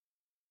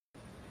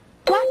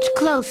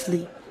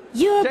closely.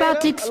 You're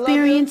about to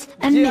experience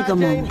a nigga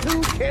moment.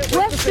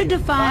 Webster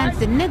defines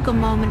the nigga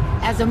moment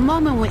as a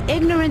moment when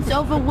ignorance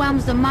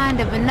overwhelms the mind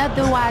of an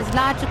otherwise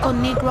logical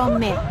Negro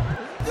man,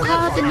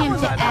 causing him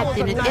to act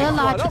in an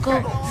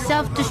illogical,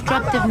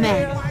 self-destructive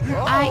manner,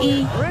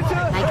 i.e.,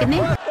 like a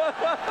nigga.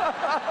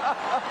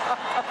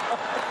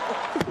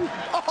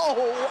 Oh,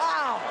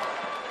 wow.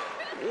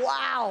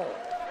 Wow.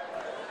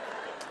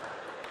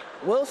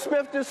 Will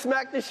Smith just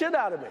smacked the shit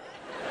out of me.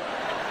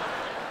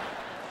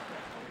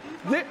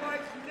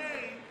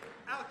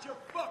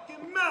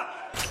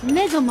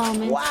 Nigga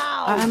moments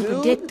are dude.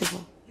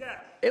 unpredictable.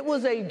 It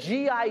was a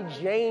G.I.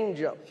 Jane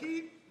joke.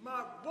 Keep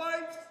my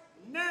wife's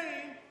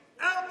name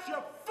out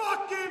your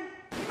fucking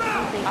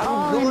mouth. They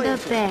all end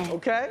up bad.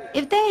 Okay?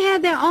 If they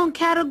had their own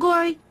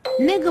category,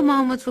 nigga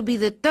moments would be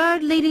the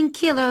third leading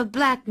killer of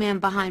black men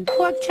behind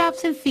pork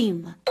chops and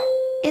FEMA.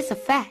 It's a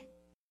fact.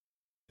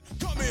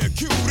 Come here,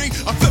 cutie.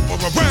 I flip her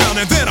around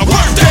and then I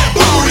work that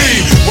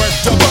booty. Work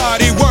the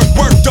body, work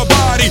the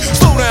body.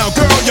 Slow down,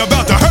 girl, you're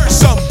about to hurt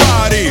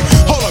somebody.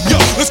 Hold up,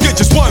 yo, let's get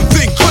just one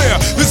thing clear.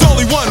 There's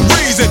only one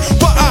reason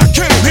why I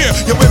came here.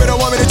 Your women don't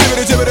want me to tell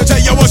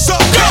you what's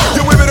up.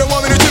 Your women don't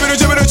want me to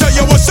tell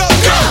you what's up.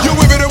 Your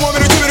women don't want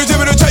me to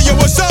tell you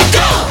what's up.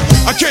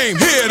 I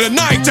came here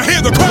tonight to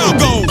hear the crowd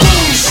go.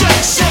 Boom,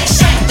 shake, shake,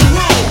 shake the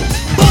room.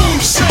 Boom,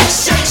 shake,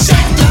 shake,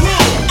 shake the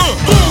room.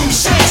 Boom,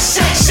 shake,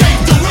 shake,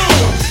 shake the room.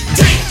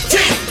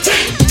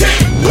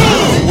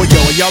 Well, yo,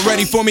 are y'all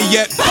ready for me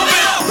yet?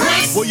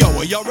 Well, yo,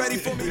 are y'all ready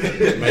for me?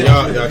 Man,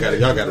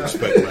 y'all gotta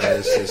respect, man.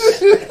 It's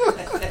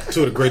just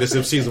two of the greatest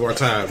MCs of our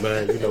time,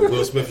 man. You know,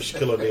 Will Smith and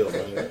Shaquille O'Neal,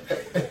 man.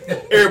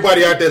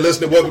 Everybody out there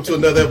listening, welcome to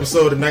another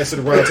episode of Nights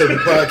of the Round Table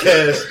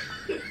Podcast.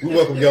 We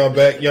welcome y'all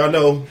back. Y'all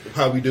know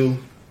how we do.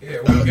 Yeah,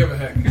 we don't give a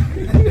heck.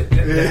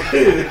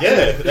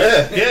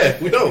 Yeah,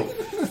 we don't.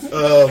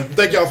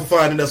 Thank y'all for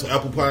finding us on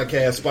Apple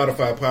Podcasts,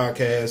 Spotify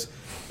Podcasts,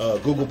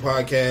 Google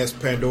Podcasts,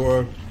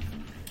 Pandora,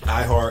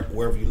 iHeart,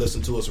 wherever you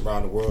listen to us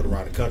around the world,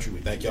 around the country.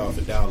 We thank y'all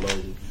for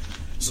downloading,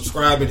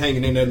 subscribing,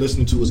 hanging in there,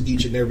 listening to us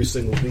each and every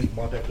single week,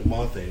 month after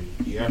month, and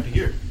year after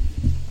year.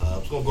 I'm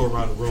just going to go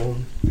around the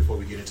room before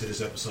we get into this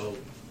episode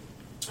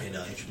and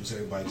introduce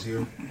everybody who's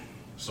here.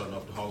 Starting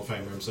off the Hall of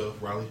Famer himself,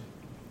 Riley.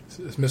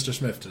 It's Mr.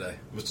 Smith today.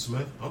 Mr.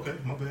 Smith? Okay,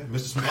 my bad.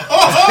 Mr. Smith. Oh!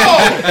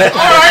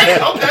 All right,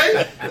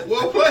 okay.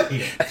 Well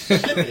played.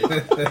 Shit.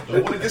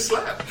 Don't want to get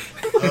slapped.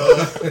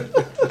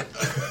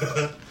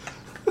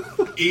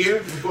 Ear,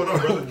 what's going on,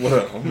 brother? What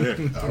up? I'm here.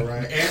 All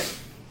right, and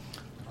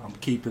I'm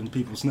keeping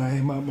people's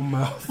name out my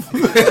mouth.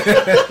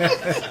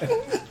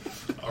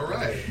 all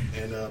right,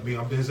 and me,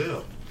 I'm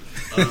Denzel.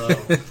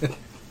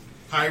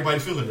 How everybody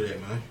feeling today,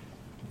 man?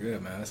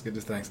 Good, man. Let's get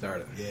this thing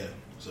started. Yeah.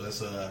 So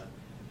let's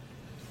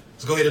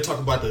go ahead and talk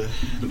about the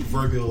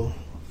proverbial,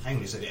 I ain't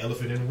gonna say the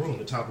elephant in the room,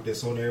 the topic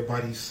that's on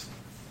everybody's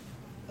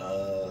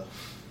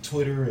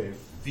Twitter and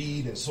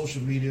feed and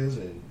social medias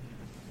and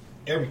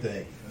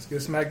everything. Let's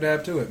get smack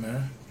dab to it,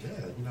 man.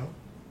 Yeah, you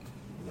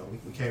know,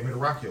 we came here to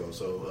rock y'all.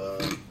 So,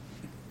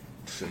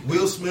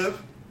 Will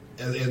Smith,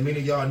 as many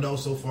of y'all know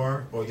so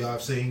far, or y'all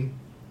have seen,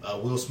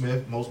 Will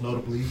Smith, most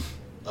notably,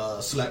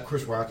 slapped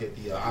Chris Rock at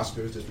the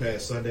Oscars this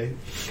past Sunday.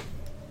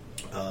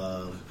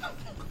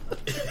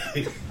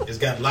 It's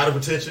got a lot of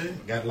attention.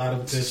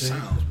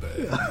 Sounds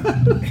bad.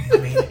 I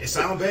mean, it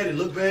sounds bad. It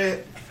look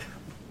bad.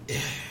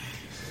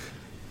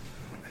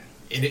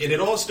 And it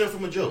all stemmed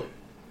from a joke.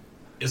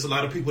 It's a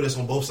lot of people that's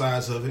on both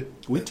sides of it.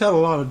 We tell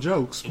a lot of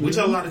jokes. We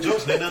tell a lot of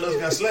jokes. None of us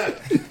got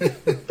slapped.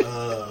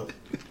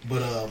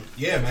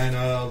 Yeah,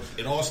 man.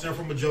 It all stemmed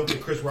from a joke that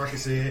Chris Rock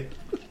said.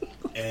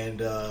 And,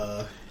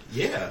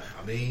 yeah,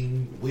 I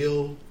mean,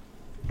 Will...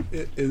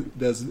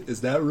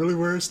 Is that really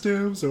where it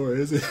stems, or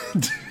is it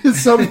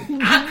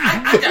something?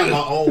 I got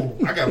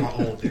my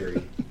own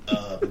theory.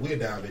 But we'll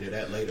dive into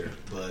that later.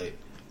 But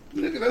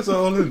Nigga, that's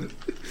all in it.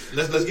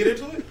 Let's get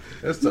into it.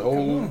 That's the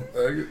whole.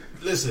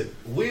 Listen,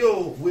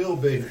 Will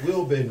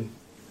been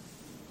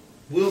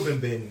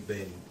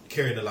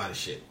carrying a lot of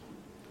shit.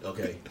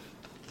 Okay,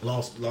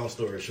 long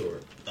story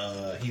short,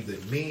 he's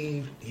been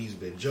mean. He's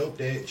been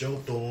joked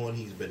on.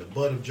 He's been the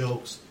butt of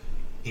jokes.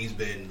 He's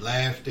been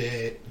laughed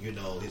at. You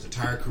know, his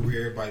entire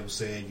career, everybody was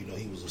saying, you know,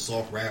 he was a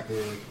soft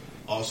rapper,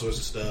 all sorts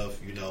of stuff.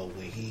 You know,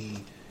 when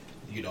he,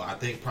 you know, I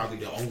think probably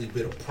the only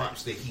bit of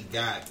props that he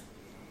got,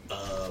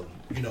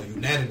 you know,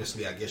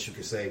 unanimously, I guess you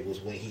could say, was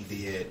when he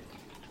did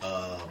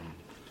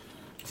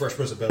Fresh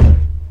Prince of Bel-Air.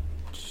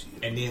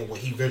 And then when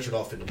he ventured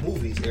off into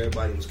movies,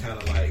 everybody was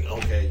kind of like,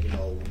 okay, you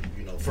know,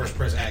 Fresh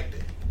Prince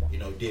acting. You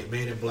know, did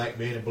Man in Black.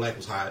 Man in Black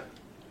was hot.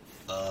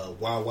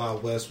 Wild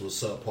Wild West was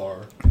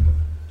subpar.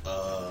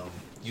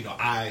 You know,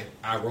 I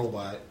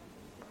Robot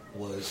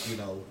was, you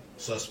know,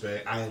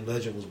 suspect. I Am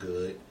Legend was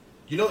good.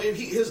 You know, and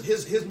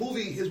his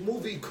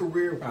movie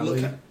career.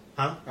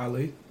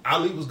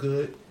 Ali was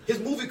good. His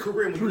movie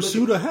career. When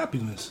Pursuit of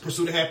Happiness.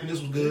 Pursuit of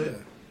Happiness was good. Yeah.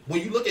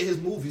 When you look at his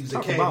movies,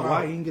 talk that came about out,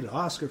 why he didn't get an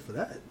Oscar for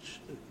that.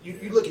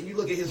 You look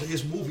at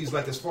his movies,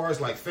 like as far as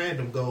like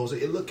fandom goes,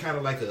 it looked kind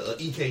of like a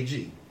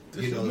EKG.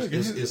 You know, it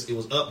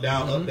was up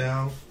down, up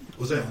down.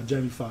 Was that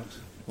Jamie Foxx?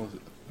 Was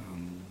it?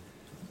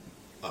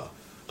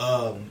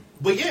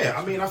 But yeah,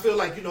 I mean, I feel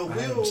like, you know,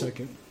 Will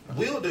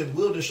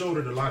Will done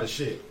shouldered a lot of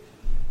shit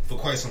for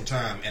quite some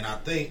time, and I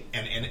think,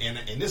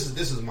 and this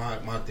is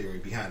my theory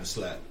behind the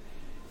slap.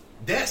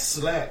 That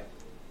slap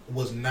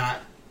was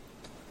not,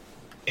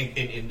 and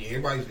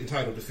everybody's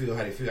entitled to feel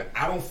how they feel.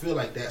 I don't feel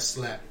like that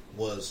slap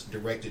was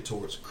directed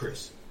towards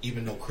Chris,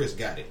 even though Chris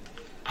got it.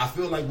 I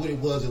feel like what it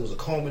was a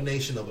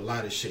culmination of a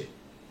lot of shit.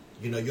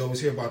 You know, you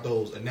always hear about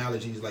those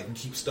analogies, like you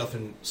keep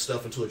stuffing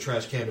stuff into a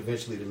trash can,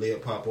 eventually the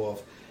lid pop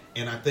off.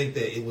 And I think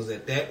that it was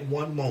at that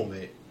one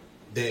moment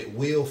that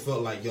Will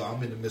felt like, yo,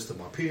 I'm in the midst of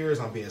my peers,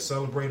 I'm being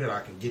celebrated,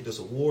 I can get this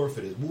award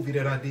for this movie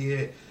that I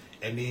did,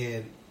 and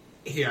then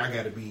here I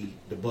got to be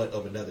the butt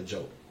of another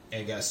joke,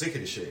 and got sick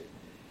of the shit.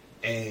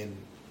 And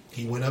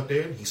he went up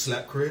there, he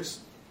slapped Chris.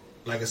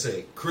 Like I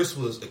said, Chris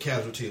was a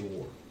casualty of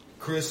war.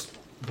 Chris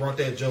brought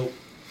that joke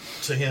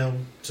to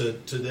him, to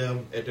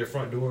them at their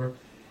front door,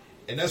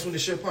 and that's when the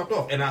shit popped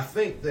off. And I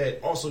think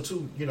that also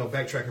too, you know,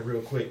 backtracking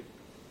real quick,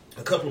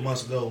 a couple of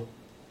months ago,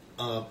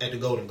 at the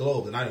Golden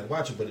Globes, and I didn't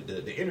watch it, but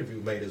the interview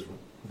made its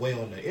way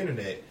on the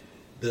internet.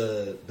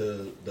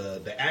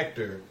 The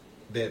actor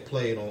that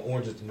played on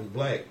Orange Is the New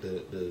Black,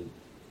 the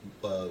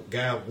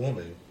guy,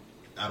 woman,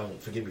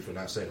 forgive me for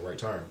not saying the right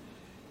term,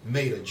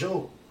 made a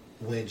joke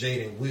when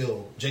Jada and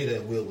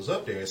Will was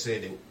up there and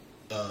said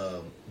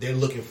that they're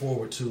looking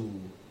forward to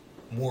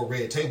more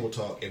red table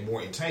talk and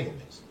more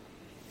entanglements.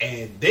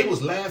 And they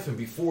was laughing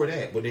before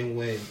that, but then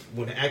when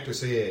the actor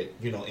said,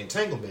 you know,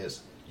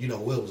 entanglements, you know,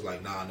 Will was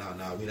like, nah,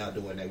 we're not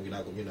doing that, we're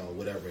not going to, you know,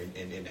 whatever.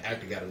 And the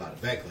actor got a lot of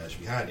backlash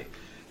behind it.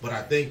 But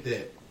I think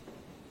that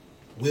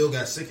Will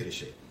got sick of the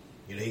shit.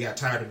 You know, he got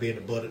tired of being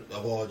the butt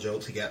of all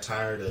jokes. He got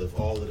tired of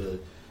all of the,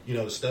 you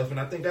know, the stuff. And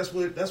I think that's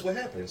what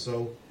happened.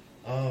 So,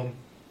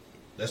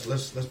 let's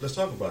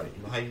talk about it.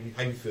 You know,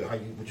 how you feel,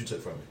 what you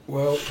took from it.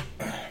 Well,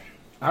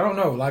 I don't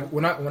know. Like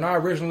when I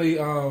originally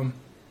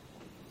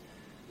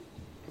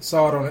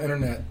saw it on the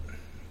internet,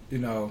 you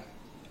know,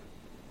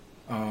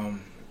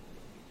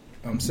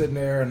 I'm sitting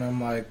there and I'm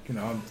like, you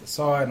know, I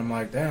saw it and I'm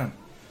like, damn.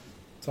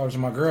 Talking to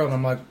my girl and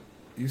I'm like,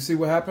 you see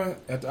what happened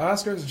at the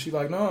Oscars? And she's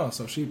like, no.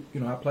 So she, you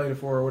know, I played it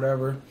for her or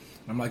whatever. And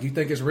I'm like, you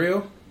think it's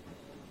real?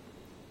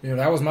 You know,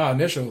 that was my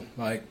initial,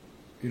 like,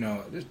 you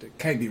know, it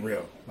can't be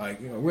real.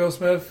 Like, you know, Will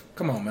Smith,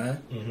 come on,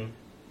 man. Mm-hmm.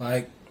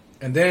 Like,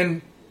 and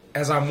then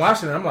as I'm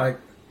watching it, I'm like,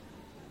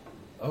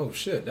 oh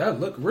shit, that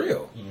looked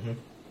real. Mm-hmm.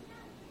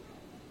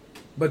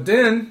 But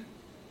then,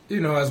 you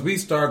know, as we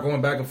start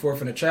going back and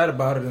forth in the chat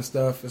about it and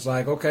stuff, it's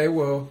like, okay,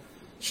 well,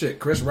 shit,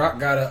 Chris Rock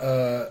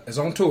got his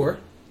own tour.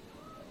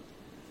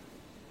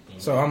 Mm-hmm.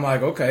 So I'm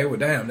like, okay, well,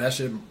 damn, that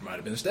shit might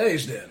have been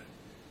staged then.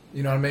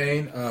 You know what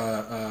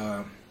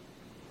I mean?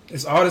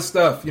 It's all this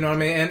stuff, you know what I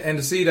mean? And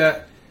to see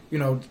that, you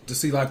know, to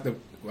see like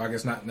I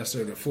guess not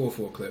necessarily the full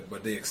clip,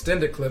 but the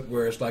extended clip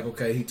where it's like,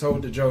 okay, he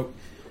told the joke,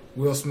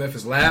 Will Smith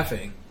is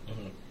laughing.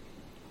 Mm-hmm.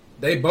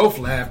 They both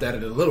laughed at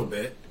it a little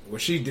bit. Well,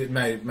 she did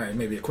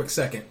maybe a quick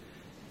second.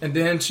 And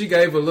then she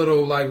gave a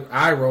little like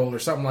eye roll or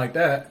something like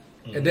that,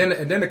 mm-hmm. and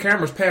then the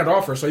camera's panned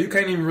off her, so you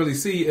can't even really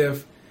see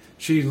if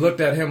she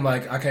looked at him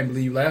like, I can't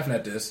believe you laughing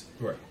at this.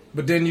 Right.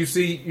 But then you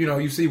see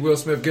Will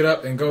Smith get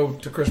up and go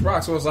to Chris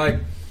Rock, so it's like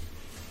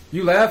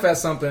you laugh at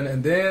something,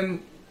 and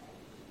then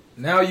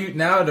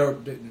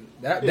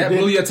that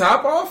blew your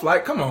top off.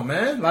 Like, come on,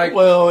 man. Like,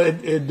 well,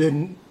 it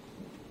didn't.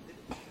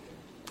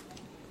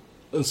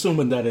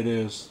 Assuming that it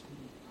is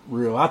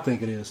real, I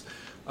think it is.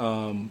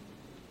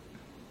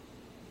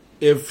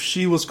 If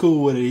she was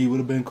cool with it, he would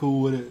have been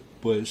cool with it.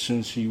 But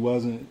since she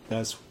wasn't,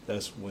 that's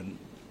when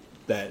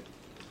that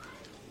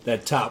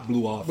top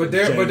blew off. But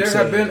there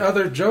have been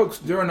other jokes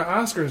during the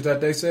Oscars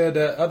that they said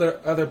that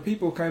other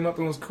people came up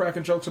and was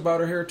cracking jokes about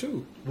her hair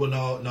too. Well,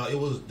 no, it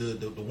was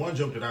the one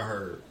joke that I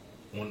heard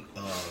when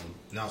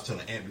and I was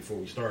telling Ant before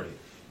we started.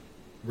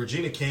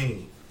 Regina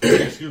King,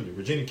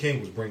 Regina King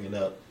was bringing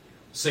up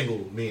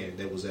single men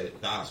that was at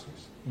the Oscars,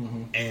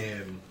 mm-hmm.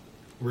 and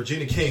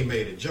Regina King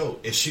made a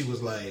joke, and she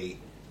was like,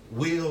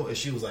 Will, and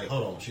she was like,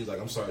 hold on, she was like,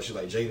 I'm sorry, she's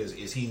like, Jada,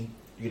 is he,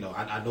 you know,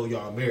 I know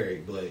y'all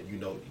married, but, you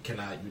know, can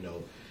I, you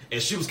know,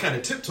 and she was kind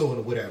of tiptoeing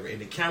or whatever, and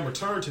the camera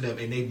turned to them,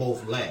 and they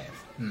both laughed,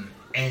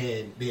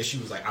 and then she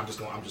was like, I'm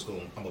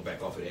gonna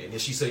back off of that, and then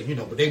she said, you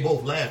know, but they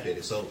both laughed at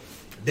it, so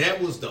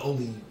that was the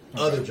only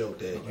other joke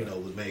that, you know,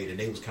 was made, and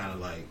they was kind of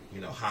like,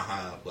 you know,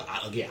 ha, but I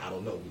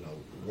don't know, you know,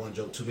 one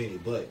joke too many,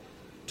 but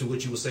to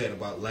what you were saying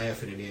about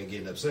laughing and then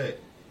getting upset,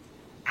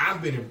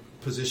 I've been in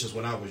positions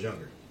when I was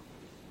younger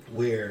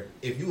where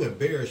if you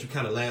embarrassed, you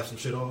kind of laugh some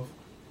shit off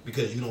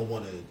because you don't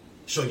want to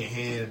show your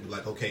hand,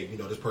 like, okay, you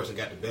know, this person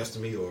got the best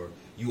of me, or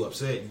you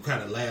upset, you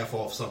kind of laugh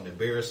off something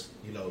embarrassed,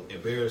 and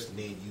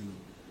then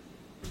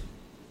you,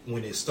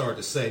 when it started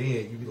to set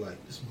in, you be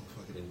like, this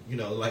motherfucker, you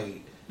know,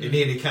 like, and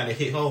then it kind of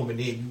hit home, and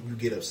then you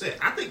get upset.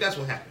 I think that's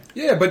what happened.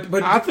 Yeah, but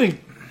I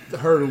think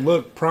her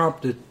look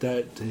prompted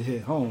that to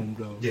hit home,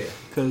 though. Yeah,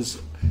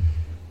 because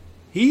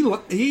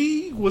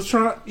he was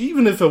trying,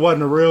 even if it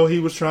wasn't real, he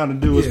was trying to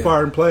do his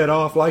part and play it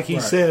off like he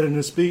said in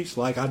his speech,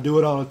 like, I do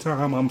it all the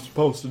time, I'm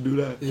supposed to do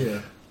that.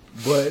 Yeah.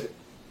 But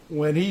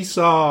when he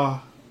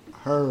saw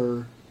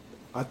her,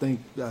 I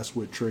think that's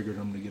what triggered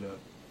him to get up.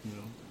 You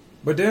know.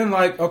 But then,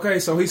 like, okay,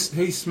 so he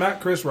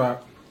smacked Chris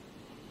Rock,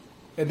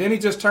 and then he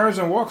just turns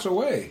and walks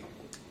away.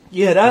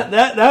 Yeah, that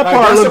Like,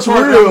 part that's the looks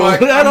part real. I'm like,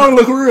 that don't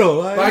look real.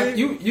 Like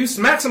you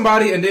smack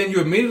somebody and then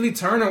you immediately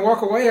turn and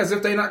walk away as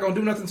if they're not gonna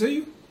do nothing to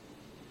you.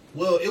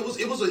 Well, it was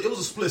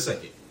a split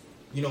second.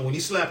 You know, when he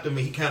slapped him,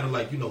 and he kind of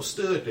like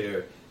stood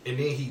there, and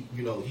then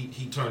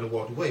he turned and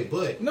walked away.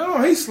 But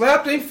No, he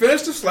slapped him,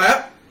 finished the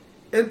slap,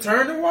 and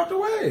turned and walked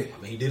away.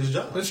 I mean, he did his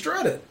job. And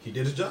strutted. He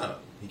did his job.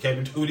 He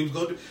came to do what he was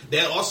going to do.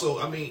 That also,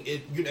 I mean,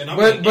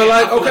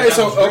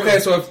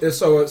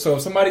 so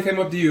if somebody came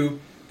up to you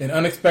and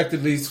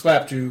unexpectedly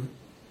slapped you,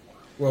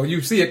 well,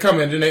 you see it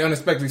coming, and then they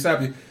unexpectedly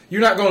slap you.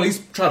 You're not gonna at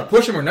least try to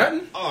push him or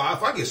nothing. Oh,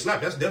 if I get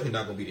slapped, that's definitely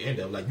not gonna be the end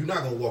of it. Like, you're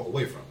not gonna walk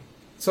away from it.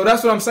 So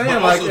that's what I'm saying.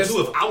 But like,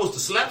 also, too, if I was to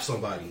slap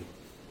somebody,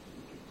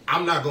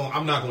 I'm not gonna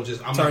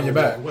turn your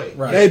back. walk away.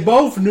 Right. they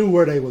both knew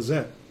where they was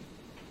at.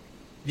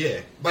 Yeah,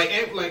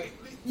 like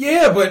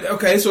Yeah, but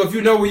okay. So if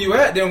you know where you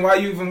at, then why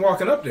you even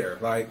walking up there?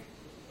 Like,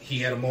 he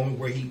had a moment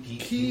where he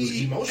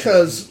was emotional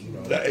Because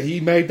you he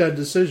made that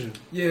decision.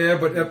 yeah,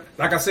 but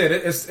like I said,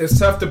 it's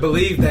tough to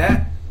believe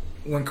that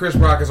when Chris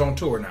Rock is on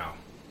tour now.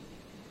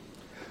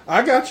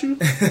 I got you.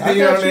 You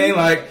know what I mean?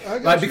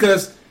 Like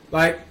because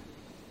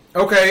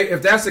okay,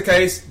 if that's the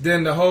case,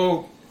 then the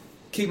whole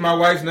keep my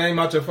wife's name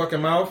out your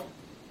fucking mouth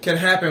can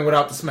happen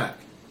without the smack.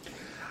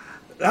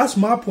 That's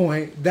my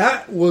point.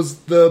 That was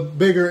the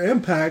bigger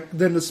impact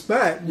than the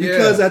smack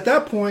because at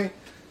that point,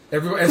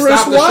 Everyone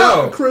stop the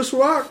show. Chris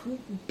Rock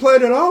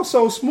played it off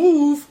so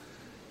smooth.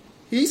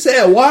 He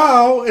said,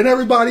 "Wow," and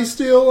everybody's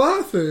still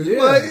laughing.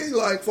 Yeah.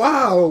 Like,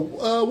 wow,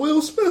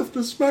 Will Smith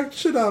just smacked the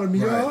shit out of me,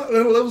 Right. y'all.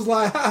 And it was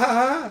like, ha ha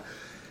ha.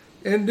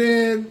 And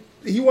then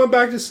he went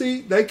back to see.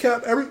 They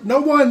kept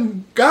no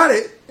one got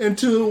it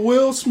until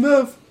Will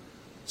Smith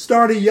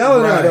started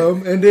yelling at Right.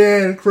 him, and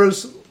then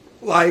Chris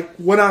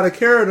went out of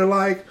character,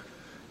 like,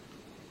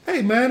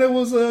 "Hey man, it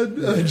was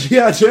a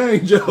G.I.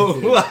 Jane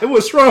joke. Like,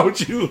 what's wrong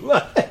with you?"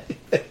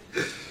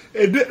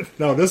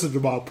 No, this is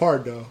my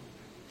part though.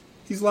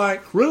 He's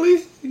like,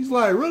 "Really?" He's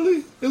like,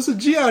 "Really? It's a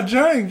G.I.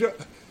 Jane joke."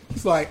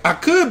 He's like, "I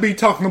could be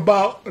talking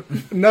about."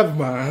 Never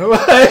mind.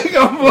 Like,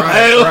 I'm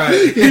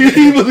Right.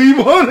 He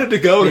wanted to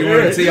go He there.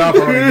 wanted to tee off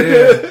on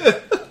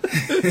it.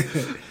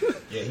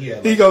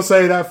 Yeah, He gonna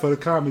say that for the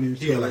comedy.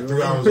 He had like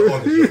 3 hours of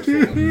other jokes for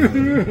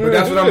him. But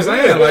that's what I'm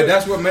saying. Like,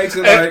 that's what makes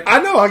it And like.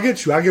 I know, I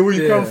get you. I get where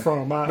you Yeah. come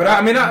from. But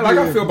I mean,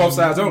 I feel both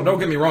sides. Don't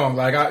get me wrong.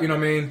 Like, you know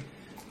what I mean?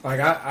 Like,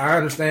 I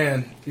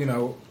understand,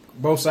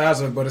 both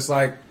sides of it, but it's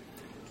like,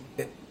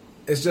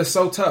 it's just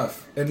so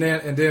tough. And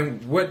then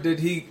what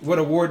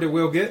award did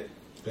Will get?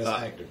 Best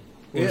actor.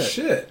 Well,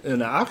 shit.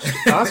 And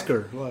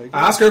Oscar,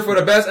 Oscar for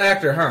the best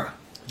actor, huh?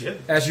 Yeah.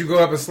 As you go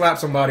up and slap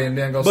somebody and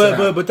then go sit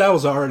down. but that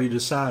was already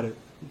decided.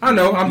 I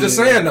know. I'm just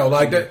saying though,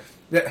 like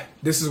that.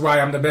 This is why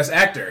I'm the best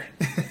actor.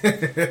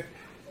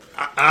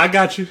 I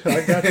got you.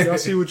 I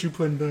see what you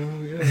putting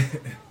down. Yeah.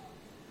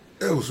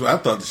 I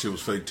thought the shit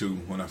was fake too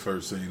when I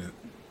first seen it.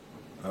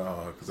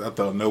 Because I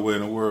thought nowhere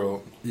in the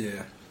world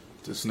Yeah.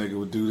 this nigga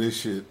would do this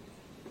shit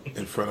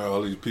in front of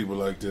all these people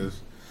like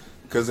this.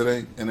 Because it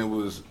ain't, and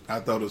I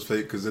thought it was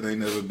fake because it ain't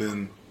never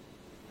been,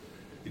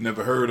 you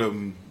never heard of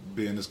him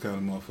being this kind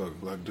of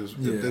motherfucker. Like this,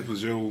 Yeah. if this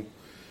was your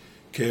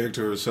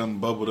character or something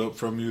bubbled up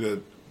from you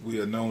that we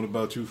had known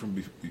about you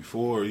from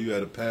before, or you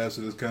had a past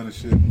of this kind of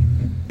shit,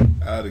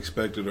 I'd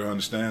expect it or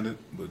understand it.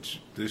 But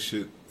this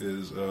shit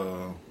is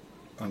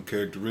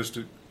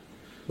uncharacteristic.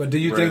 But do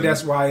you think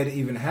that's why it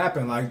even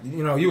happened? Like,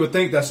 you would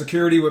think that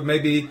security would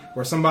maybe,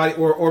 or somebody,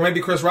 or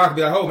maybe Chris Rock would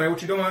be like, "Oh man,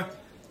 what you doing?"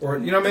 Or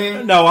you know what I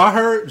mean? No, I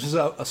heard.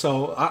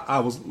 So I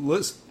was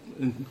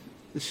listening.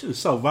 This shit is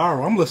so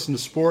viral. I'm listening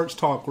to sports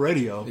talk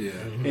radio,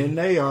 and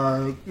they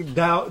are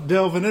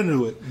delving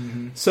into it.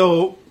 Mm-hmm.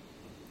 So,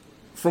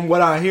 from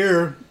what I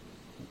hear,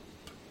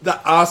 the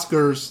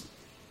Oscars,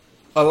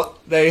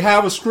 they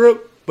have a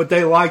script, but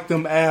they like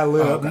them ad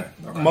lib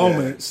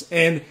moments,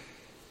 and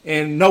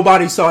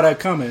nobody saw that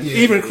coming.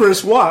 Even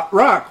Chris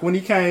Rock, when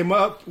he came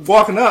up,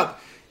 walking up,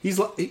 he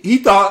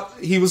thought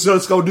he was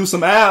just gonna do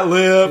some ad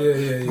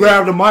lib,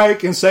 grab the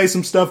mic and say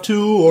some stuff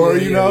too, or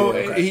he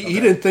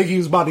didn't think he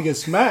was about to get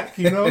smacked,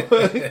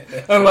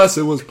 unless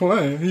it was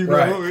planned,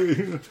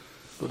 know.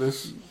 But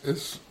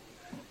it's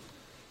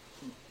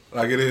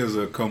like it is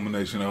a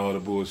culmination of all the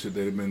bullshit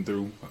they've been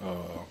through.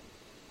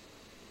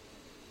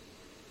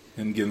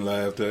 Him getting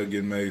laughed at,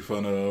 getting made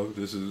fun of.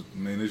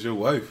 It's your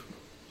wife,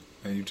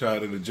 and you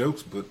tired of the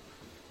jokes, but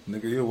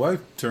nigga, your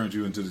wife turned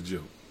you into the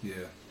joke. Yeah.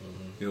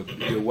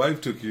 Your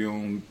wife took you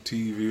on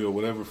TV or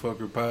whatever fuck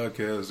her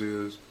podcast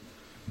is,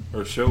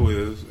 her show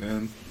is,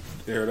 and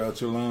aired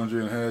out your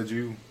laundry and had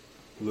you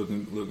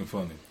looking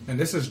funny. And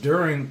this is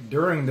during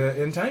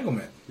the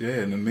entanglement. Yeah,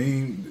 and the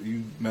meme,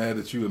 you mad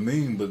that you a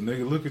meme, but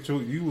nigga, look at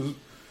you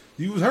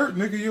was hurt,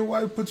 nigga. Your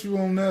wife put you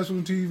on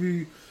national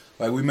TV.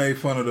 Like, we made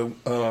fun of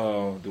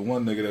the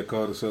one nigga that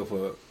called himself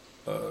a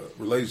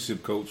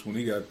relationship coach when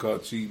he got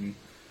caught cheating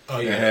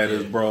and had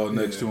his bra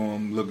next to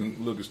him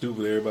looking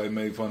stupid. Everybody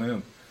made fun of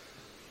him.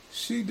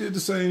 she did the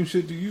same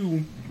shit to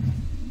you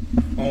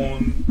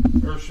on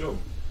her show.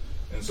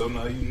 And so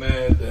now you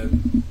mad that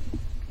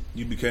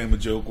you became a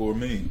joke or a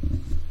meme.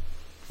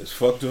 It's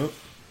fucked up.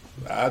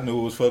 I knew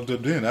it was fucked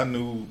up then. I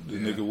knew the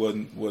nigga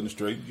wasn't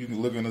straight. You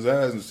can look in his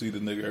eyes and see the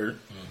nigga hurt.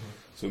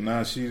 So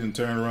now she done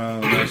turn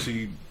around. Now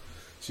she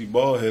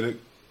bald headed.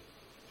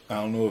 I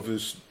don't know if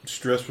it's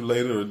stress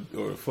related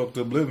or fucked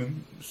up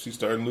living. She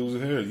started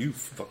losing hair. You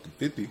fucking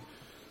 50,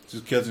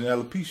 just catching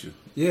alopecia.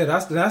 Yeah,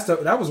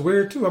 that was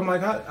weird too. I'm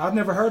like, I've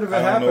never heard of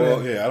it happening.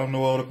 I don't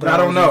know all the. But I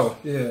don't know.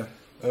 Yeah.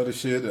 Other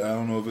shit. I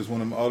don't know if it's one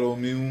of them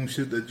autoimmune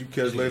shit that you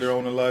catch later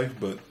on in life,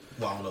 but.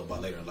 Well, I don't know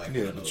about later in life.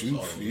 Yeah, but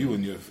you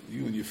in your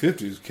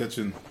 50s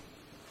catching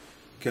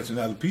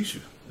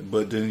alopecia,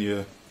 but then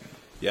your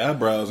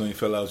eyebrows ain't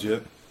fell out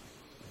yet.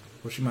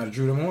 Well, she might have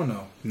drew them on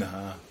though.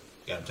 Nah,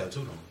 got them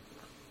tattooed on.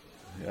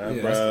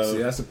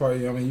 That's the part.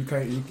 I mean, you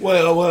can't.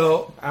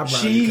 Well,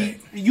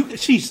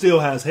 she still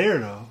has hair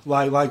though.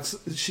 Like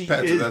she.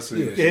 That's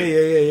it.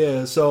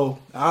 Yeah. So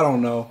I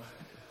don't know.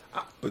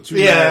 But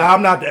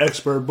I'm not the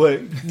expert,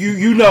 but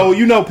you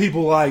know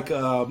people like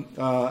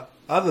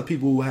other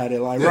people who had it,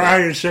 like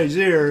Ryan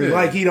Shazier,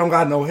 like he don't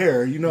got no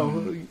hair, you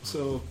know.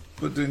 So,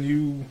 but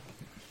then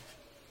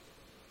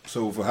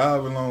so for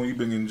however long you've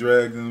been getting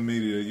dragged in the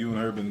media, you and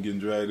her been getting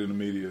dragged in the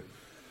media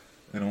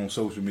and on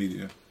social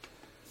media.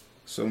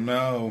 So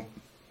now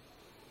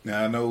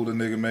I know the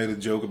nigga made a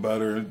joke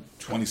about her in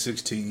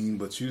 2016,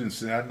 but you didn't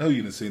see. I know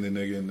you didn't see the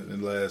nigga in the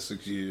last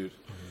 6 years,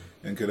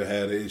 and could have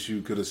had an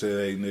issue. Could have said,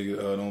 "Hey,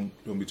 nigga,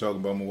 don't be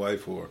talking about my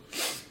wife," or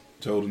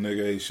told the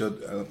nigga, "Hey,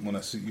 shut. When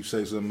I see you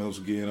say something else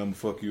again, I'm gonna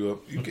fuck you up."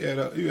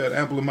 You had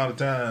ample amount of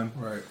time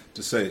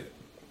to say it.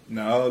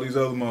 Now all these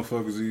other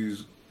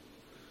motherfuckers,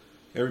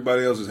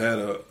 everybody else has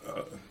had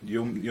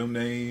your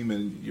name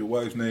and your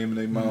wife's name in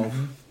their mouth,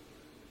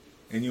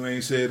 and you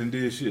ain't said and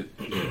did shit.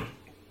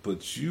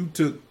 But you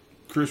took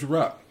Chris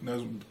Rock.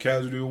 That's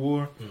Casualty of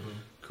War.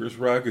 Chris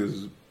Rock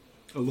is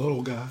a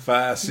little guy,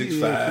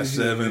 5'6",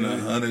 5'7",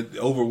 100,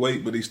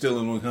 overweight, but he's still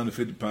only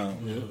 150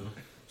 pounds. Yeah.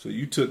 So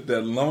you took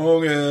that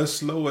long ass,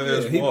 slow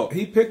ass walk.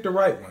 He picked the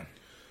right one.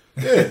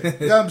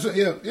 I'm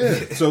saying,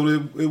 yeah. So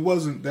it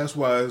wasn't. That's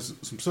why it's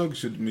some sucker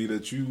shit to me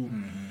that you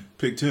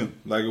picked him.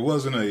 Like it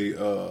wasn't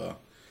a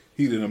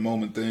heat in a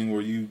moment thing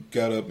where you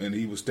got up and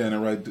he was standing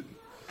right.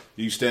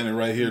 You standing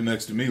right here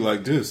next to me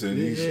like this, and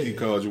he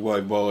called your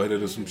wife bald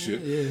headed or some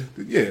shit.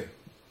 Yeah.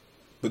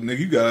 But nigga,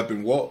 you got up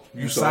and walked.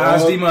 You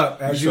sized him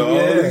up. You saw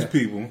all these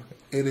people.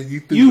 And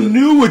then you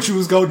knew what you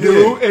was gonna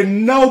do,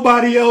 and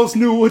nobody else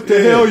knew what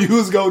the hell you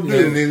was gonna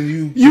do. And then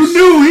you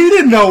knew he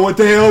didn't know what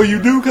the hell you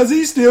do because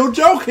he's still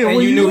joking.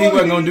 And you knew he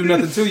wasn't gonna do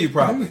nothing to you,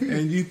 probably.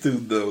 And you threw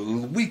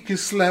the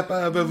weakest slap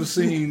I've ever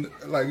seen.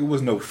 Like it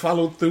was no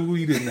follow through.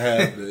 He didn't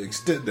have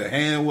the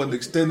hand wasn't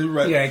extended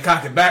right. Yeah, and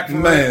cocked it back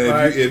from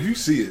man. If you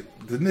see it.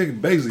 The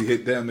nigga basically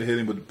hit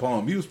him with the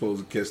palm. He was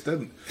supposed to catch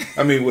that.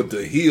 I mean, with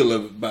the heel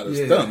of it by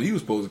the thumb. He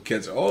was supposed to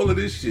catch all of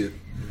this shit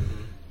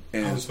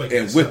and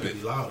whip it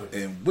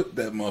and whip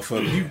that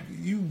motherfucker.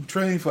 You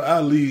train for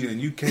Ali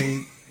and you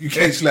can't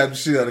slap the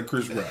shit out of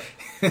Chris Rock.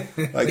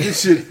 Like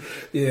this shit.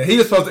 Yeah, he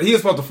was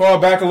supposed to fall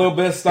back a little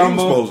bit, stumble. He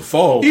was supposed to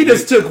fall. He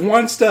just took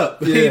one step.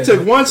 Yeah. He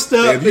took one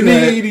step and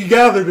then he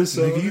gathered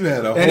himself. You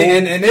had a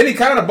and then he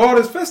kind of balled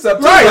his fist up.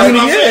 Too. Right? Like,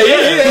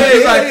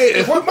 he's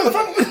like, "What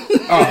motherfucker?"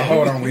 Oh,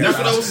 hold on. That's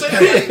what I was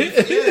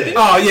saying.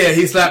 Oh yeah,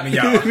 he slapped me,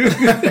 y'all.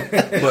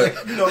 But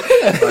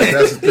like,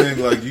 that's the thing.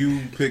 Like you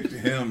picked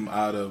him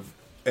out of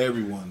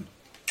everyone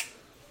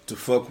to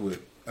fuck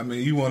with. I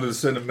mean, you wanted to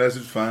send a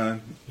message,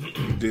 fine,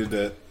 you did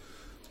that.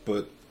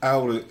 But I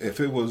would,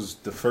 if it was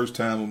the first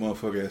time a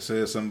motherfucker had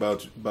said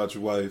something about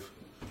your wife.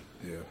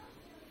 Yeah.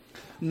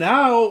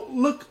 Now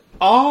look,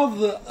 all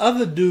the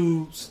other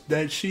dudes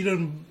that she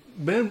done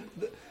been.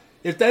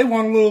 If they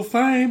want a little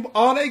fame,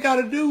 all they got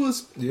to do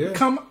is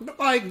come,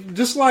 like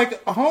just like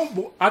a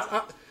homeboy.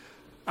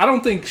 I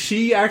don't think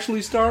she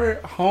actually started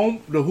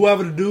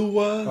whoever the dude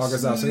was.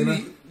 August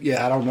Alsina?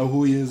 Yeah, I don't know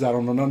who he is. I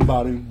don't know nothing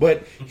about him.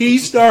 But he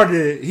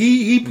started it.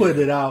 He put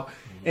it out,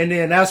 and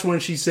then that's when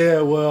she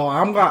said, "Well,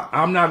 I'm not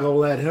gonna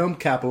let him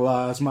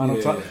capitalize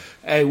my time.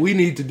 Hey, we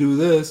need to do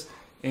this."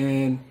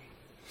 And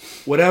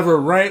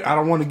whatever I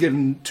don't want to get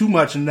in too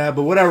much in that,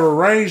 but whatever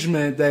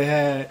arrangement they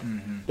had.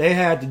 They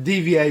had to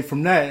deviate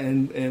from that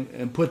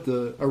and put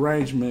the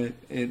arrangement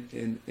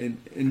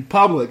in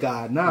public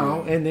eye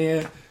now, and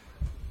then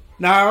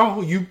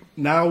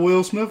now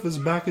Will Smith is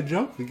back a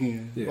joke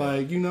again. Yeah.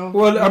 Like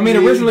Well, I mean,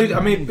 originally,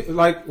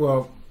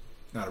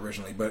 not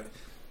originally, but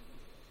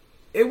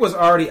it was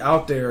already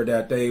out there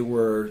that they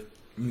were,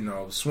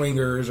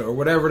 swingers or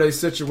whatever their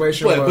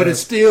situation was. But it's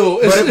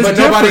still, but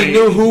nobody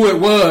knew who it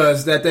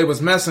was that they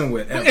was messing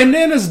with. Ever. And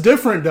then it's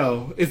different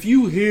though. If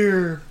you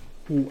hear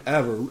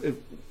whoever.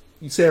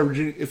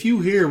 If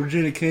you hear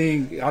Regina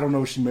King, I don't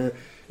know if she married.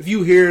 If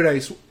you hear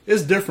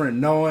it's different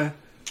knowing,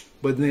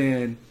 but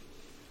then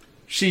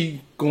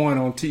she going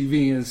on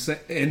TV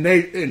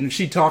and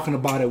she talking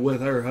about it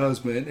with her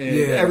husband and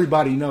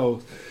everybody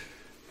knows.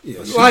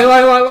 Yeah,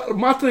 like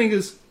my thing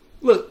is,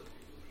 look,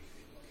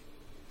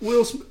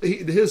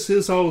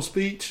 his whole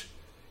speech,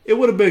 it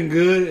would have been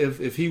good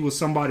if he was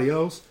somebody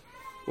else,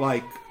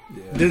 like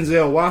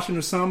Denzel Washington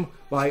or something.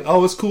 Like,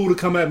 oh, it's cool to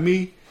come at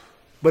me,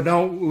 but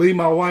don't leave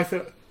my wife.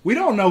 We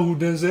don't know who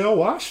Denzel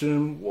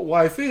Washington's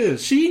wife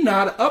is. She's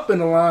not up in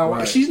the line.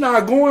 Right. She's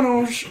not going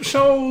on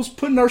shows,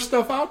 putting her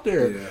stuff out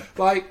there. Yeah.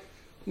 Like,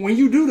 when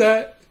you do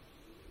that,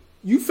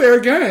 you fair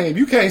game.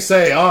 You can't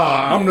say,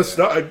 I'm the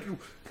star.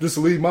 Just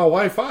leave my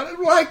wife out.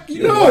 Like,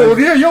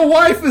 your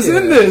wife is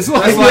in this.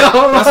 Like,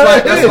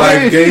 that's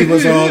like gave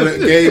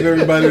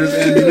everybody this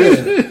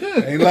ammunition.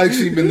 Ain't like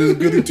she been this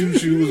goody two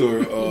shoes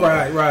or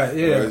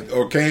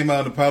or came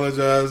out and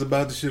apologized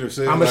about the shit or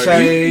said I'm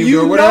ashamed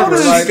or whatever.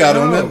 She got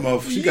on that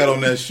motherfucker. She got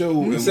on that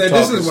show and said,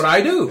 "This is what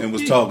I do," and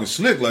was talking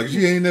slick like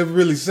she ain't never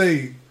really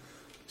say.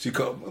 She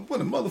called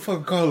what a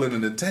motherfucker call it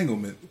an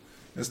entanglement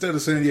instead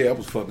of saying, "Yeah, I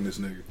was fucking this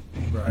nigga."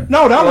 Right.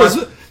 No, that's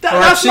not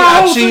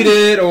I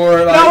cheated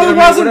or like, no, it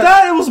wasn't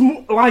that. It was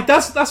like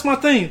that's my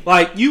thing.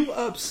 Like you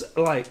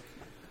like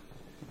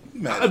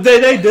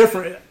they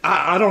different.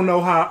 I don't know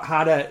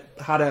how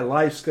that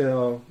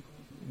lifestyle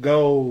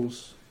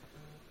goes.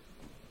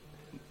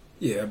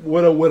 Yeah,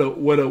 with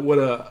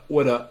a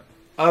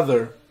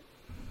other,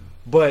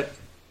 but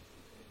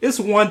it's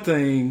one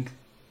thing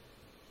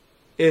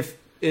if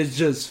it's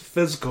just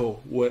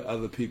physical with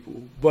other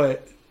people,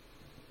 but.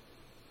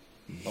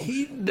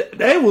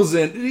 They was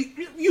in.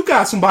 You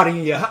got somebody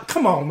in your house.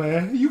 Come on,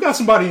 man. You got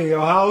somebody in your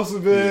house,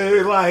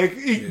 man. Like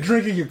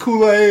drinking your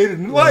Kool-Aid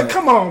and like,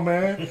 come on,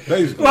 man.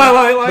 Basically.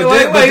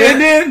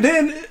 And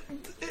then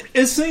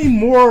it seemed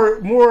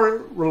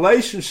more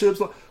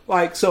relationships.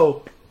 Like,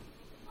 so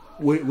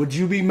would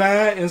you be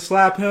mad and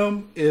slap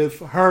him if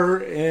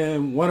her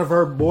and one of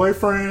her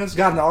boyfriends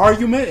got in an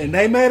argument and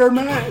they made her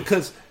mad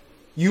because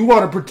you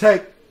want to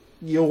protect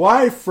your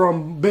wife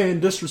from being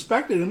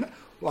disrespected and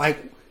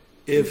like.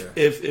 If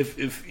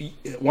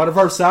one of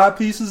her side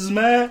pieces is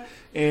mad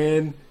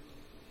and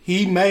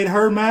he made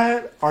her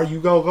mad, are you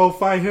gonna go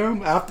fight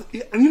him after?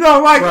 When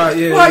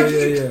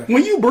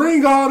you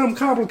bring all them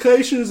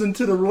complications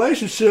into the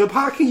relationship,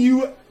 how can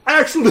you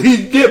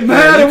actually get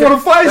mad and want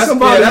to fight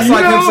somebody? That's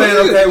like him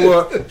saying, okay,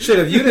 well, shit,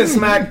 if you didn't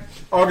smack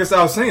August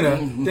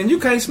Alsina, then you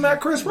can't smack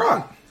Chris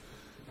Rock.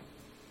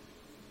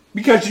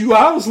 Because you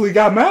obviously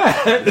got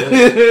mad.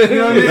 You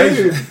know what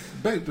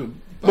I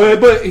mean?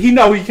 But he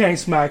know he can't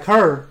smack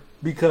her.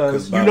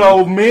 Because, some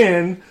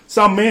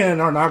men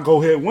are not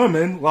go hit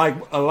women, like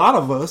a lot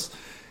of us.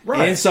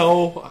 Right. And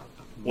so,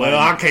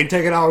 I can't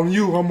take it out on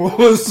you. I'm going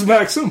to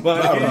smack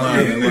somebody.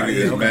 That nigga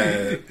is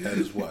mad at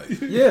his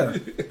wife. Yeah.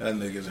 That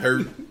nigga's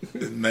hurt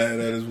and mad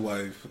at his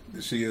wife.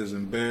 She has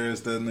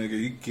embarrassed that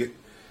nigga.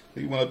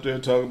 He went up there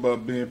talking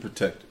about being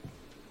protected.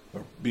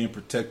 Or being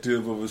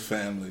protective of his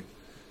family.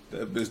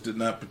 That bitch did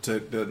not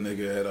protect that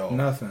nigga at all.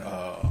 Nothing.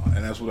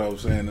 And that's what I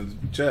was saying in the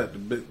chat.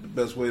 The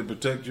best way to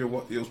protect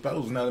your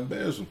spouse is not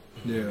embarrass them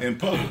in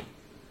public.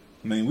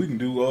 I mean, we can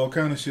do all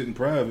kind of shit in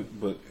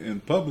private, but in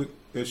public,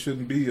 there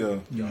shouldn't be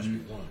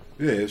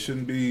it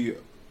shouldn't be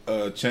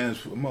a chance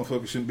for a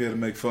motherfucker shouldn't be able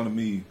to make fun of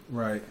me.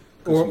 Right.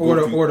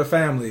 Or the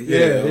family.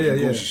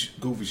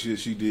 Goofy shit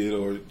she did,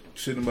 or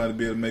shouldn't nobody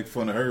be able to make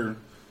fun of her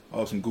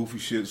or some goofy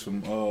shit,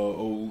 some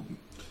old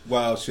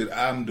wild shit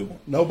I'm doing.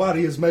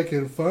 Nobody is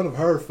making fun of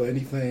her for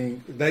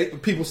anything.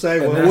 People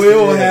say, well,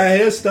 Will had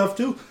his stuff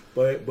too,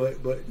 but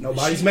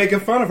nobody's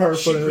making fun of her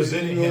for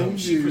presented him.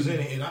 She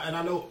presented, and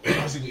I know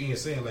I see what Ian's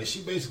saying. Like,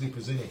 she basically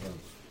presented him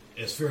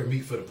as fair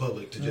meat for the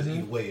public to just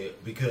eat away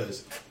at,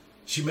 because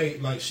she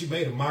made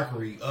a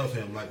mockery of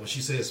him. Like when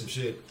she said some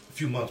shit a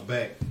few months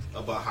back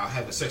about how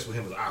having sex with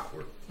him is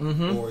awkward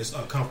or it's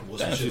uncomfortable,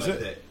 some shit like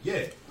that.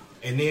 Yeah.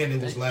 And then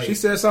it was like she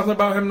said something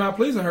about him not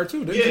pleasing her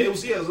too. Didn't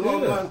she? It was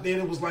along the line. Then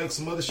it was like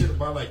some other shit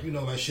about like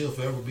she'll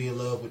forever be in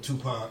love with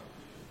Tupac.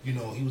 He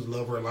was the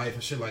love of her life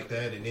and shit like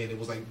that. And then it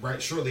was like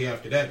right shortly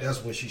after that,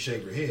 that's when she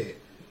shaved her head.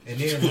 And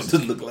then it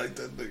didn't look like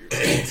that nigga.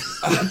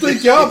 I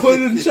think y'all put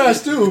it in the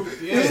chest too.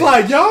 Yeah. It's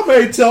like y'all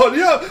made so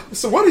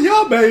one of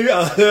y'all made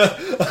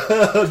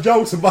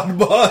jokes about the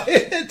bald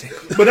head.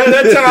 But at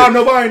that time,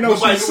 nobody knows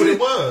what it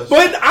was.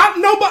 But I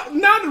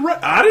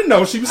didn't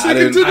know she was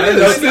singing to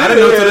this. I didn't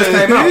know until this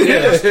came out.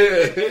 Yeah.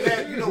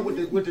 And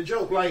that, with the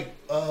joke, like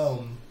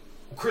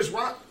Chris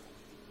Rock,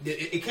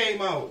 it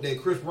came out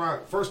that Chris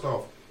Rock. First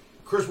off,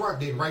 Chris Rock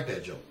didn't write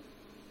that joke.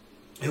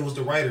 It was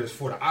the writers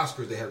for the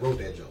Oscars that had wrote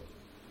that joke.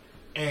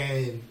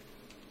 And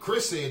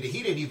Chris said that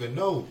he didn't even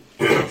know.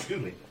 Excuse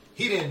me.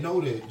 He didn't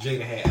know that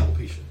Jada had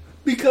alopecia.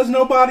 Because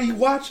nobody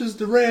watches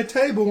the Red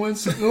Table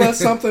unless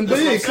something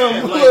big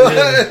comes. Like,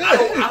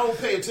 I don't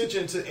pay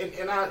attention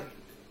to, and I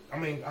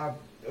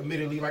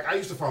admittedly, like, I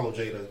used to follow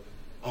Jada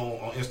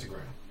on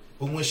Instagram,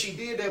 but when she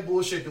did that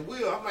bullshit to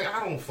Will, I'm like,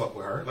 I don't fuck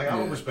with her. Like, I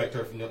don't respect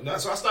her for nothing.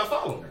 So I stopped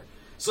following her.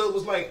 So it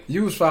was like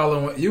you was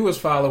following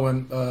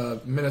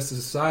Minister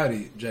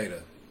Society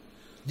Jada.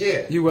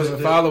 Yeah, you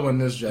wasn't following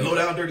this Jada. Low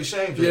Down Dirty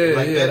Shame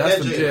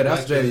Jada.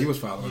 That's Jada. You was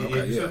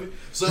following.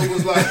 So it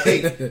was like,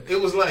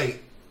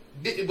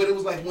 but it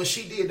was like when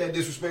she did that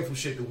disrespectful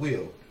shit to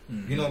Will,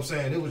 You know what I'm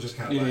saying? It was just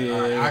kind of like,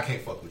 all right, I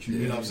can't fuck with you.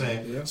 You know what I'm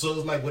saying? Yeah. So it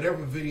was like whatever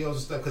videos and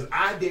stuff. Because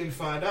I didn't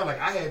find out. Like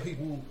I had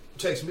people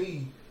text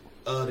me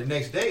the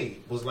next day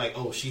was like,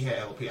 oh, she had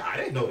alopecia. I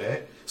didn't know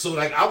that. So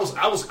like I was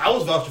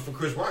vouching for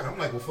Chris Rock. I'm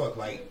like, well, fuck.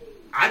 Like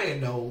I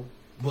didn't know,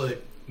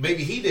 but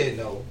maybe he didn't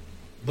know.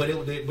 But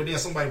then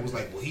somebody was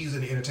like, well, he's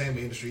in the entertainment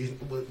industry.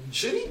 But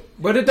should he?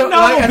 But it don't. No,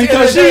 like,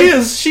 because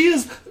she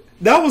is.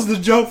 That was the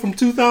joke from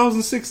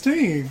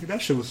 2016.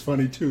 That shit was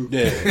funny too.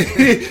 Yeah.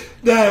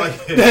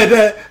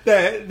 that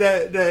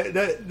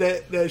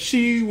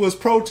she was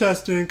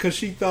protesting because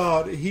she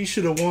thought he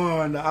should have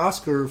won the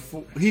Oscar.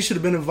 He should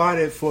have been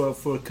invited for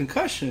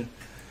Concussion,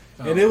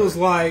 and it was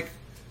like,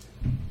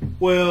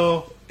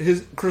 well,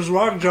 his Chris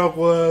Rock joke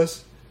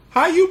was,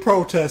 "How you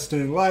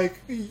protesting?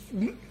 Like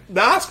the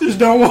Oscars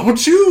don't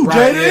want you,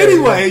 Right, Jada. yeah,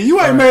 anyway, yeah. you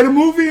ain't Right. made a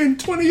movie in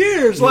 20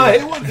 years.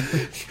 Like,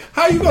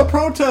 how you gonna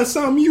protest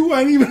something you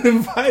ain't even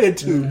invited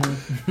to?"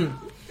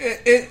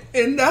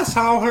 And that's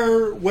how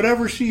her,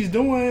 whatever she's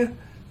doing,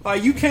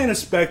 like you can't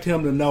expect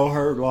him to know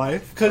her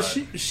life because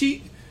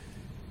she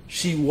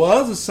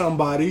was a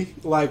somebody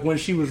like when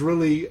she was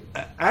really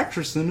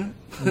actressing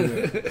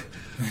it.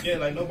 Yeah,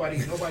 like nobody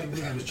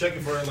really was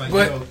checking for her.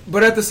 Like,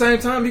 But at the same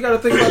time, you got to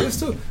think about this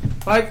too.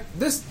 Like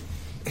this,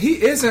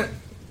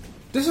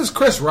 This is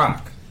Chris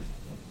Rock,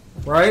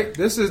 right?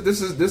 This is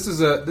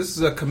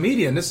a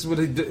comedian. This is what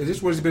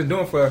he's been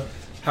doing for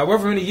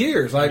however many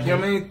years. Like you know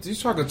what I mean,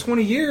 he's talking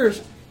 20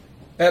 years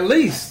at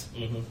least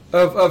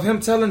of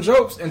him telling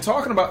jokes and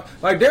talking about.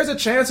 Like there's a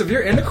chance if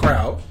you're in the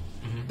crowd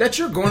that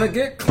you're going to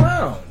get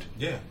clowned.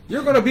 Yeah,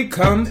 you're going to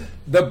become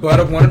the butt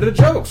of one of the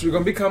jokes. You're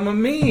going to become a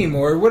meme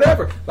or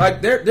whatever.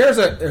 Like there's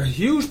a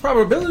huge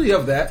probability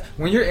of that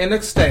when you're in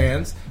the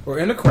stands or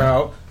in the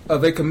crowd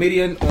of a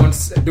comedian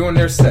doing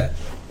their set.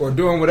 Or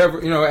doing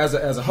whatever, as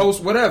a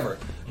host, whatever.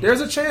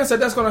 There's a chance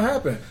that's going to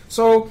happen.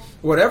 So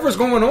whatever's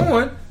going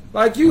on,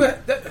 like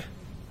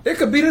it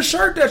could be the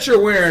shirt that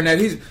you're wearing that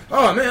he's.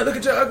 Oh man, look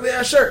at your ugly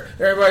ass shirt.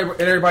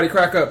 Everybody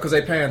crack up because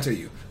they pan to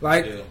you.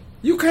 Like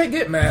you can't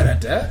get mad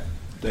at that.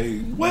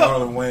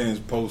 Marlon Wayans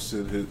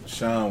posted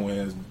Sean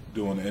Wayans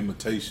doing an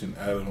imitation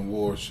out of an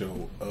award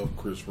show of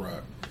Chris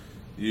Rock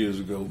years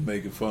ago,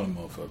 making fun of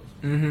motherfuckers.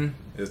 Mm-hmm.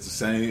 It's the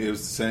same. It was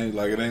the same.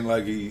 Like it ain't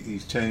like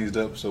he's changed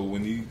up. So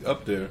when he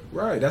up there,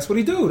 right? That's what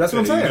he do. That's what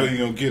I'm saying. You know you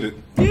gonna get it.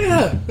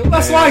 Yeah,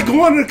 that's like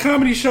going to the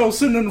comedy show,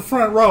 sitting in the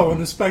front row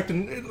and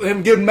expecting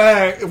him getting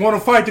mad and want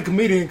to fight the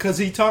comedian because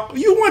he talked.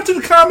 You went to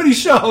the comedy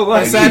show,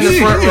 like sat in the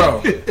front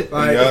row.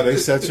 Like, yeah, they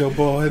sat your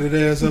bald headed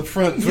ass up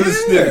front for the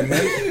stick,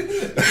 man.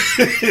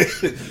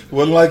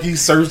 Wasn't like he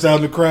searched out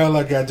in the crowd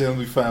like, goddamn, let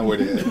me find where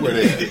they at.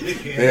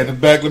 They in the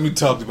back. Let me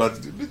talk about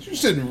it. But you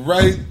sitting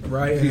right in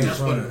That's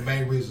front. one of the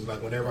main reasons.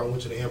 Like whenever I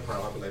went to the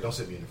Improv, I'd be like, don't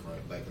sit me in the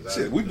front. Like, cause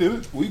shit, we did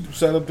it. We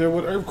sat up there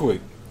with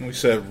Earthquake. We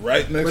sat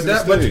right next to the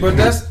stage.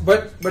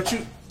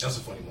 That's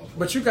a funny one.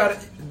 But you got it.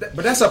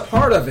 But that's a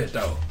part of it,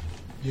 though.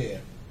 Yeah.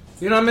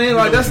 You know what I mean?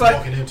 Like that's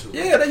like,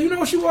 yeah, you know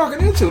what you're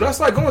walking into. That's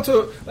like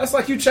that's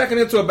like you checking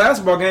into a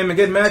basketball game and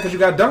getting mad because you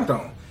got dunked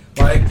on.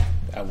 Like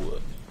I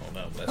would.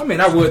 I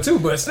mean, I would too,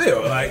 but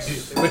still, like,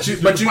 but the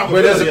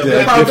probability of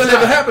it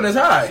happening is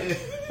high.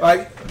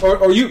 Like,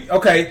 or you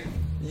okay?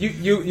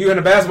 You in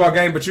a basketball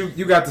game, but you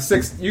got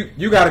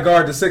you got to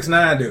guard the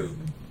 6'9" dude.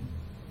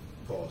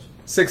 Pause.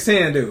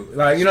 6'10" dude.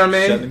 Like, you know what I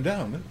mean? Shut him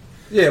down, man.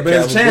 Yeah, but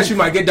there's a chance you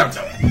might get dunked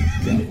on.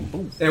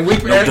 And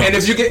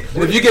if you get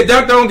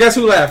dunked on, guess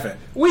who laughing?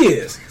 We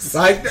is.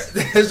 Like, that's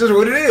just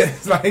what it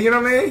is. Like, you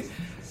know what I mean?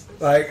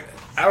 Like,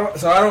 I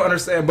don't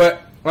understand,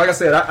 but. Like I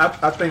said,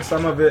 I think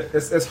some of it,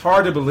 it's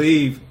hard to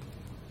believe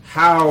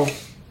how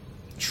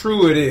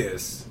true it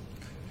is.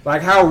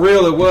 Like how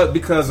real it was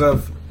because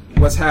of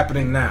what's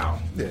happening now.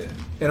 Yeah.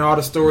 And all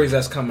the stories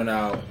that's coming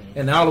out.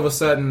 And all of a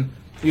sudden,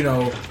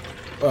 Will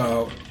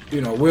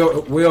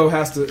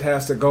has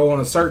to go on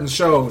a certain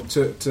show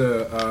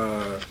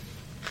to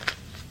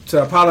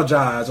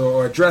apologize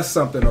or address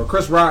something. Or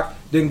Chris Rock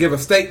didn't give a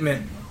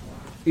statement.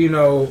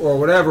 Or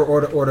whatever,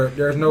 or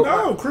there's no.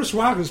 No, Chris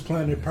Rock is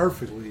playing it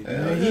perfectly.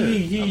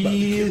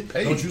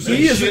 Don't you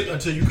say shit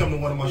until you come to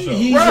one of my shows.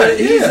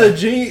 He's a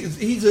genius.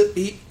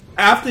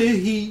 After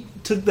he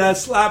took that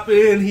slap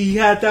in, he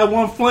had that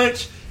one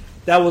flinch.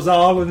 That was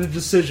all in the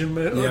decision,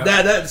 man. Yeah.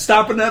 That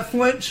stopping that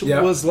flinch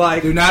was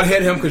like, do not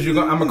hit him because I'm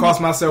gonna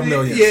cost myself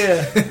millions.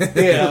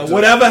 Yeah.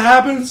 Whatever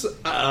happens,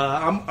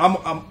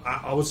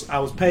 I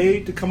was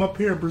paid to come up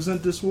here and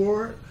present this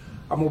award.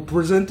 I'm gonna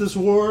present this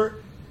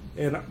award.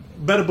 And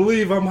better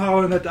believe I'm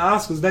hollering at the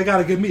Oscars. They got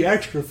to give me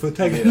extra for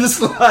taking this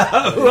slap.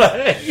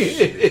 I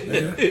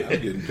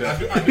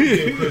do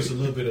give Chris a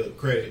little bit of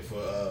credit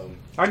for.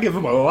 I give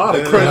him a lot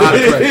of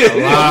credit.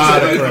 A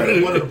lot of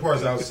credit. One of the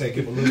parts I would say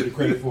give a little bit of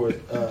credit for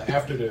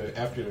after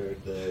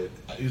the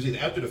it was either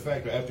after the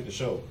fact or after the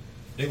show.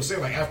 They were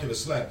saying like after the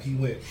slap he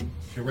went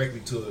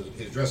directly to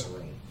his dressing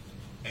room,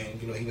 and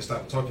he didn't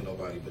stop and talk to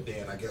nobody. But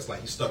then I guess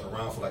like he stuck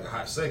around for like a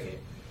hot second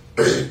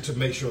to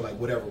make sure like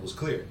whatever was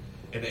clear.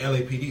 And the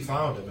LAPD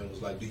found him and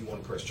was like, "Do you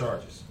want to press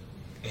charges?"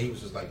 And he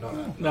was just like,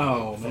 no,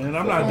 No, man,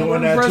 I'm not Fuck.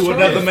 doing that to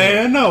another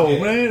man. No,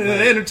 man.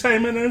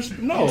 Entertainment is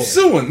no.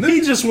 Suing,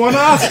 He nigga. just won an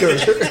Oscar.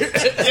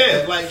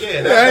 Yeah,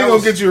 Yeah, I ain't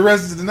gonna get you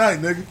arrested tonight,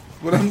 nigga.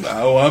 But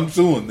I'm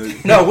suing,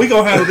 nigga. No, we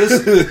gonna handle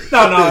this.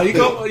 No, you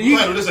go. We'll You,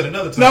 handle this at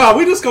another time. no,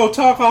 we just gonna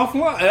talk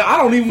offline. I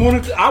don't even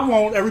want to. I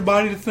want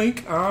everybody to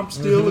think I'm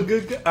still a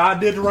good guy. I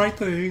did the right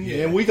thing,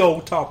 Yeah. and we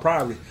go talk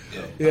privately.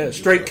 Yeah,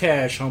 straight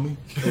cash, homie.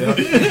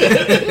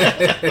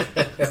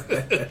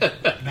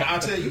 Now I'll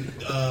tell you,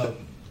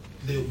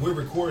 we're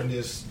recording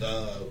this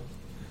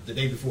the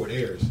day before it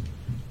airs.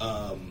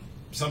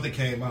 Something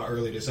came out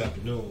earlier this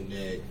afternoon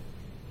that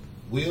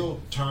Will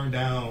turned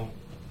down.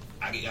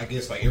 I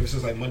guess like ever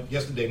since like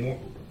yesterday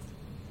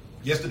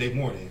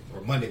morning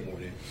or Monday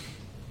morning,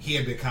 he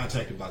had been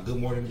contacted by Good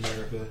Morning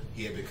America.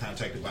 He had been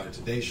contacted by the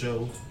Today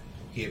Show.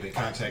 He had been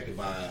contacted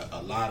by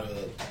a lot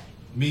of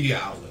media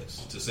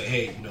outlets to say,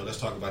 hey, let's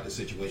talk about this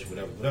situation,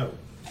 whatever.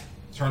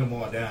 Turn them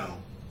all down,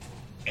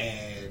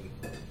 and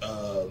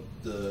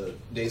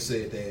they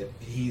said that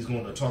he's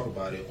going to talk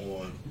about it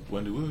on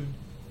Wendy Williams.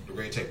 the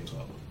Red Table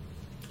Talk.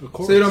 Of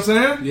course. See what I'm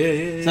saying?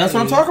 Yeah. That's what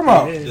I'm talking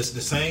about. Yeah. It's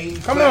the same.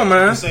 Come on,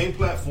 man. The same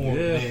platform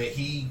Yeah. that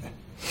he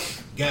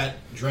got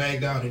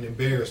dragged out and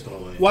embarrassed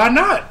on. Why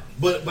not?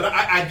 But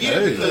I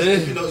get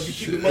it because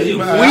you keep it Hey,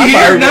 money. man. We I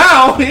here might-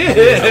 now. We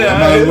Yeah.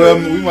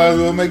 might as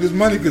well make this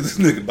money because this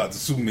nigga about to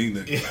sue me,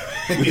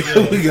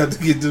 nigga. We got to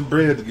get this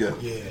bread together.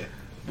 Yeah.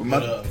 But my,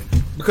 But,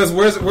 Because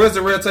where's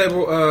the Red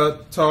Table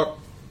Talk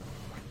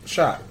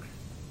shot?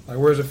 Like,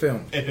 where's the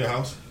film? at their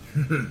house.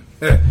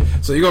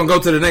 So you're gonna go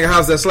to the nigga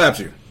house that slapped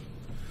you?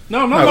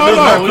 No. No, We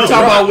talking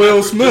about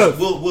Will Smith.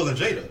 Will and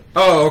Jada.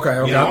 Oh,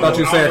 okay. Yeah, I thought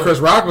you I said don't Chris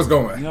Rock was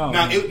going. No.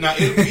 Now it'll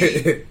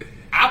be.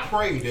 I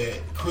pray that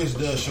Chris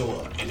does show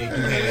up and they do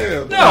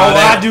have. No,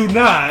 I do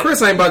not.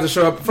 Chris ain't about to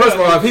show up. First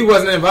of all, if he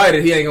wasn't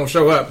invited, he ain't gonna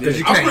show up because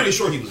you I'm can't. pretty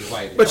sure he was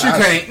invited. But you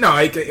can't. No,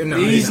 he can't. No,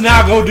 He's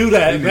not gonna do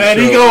that, He man.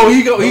 can He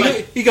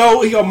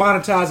show go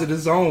monetize it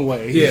his own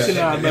way. He Yeah. should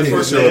not he mess can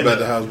with show up that. at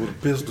the house with a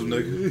pistol,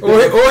 nigga.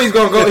 Or he's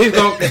gonna go.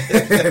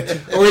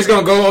 Or he's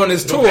gonna go on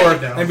his Go tour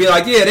back down. and be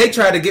like, "Yeah, they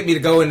tried to get me to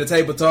go in the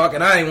table talk,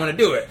 and I didn't want to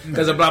do it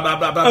because of blah blah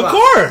blah blah." Of blah.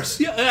 course,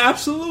 yeah,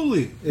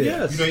 absolutely,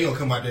 yes. He gonna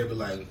come out there and be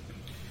like,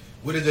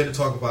 "What is there to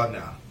talk about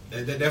now?"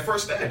 That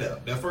first stand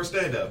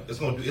up. It's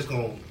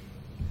gonna.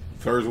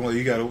 First one,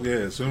 you got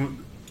to,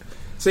 soon.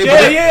 See,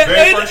 Yeah, but yeah,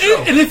 very first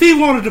show. and if he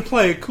wanted to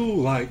play it cool,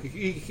 like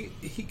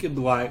he could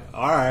be like,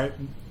 all right,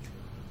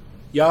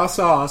 y'all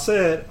saw. I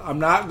said I'm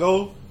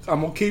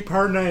gonna keep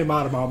her name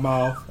out of my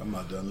mouth, I'm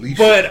about to unleash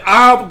but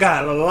I've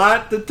got a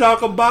lot to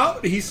talk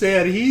about. He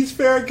said he's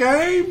fair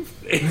game.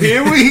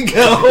 Here we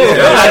go. I'm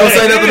not gonna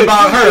say nothing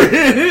about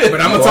her,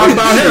 but I'm gonna talk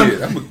about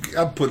him.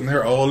 I'm putting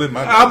her all in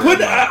my. I'm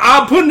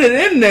putting it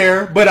in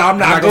there, but I'm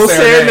not not gonna gonna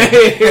say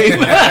say her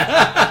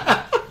name.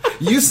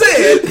 You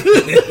said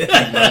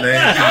my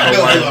name, my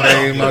wife's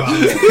name, my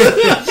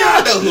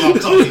Y'all know who I'm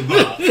talking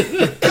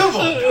about. Come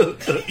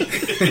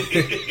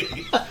on,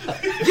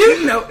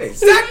 you know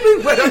exactly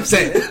what I'm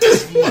saying.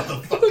 this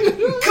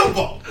motherfucker. Come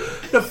on.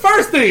 The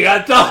first thing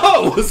I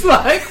thought was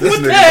like, This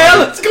what the nigga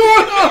hell about is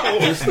going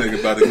on? This nigga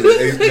about to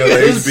get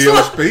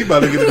HBO. He about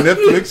to get a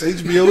Netflix,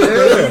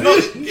 HBO. No,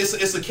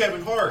 it's a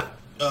Kevin Hart,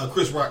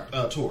 Chris Rock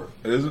tour.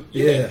 Is it?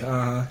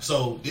 Yeah.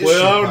 So this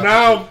Well, shit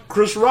now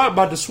Chris Rock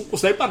about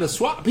to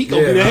swap. He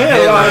gonna Yeah. be the Yeah.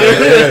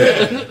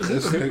 headliner.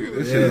 This nigga,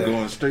 this shit is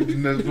going straight to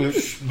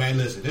Netflix. man,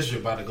 listen, this shit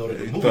about to go to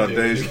the He movie. thought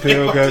theater. Dave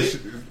Chappelle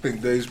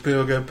think Dave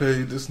Chappelle got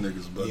paid. This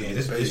nigga's about to Yeah, get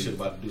this paid. shit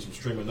about to do some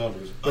streaming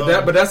numbers.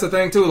 But that's the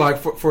thing too. Like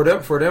for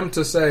them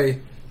to say,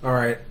 all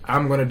right,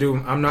 I'm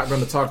not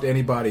gonna talk to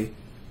anybody.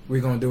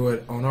 We're gonna do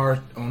it on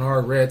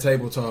our Red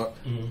Table Talk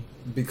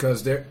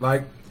because they're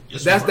like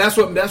It's that's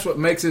what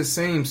makes it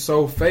seem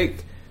so fake.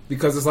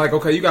 Because it's like,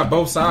 okay, you got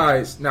both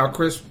sides now,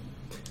 Chris.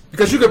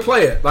 Because you could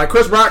play it like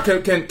Chris Rock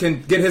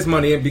can get his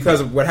money in because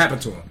of what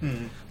happened to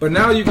him. But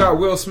now you got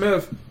Will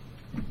Smith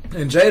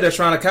and Jada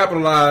trying to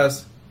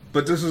capitalize.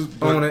 But this is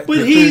On it. But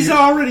the he's thing-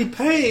 already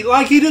paid.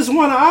 Like he just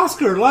won an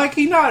Oscar. Like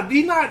he not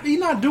doing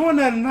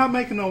that and not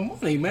making no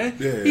money, man.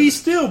 Yeah. He's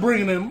still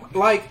bringing in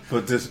like.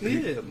 But this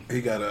Yeah. he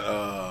got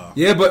a.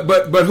 Yeah,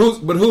 but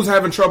who's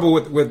having trouble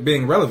with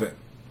being relevant?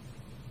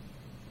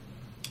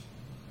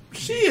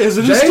 She is,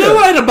 and it Jada.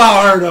 still ain't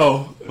about her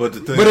though. But the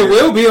thing, But it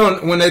is, will be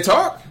on when they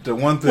talk. The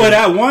one thing. But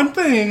that one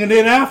thing, and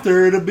then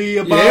after it'll be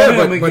about Yeah,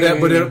 him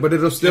again. but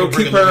it'll still It'll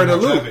keep bring her in the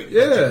more loop. traffic.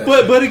 Yeah,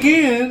 But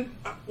again,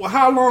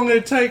 how long did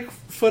it take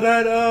for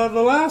that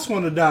the last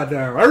one to die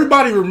down?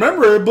 Everybody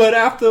remember it, but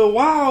after a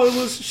while,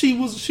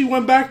 she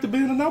went back to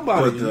being a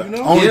nobody. But the You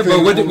know, only yeah,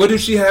 but thing- what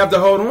does she have to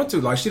hold on to?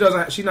 Like she's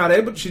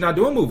not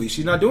doing movies.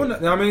 She's not doing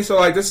that. You know what I mean, so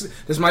like this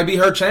might be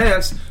her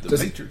chance the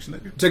Matrix,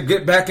 nigga. to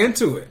get back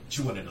into it.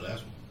 She wasn't in the last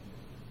one.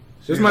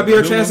 This She might got be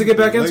her the chance to new get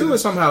back one, into it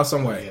latest. somehow,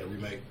 some They way. had a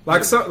remake.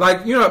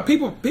 Like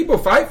people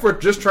fight for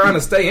just trying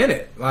to stay in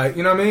it. Like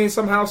you know what I mean,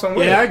 somehow, some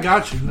way. yeah, I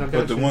got you.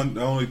 But the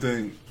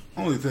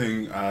only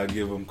thing I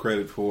give him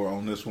credit for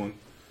on this one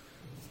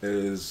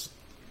is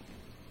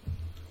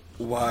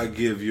why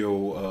give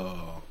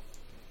your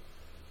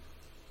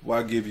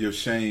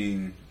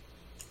Shane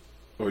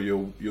or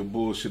your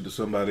bullshit to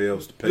somebody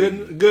else to pay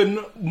you. Good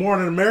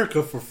Morning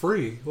America for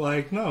free.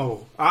 Like,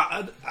 no,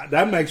 I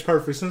that makes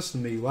perfect sense to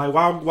me. Like,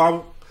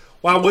 why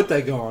would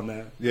they go on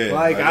that? Yeah,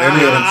 like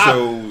any of them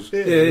shows.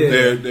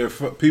 Yeah.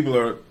 People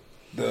are.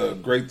 The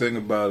great thing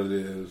about it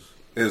is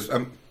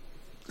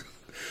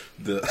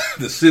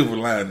the silver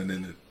lining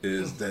in it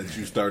is that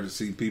you start to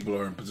see people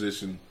are in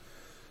position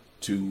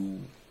to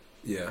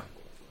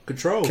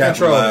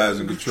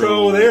capitalize and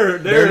control their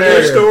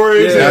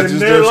stories not and just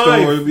their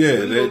life.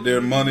 Story,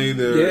 their money.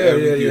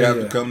 You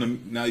have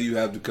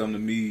to come to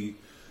me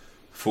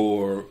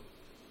for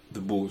the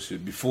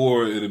bullshit.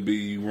 Before it'd be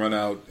you run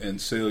out and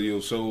sell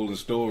your soul and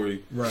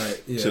story, right?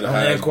 Yeah, to the on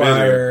highest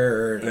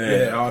Enquirer,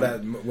 bidder. all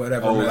that,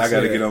 whatever. Oh, I got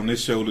to get on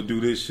this show to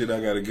do this shit.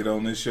 I got to get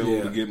on this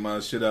show to get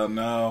my shit out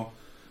now.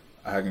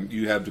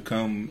 You have to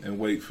come and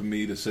wait for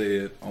me to say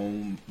it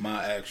on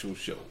my actual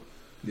show.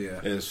 Yeah,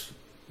 it's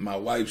my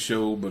wife's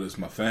show, but it's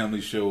my family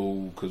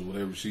show because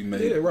whatever she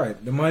made. Yeah, right.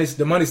 The money's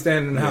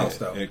standing in the house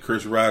though. And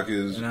Chris Rock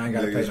is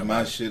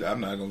my shit. I'm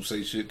not gonna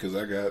say shit because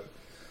I got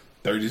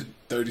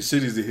 30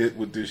 cities to hit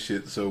with this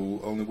shit. So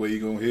only way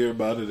you're gonna hear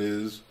about it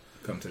is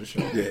come to the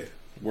show. Yeah,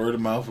 word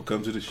of mouth or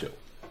come to the show.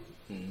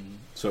 Mm-hmm.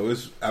 So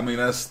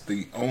that's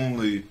the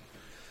only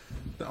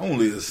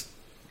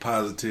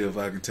positive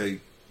I can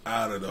take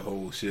out of the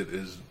whole shit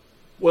is.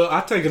 Well,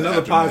 I take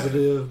another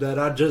positive that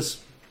I just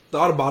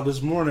thought about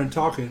this morning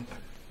talking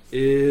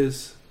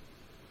is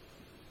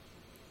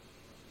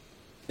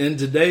in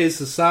today's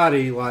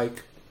society,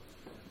 like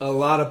a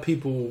lot of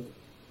people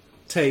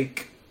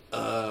take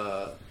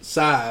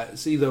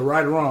sides, either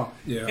right or wrong.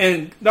 Yeah.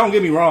 And don't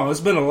get me wrong,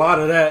 there's been a lot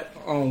of that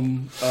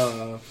on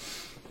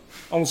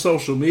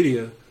social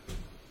media,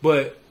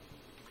 but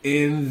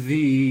in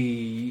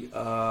the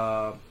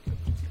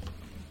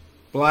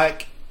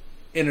black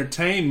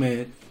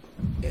entertainment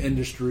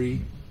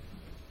industry,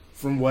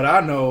 from what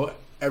I know,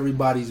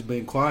 everybody's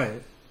been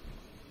quiet.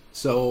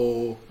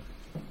 So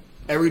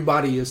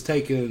everybody is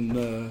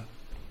taking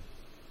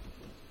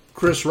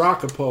Chris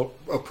Rock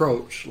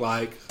approach,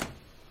 like,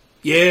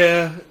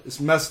 yeah, it's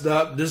messed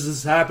up, this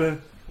has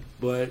happened,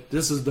 but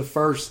this is the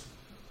first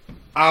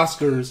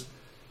Oscars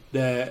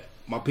that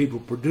my people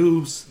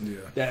produce,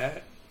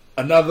 that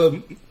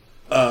another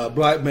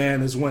black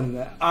man is winning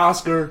the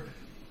Oscar.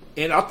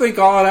 And I think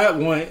all that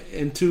went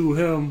into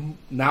him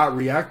not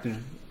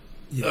reacting,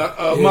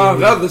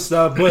 among other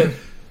stuff. But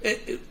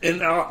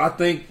and I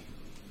think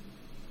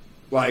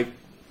like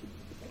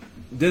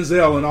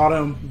Denzel and all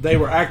them, they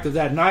were active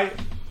that night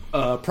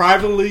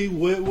privately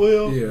with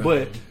Will,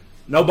 but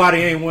nobody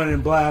ain't went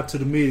and blabbed to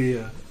the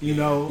media,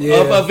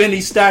 of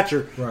any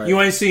stature. Right. You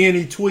ain't see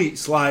any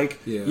tweets like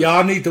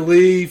y'all need to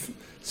leave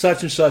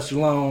such and such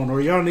alone,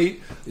 or y'all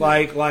need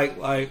like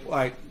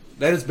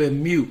that has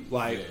been mute.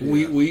 Like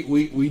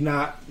we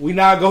not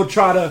gonna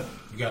try to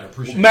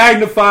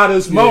magnify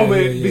this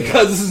moment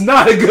because this is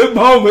not a good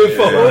moment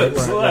for us.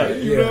 Because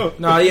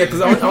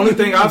the only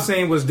thing I've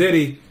seen was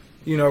Diddy,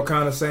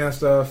 kind of saying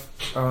stuff.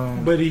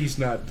 But he's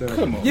not done.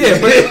 Come on.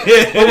 Yeah, but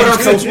what I'm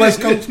saying, West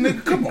Coast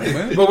nigga, come on,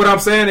 man. But what I'm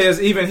saying is,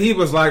 even he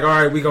was like, "All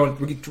right, we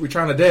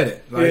trying to dead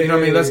it. Like, you know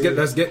what I mean? Let's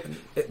get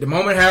the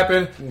moment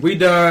happened. We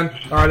done.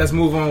 All right, let's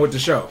move on with the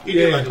show." He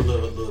did like a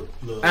little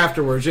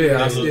afterwards.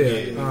 About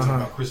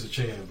Chris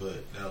Chan,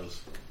 but that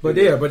was. But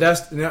but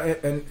that's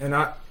and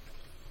I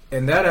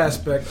in that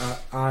aspect,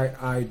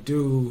 I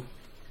do.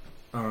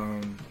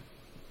 In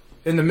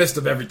the midst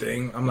of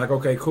everything, I'm like,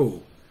 okay,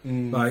 cool.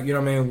 Like, you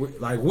know what I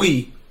mean?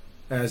 We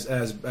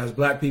as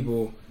black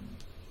people,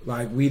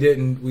 like we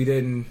didn't,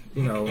 Man,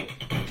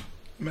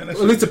 at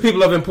least the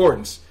people of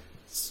importance,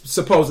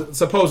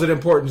 supposed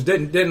importance,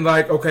 didn't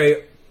like,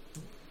 okay,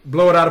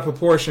 blow it out of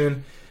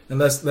proportion, and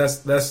let's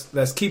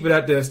keep it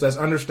at this. Let's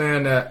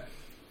understand that,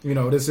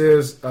 this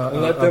is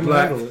let them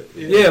black. Handle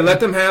it. Let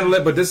them handle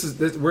it. But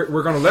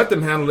we're going to let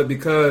them handle it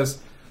because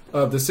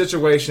of the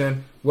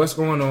situation. What's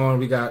going on?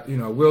 We got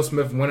Will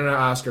Smith winning an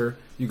Oscar.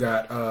 You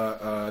got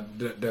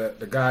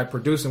the guy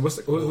producing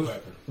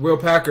Will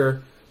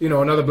Packer.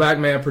 Another black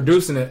man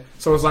producing it.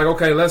 So it's like,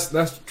 okay,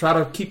 let's try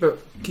to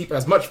keep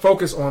as much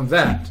focus on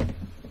that.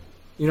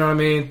 You know what I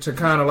mean? To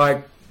kind of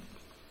like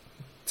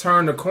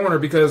turn the corner,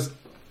 because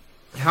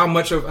how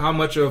much of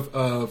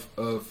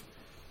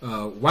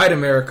white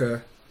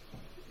America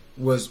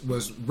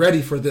was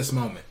ready for this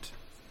moment.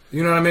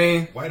 You know what I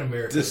mean? White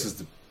America. This is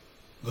the.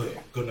 Go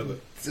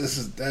ahead.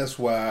 That's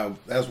why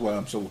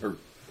I'm so hurt.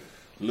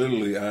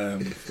 Literally, I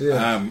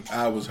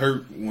was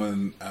hurt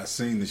when I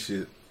seen the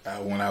shit.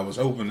 When I was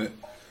opening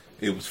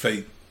it was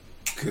fake.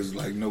 Cause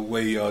like, no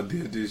way y'all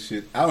did this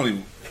shit. I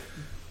don't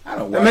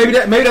watch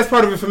maybe that's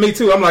part of it for me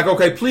too. I'm like,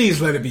 okay,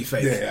 please let it be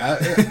fake. Yeah,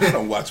 I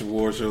don't watch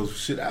award shows.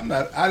 Shit, I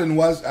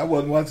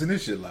wasn't watching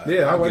this shit live.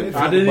 Yeah,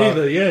 I didn't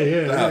either.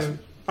 Yeah.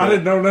 I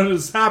didn't know none of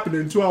this happened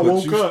until I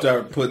woke up. You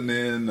start putting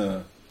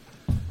in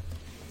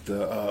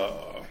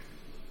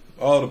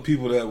all the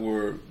people that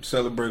were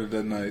celebrated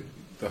that night,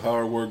 the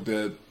hard work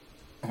that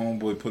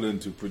Homeboy put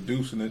into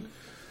producing it,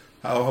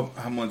 how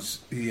hard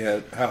he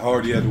had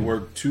to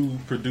work to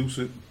produce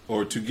it,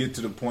 or to get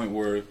to the point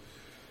where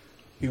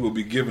he will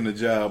be given a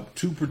job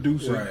to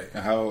produce it. Right.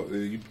 And how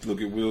you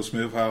look at Will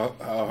Smith, how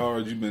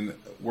hard you've been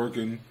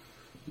working.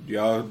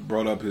 Y'all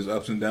brought up his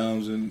ups and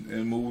downs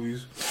in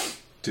movies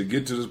to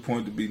get to this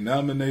point to be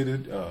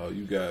nominated.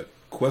 You got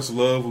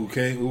Questlove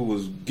who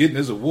was getting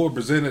his award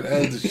presented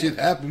as the shit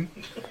happened,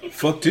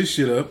 fucked his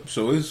shit up.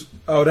 So it's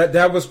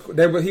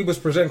he was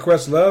presenting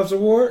Questlove's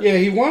award. Yeah,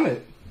 he won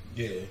it.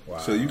 Yeah. Wow.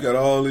 So you got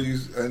all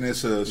these, and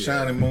it's a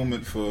shining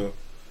moment for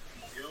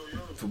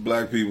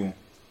black people.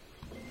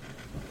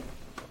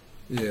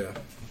 Yeah.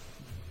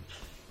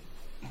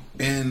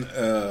 In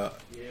a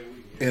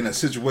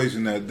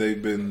situation that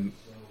they've been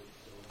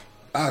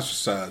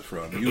ostracized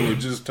from. You were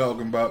just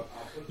talking about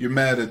you're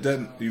mad at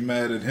that. You're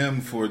mad at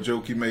him for a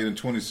joke he made in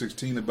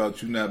 2016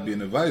 about you not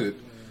being invited.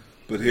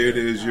 But here it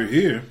is, you're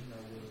here,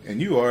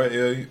 and you are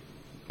a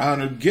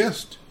honored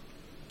guest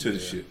to the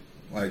shit.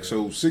 Like,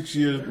 so 6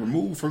 years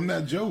removed from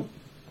that joke,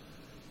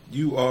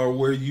 you are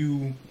where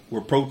you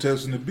were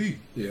protesting to be.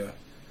 Yeah.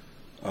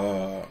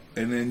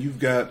 And then you've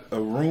got a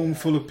room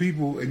full of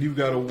people, and you've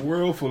got a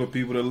world full of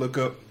people that look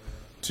up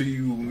to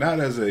you, not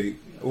as a,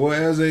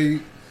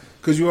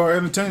 because you are an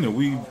entertainer.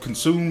 We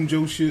consumed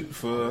your shit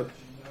for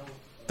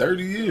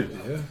 30 years.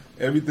 Yeah.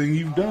 Everything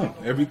you've done,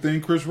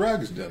 everything Chris Rock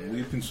has done,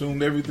 we've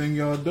consumed everything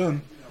y'all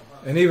done.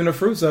 And even the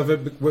fruits of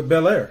it with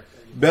Bel Air.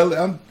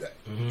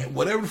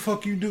 Whatever the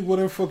fuck you do,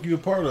 whatever the fuck you're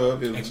a part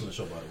of. Excellent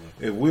show, by the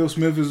way. If Will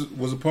Smith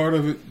was a part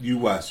of it, you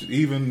watch it.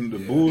 Even the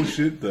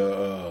bullshit,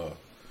 the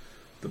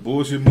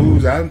bullshit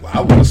moves. I would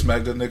have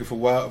smacked that nigga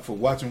for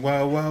watching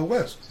Wild Wild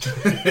West.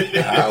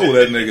 I owe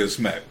that nigga a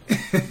smack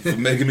for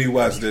making me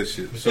watch that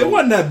shit. So, it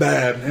wasn't that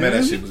bad, man. Man,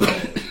 that shit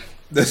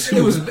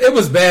was bad. It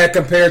was bad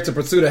compared to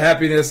Pursuit of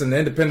Happiness and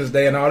Independence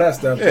Day and all that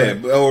stuff. Yeah,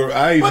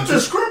 but the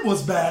script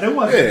was bad. It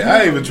wasn't. Yeah,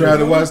 I even tried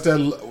to watch that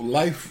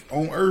Life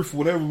on Earth,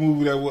 whatever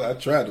movie that was. I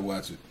tried to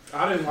watch it.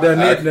 I didn't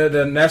watch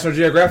the National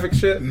Geographic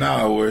shit.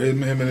 No, where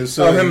him and his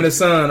son. Oh, him and his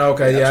son.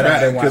 Okay, yeah, I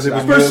didn't watch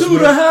that.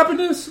 Pursuit of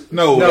Happiness.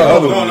 No, the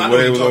other one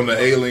where it was on the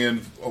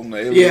alien.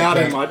 Yeah,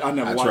 I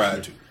never watched tried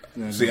it.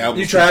 to. See,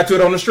 you tried to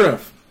it on the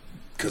strength.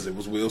 Because it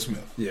was Will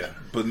Smith. Yeah.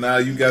 But now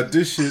you got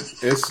this shit.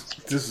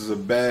 It's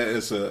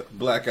a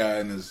black eye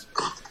in his.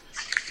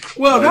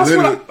 Well, like,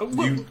 that's what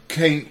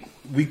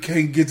we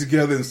can't get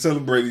together and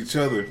celebrate each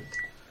other.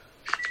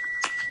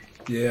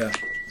 Yeah.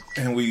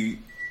 And we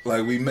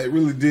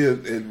really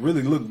did. It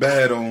really looked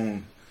bad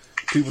on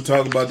people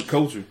talking about the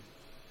culture.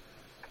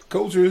 The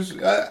culture is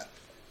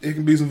it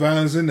can be some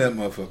violence in that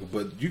motherfucker,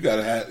 but you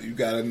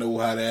gotta know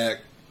how to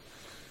act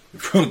in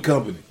front of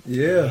company.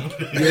 Yeah.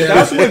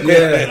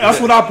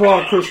 That's what I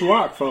applaud Chris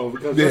Rock for,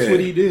 because that's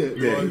what he did.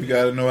 Yeah, you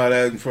got to know how to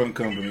act in front of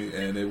company,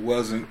 and it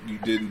wasn't. You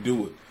didn't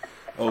do it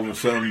over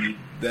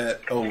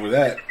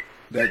that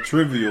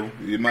trivial.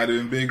 It might have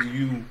been big to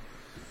you.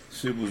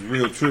 Shit was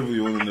real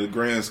trivial in the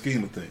grand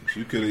scheme of things.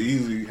 You could have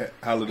easily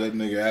hollered that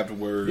nigga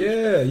afterwards.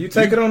 Yeah, you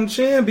take it on the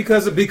chin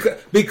because of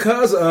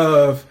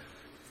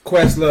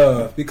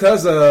Questlove,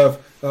 because of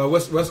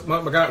what's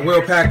my guy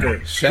Will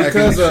Packer.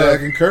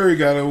 Shaq and Curry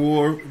got an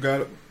award,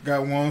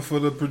 got one for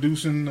the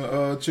producing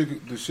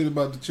the shit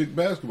about the chick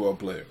basketball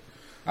player.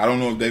 I don't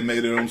know if they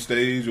made it on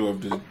stage or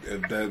if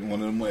that one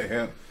of them might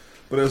have.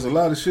 But there's a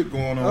lot of shit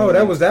going on. Oh,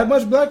 that was that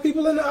much black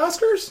people in the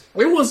Oscars?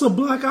 It was a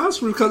black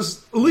Oscar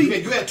because you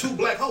had two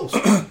black hosts.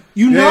 Come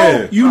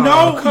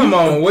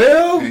on,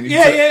 Will.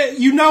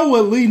 You know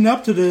what leading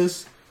up to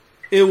this.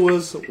 It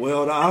was,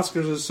 well, the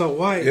Oscars are so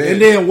white. Yeah.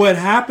 And then what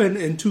happened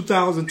in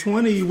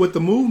 2020 with the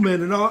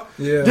movement and all.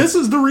 Yeah. This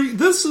is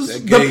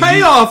the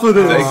payoff of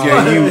this. They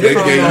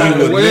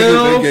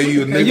gave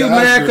you a nigga and you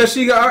mad because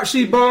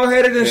she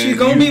bald-headed and she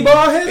gonna be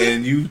bald-headed?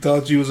 And you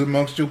thought you was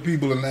amongst your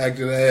people and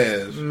acted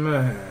ass.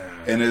 Man.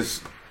 And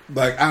it's,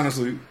 like,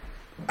 honestly,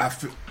 I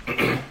feel,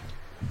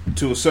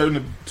 to a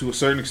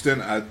certain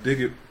extent, I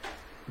dig it.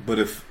 But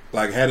if,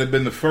 like, had it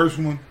been the first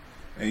one,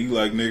 and you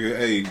like, nigga,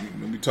 hey,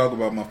 let me talk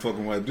about my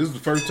fucking wife. This is the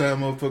first time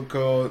motherfucker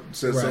called,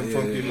 said something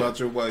funky about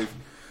your wife.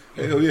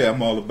 Hell yeah,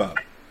 I'm all about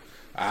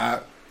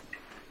it.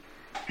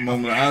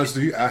 Moment of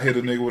honesty, I hit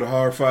a nigga with a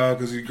hard file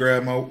because he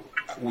grabbed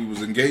we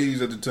was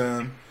engaged at the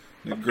time.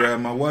 He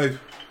grabbed my wife,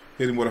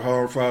 hit him with a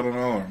hard file on the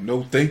arm.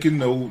 No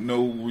thinking,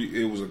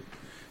 it was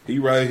he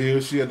right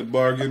here, she at the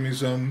bar giving me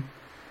something.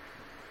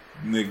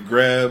 Nigga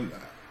grabbed,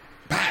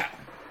 pow.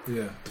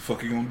 Yeah. The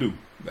fuck he gonna do?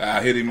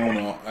 I hit him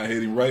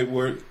hit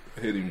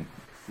him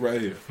right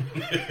here.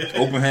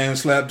 Open hand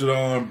slap to the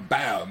arm,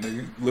 bow.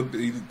 Nigga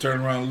he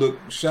turned around,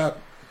 looked, shocked.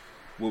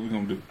 What we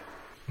gonna do?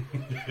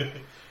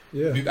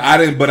 Yeah. I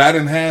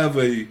didn't have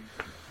a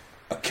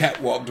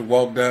catwalk to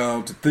walk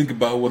down to think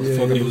about what the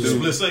fuck I'm was a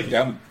doing. split second.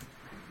 Yeah,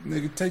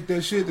 nigga, take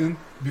that shit and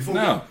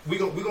before we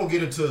gonna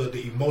get into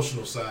the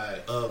emotional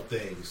side of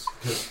things,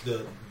 because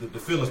the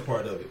feelings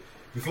part of it.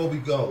 Before we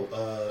go,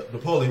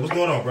 Napoleon, what's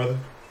going on, brother?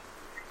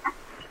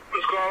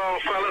 What's going on,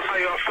 fellas? How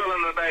y'all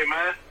feeling today,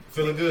 man?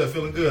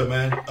 Feeling good,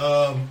 man.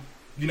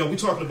 We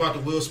talking about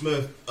the Will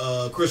Smith,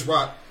 Chris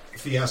Rock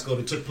fiasco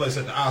that took place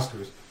at the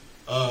Oscars.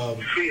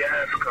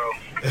 Fiasco.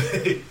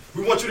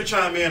 We want you to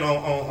chime in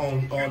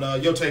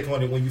on your take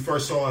on it when you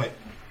first saw it,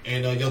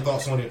 and your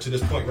thoughts on it to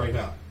this point right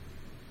now.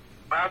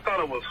 I thought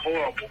it was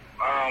horrible.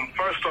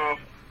 First off,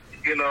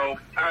 you know,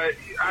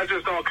 I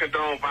just don't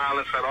condone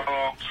violence at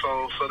all.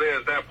 So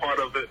there's that part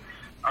of it.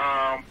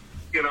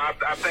 You know,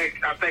 I think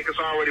it's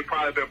already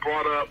probably been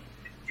brought up.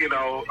 You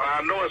know,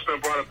 I know it's been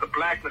brought up, the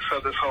blackness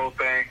of this whole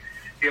thing.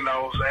 You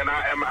know, and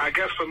I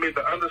guess for me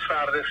the other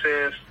side of this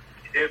is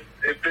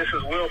if this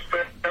is Will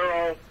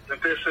Ferrell,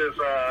 if this is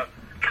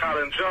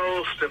Colin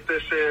Jost, if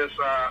this is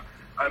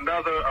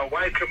a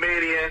white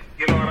comedian,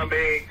 you know what I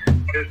mean?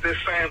 Is this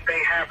same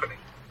thing happening?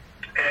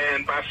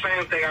 And by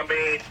same thing, I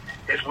mean,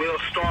 is Will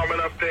storming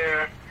up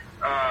there,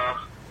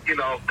 you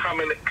know,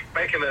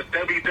 making a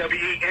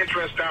WWE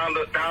entrance down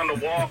the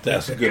walk?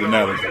 That's a good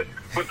analogy.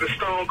 With the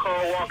Stone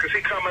Cold walk, is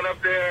he coming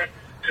up there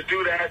to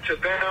do that to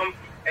them?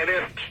 And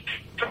then,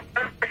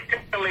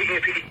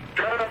 if he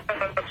does,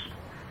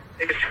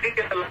 is he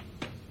gonna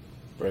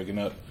breaking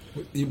up?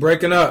 You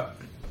breaking up?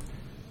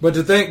 But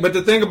the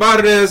thing about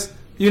it is,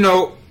 you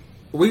know,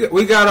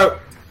 we gotta,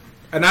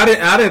 and I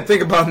didn't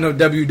think about no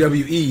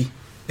WWE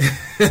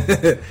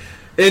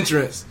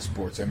entrance,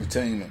 sports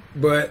entertainment.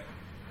 But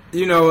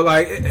you know,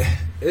 like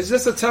it's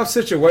just a tough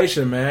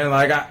situation, man.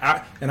 Like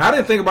I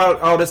didn't think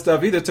about all this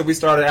stuff either till we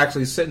started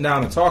actually sitting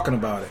down and talking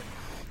about it.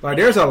 Like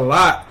there's a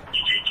lot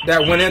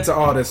that went into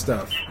all this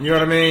stuff. You know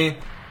what I mean?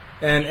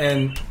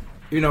 And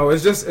you know,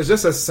 it's just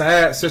a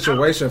sad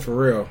situation for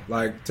real.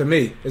 Like to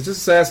me, it's just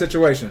a sad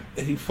situation.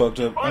 He fucked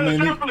up. Well,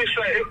 it's definitely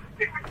sad.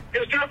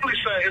 It's definitely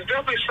sad. It's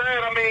definitely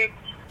sad. I mean,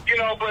 you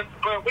know, but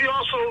we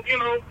also, you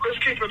know, let's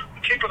keep it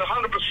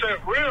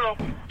 100% real.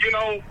 You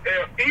know,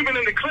 even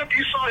in the clip,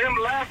 you saw him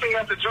laughing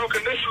at the joke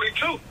initially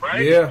too,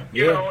 right? Yeah,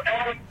 you know,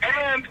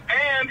 and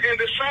in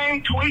the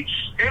same tweets,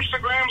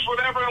 Instagrams,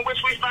 whatever, in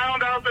which we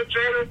found out that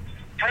Jada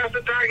has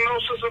the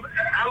diagnosis of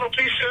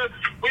alopecia,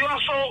 we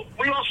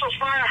also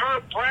find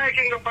her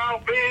bragging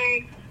about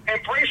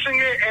embracing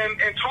it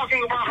and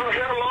talking about her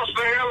hair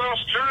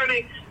loss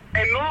journey,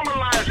 and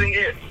normalizing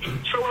it.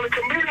 So when a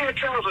comedian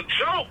tells a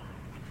joke,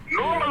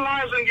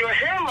 normalizing your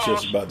hair loss.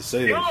 Just about to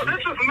say that.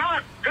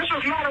 This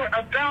is not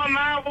a down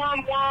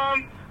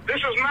 911. This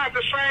is not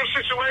the same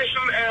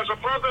situation as a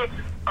brother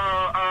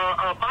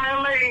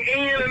violating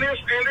Ian and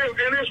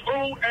his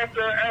boo at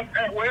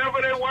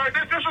wherever they were.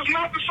 This is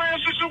not the same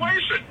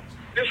situation.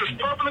 This is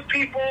public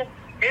people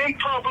in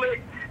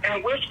public,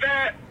 and with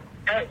that,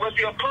 with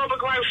your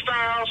public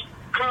lifestyles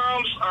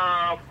comes,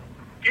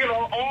 you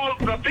know, all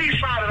the B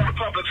side of that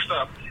public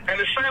stuff. And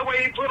the same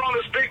way he put on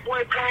his big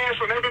boy pants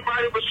when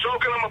everybody was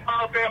joking him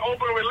about their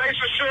open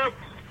relationship,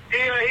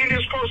 he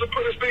was supposed to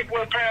put his big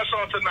boy pants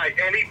on tonight,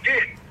 and he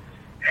didn't.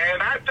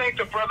 And I think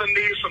the brother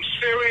needs some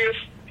serious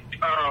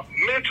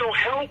mental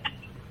help.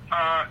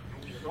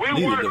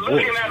 We weren't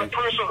looking at a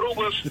person who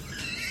was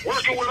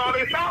working with all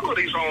their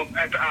faculties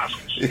at the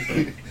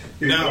Oscars.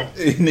 Now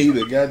he need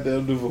a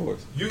goddamn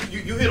divorce. You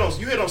hit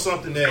on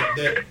something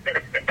that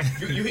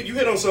you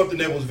hit on something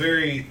that was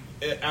very.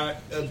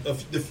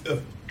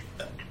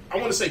 I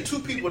want to say two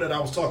people that I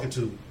was talking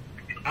to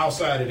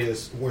outside of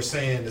this were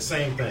saying the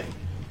same thing.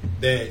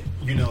 That,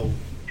 you know,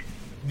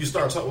 you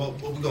start talking. Well,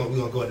 we're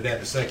gonna go into that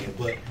in a second.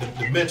 But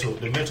the mental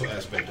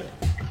aspect of it.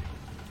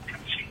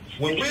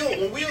 When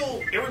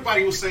Will,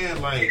 everybody was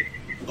saying like,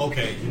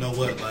 okay, you know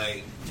what,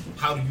 like,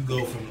 how do you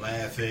go from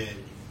laughing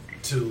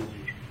to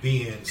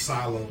being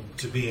solemn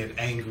to being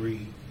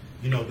angry,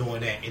 you know,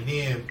 doing that, and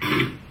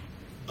then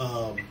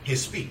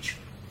his speech.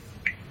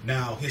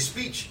 Now his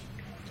speech,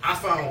 I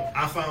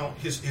found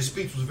his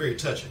speech was very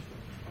touching,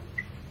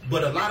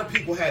 but a lot of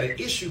people had an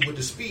issue with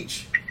the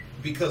speech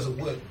because of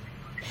what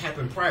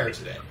happened prior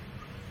to that.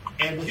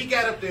 And when he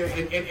got up there,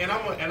 and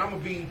I'm gonna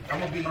be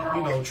you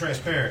know,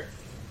 transparent.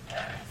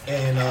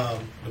 And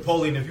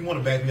Napoleon, if you want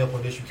to back me up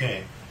on this, you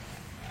can.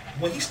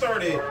 When he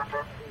started,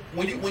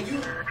 when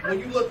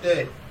you looked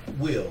at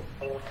Will,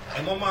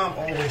 and my mom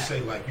always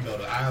say, like, you know,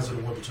 the eyes of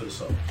the woman to the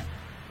soul.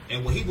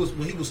 And when he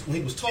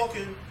was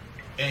talking,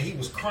 and he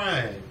was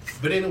crying,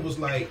 but then it was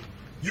like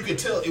you could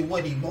tell it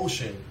wasn't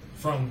emotion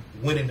from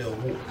winning the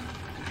award.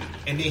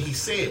 And then he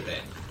said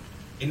that,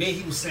 and then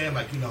he was saying,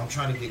 like, you know, I'm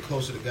trying to get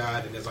closer to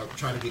God, and as I'm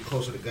trying to get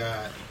closer to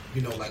God,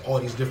 you know, like all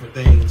these different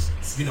things,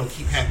 you know,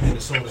 keep happening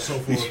and so on and so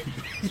forth.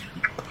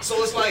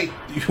 So it's like,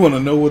 you want to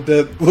know what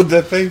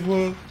that face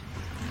was?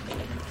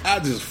 I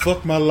just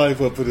fucked my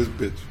life up for this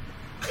bitch.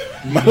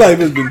 My life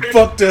has been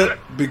fucked up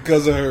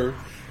because of her,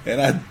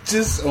 and I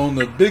just, on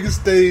the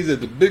biggest stage at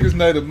the biggest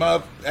night of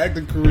my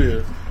acting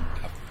career,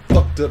 I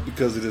fucked up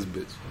because of this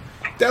bitch.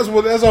 That's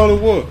all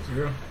it was.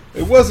 Yeah.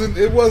 It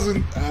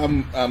wasn't.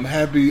 I'm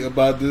happy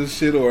about this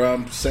shit, or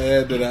I'm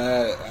sad that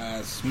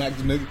I smacked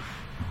the nigga.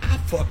 I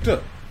fucked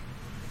up.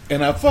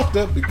 And I fucked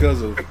up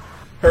because of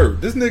her.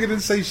 This nigga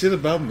didn't say shit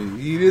about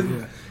me. He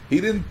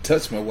didn't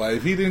touch my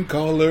wife. He didn't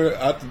call her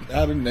out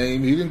of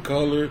name. He didn't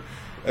call her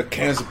a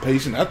cancer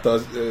patient. I thought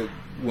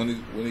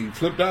when he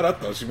flipped out, I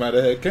thought she might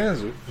have had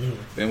cancer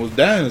and was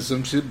dying of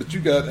some shit. But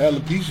you got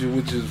alopecia,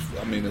 which is,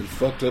 I mean, it's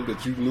fucked up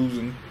that you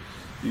losing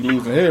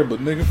hair. But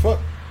nigga, fuck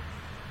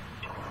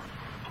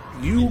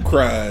you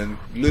crying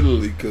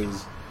literally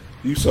because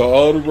You saw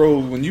all the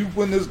roles when you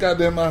win this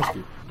goddamn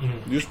Oscar.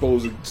 You're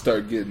supposed to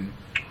start getting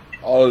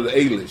all of the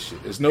A-list shit.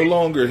 It's no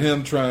longer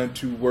him trying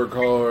to work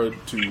hard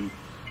to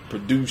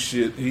produce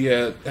shit. He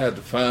had to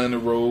find the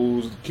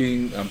roles.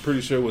 King, I'm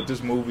pretty sure with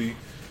this movie,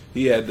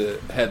 he had to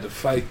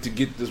fight to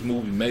get this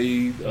movie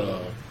made.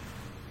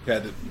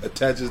 Had to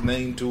attach his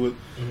name to it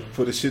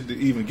for the shit to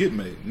even get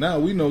made. Now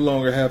we no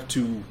longer have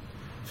to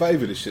fight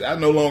for this shit. I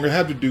no longer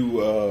have to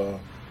do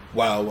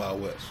Wild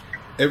Wild West.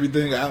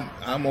 Everything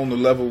I'm on the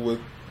level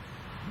with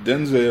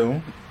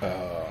Denzel.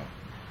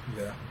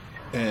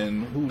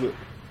 And who the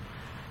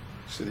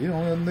shit? He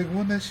don't have a nigga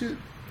won that shit.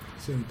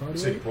 Sidney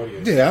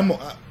Poitier. Yeah,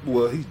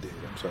 well, he's dead.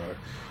 I'm sorry,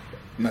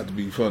 not to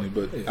be funny,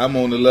 but I'm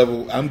on the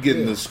level. I'm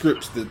getting the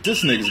scripts that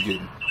this nigga's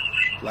getting.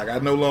 Like I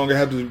no longer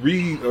have to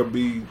read or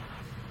be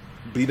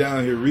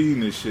down here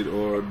reading this shit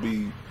or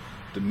be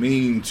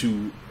demeaned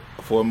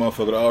for a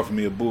motherfucker to offer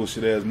me a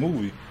bullshit ass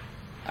movie.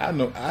 I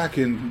know I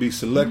can be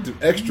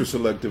selective, extra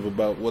selective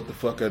about what the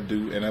fuck I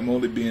do, and I'm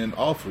only being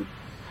offered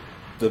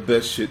the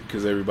best shit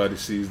because everybody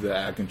sees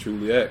that I can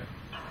truly act.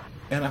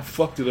 And I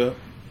fucked it up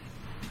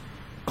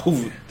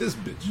over this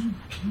bitch.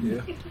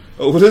 Yeah.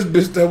 Over this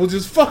bitch that was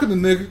just fucking the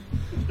nigga.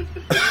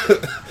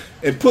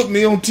 And put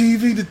me on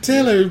TV to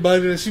tell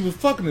everybody that she was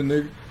fucking the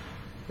nigga.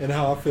 And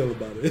how I feel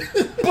about it.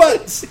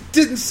 But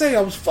didn't say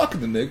I was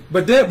fucking the nigga.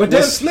 But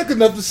then slick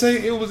enough to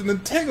say it was an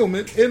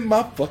entanglement in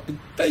my fucking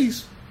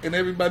face. And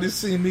everybody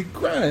seeing me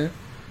crying.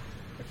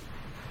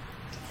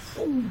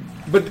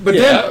 But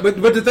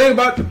the thing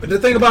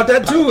about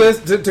that too is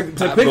to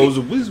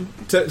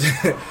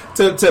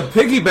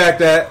piggyback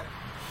that,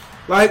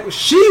 like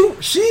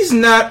she's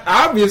not,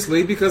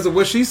 obviously because of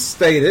what she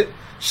stated,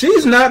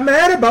 she's not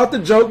mad about the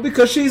joke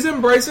because she's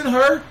embracing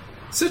her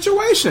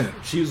situation.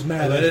 She was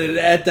mad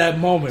at that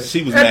moment.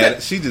 She was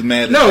mad. She just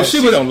mad.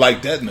 She don't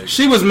like that nigga.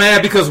 She was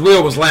mad because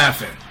Will was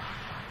laughing.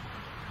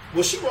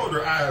 Well, she rolled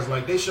her eyes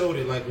like they showed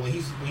it, like when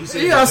he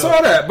said. Yeah, I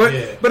saw that, but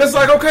it's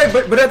like okay,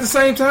 but at the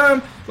same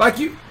time, like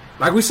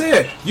we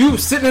said, you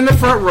sitting in the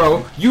front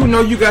row, you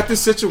know you got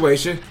this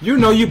situation, you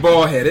know you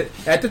bald headed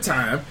at the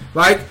time.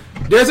 Like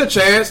there's a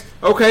chance,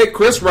 okay,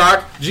 Chris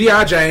Rock,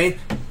 G.I. Jane,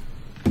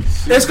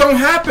 it's gonna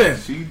happen.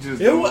 She just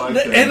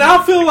and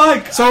I feel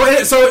like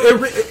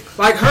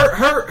like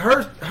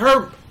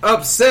her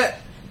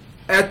upset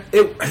at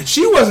it.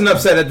 She wasn't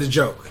upset at the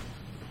joke.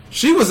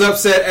 She was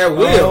upset at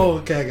Will. Oh,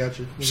 okay, I got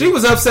you. She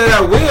was upset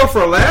at Will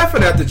for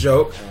laughing at the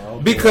joke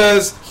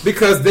because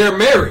they're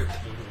married.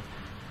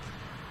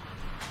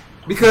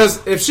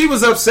 Because if she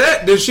was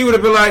upset, then she would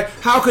have been like,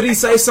 how could he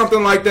say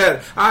something like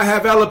that? I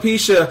have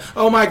alopecia.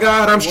 Oh my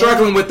God, I'm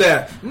struggling with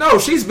that. No,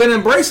 she's been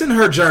embracing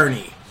her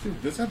journey.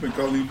 This I've been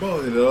calling you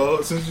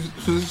bald since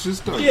you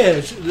started. Yeah,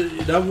 this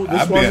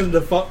wasn't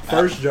the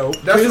first joke.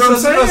 That's what I'm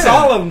saying. That's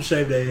all of them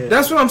shaved their head.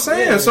 That's what I'm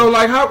saying. Yeah. So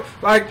like how,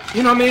 like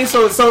you know what I mean.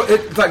 So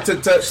it like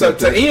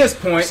to Ian's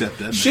point,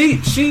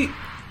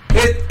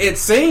 it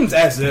seems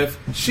as if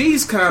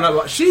she's kind of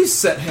like she's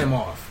set him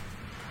off.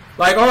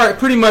 Like all right,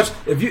 pretty much.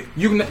 If you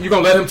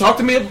gonna let him talk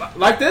to me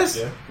like this?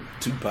 Yeah.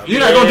 You're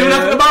not gonna do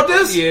nothing about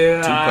this?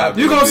 Yeah.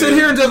 You're gonna sit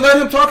here and just let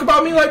him talk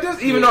about me like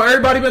this, even though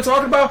everybody been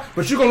talking about.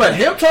 But you're gonna let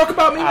him talk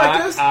about me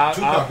like this?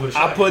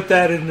 I put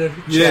that in the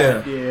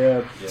chat.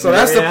 Yeah. So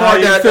that's the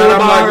part that I'm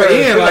like,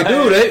 Ian, like,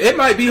 dude, it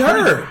might be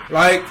her.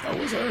 Like, that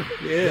was her.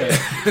 Yeah.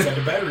 Got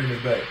the battery in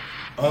his back.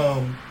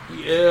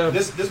 Yeah.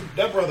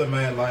 That brother,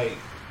 man, like,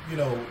 you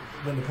know,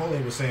 when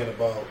Napoleon was saying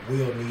about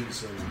Will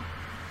needs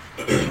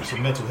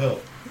some mental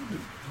help.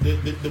 The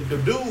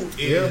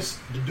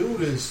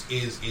dude is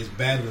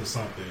battling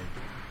something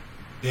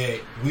that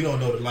we don't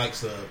know the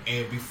likes of.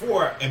 And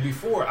before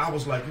I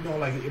was like, you know,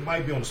 like it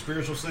might be on the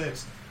spiritual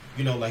sense,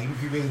 you know, like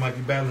he really might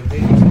be battling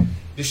things.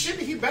 The shit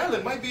that he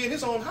battling might be in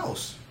his own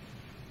house.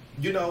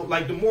 You know,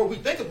 like the more we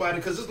think about it,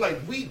 because it's like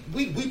we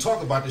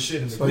talk about this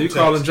shit in the So you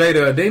calling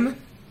Jada a demon?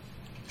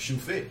 Shoot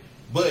fit.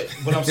 But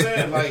I'm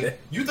saying, like,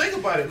 you think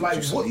about it,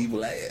 like what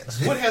evil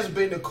ass. What has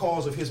been the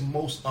cause of his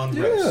most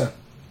unrest? Yeah.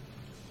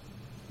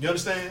 You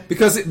understand?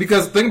 Because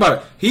think about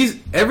it. He's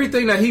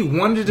everything that he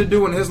wanted to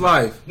do in his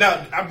life.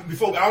 Now, I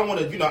don't want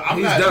to, you know,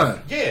 he's not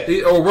done.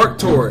 Yeah, or work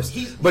towards.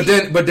 But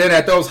then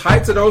at those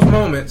heights of those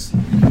moments,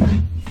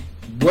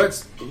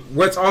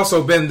 what's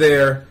also been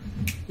there,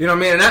 you know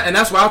what I mean? And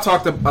that's why I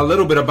talked a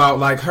little bit about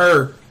like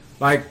her,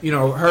 like you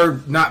know,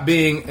 her not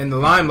being in the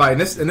limelight. And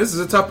this is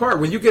a tough part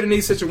when you get in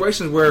these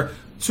situations where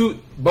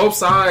both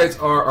sides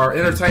are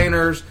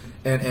entertainers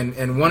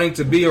and wanting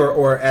to be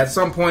or at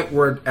some point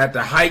we're at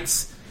the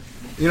heights.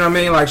 You know what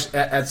I mean? Like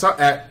at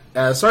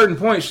a certain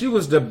point, she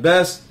was the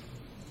best,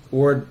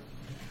 or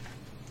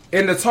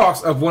in the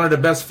talks of one of the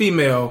best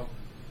female.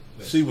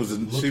 She was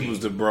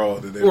the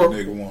broad that every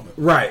nigga wanted.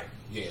 Right.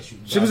 Yeah,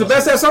 she was the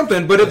best at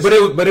something, but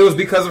it was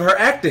because of her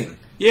acting.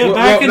 Yeah, Well,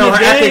 back in no, the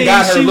her acting day,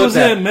 got her she looked was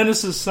at. in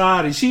Menace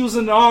Society. She was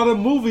in all the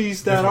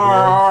movies that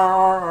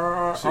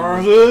are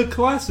hood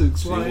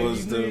classics. She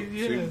was the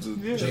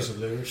Jason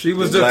Leary. She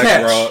was the the black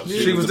catch. broad.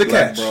 She was the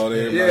black catch. broad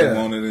everybody Yeah.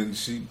 wanted, and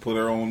she put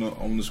her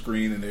on the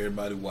screen, and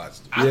everybody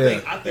watched it.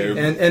 Yeah. I think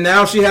And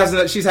now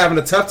she's having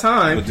a tough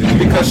time But then-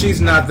 because she's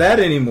not that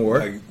anymore.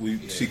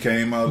 Like she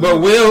came out. But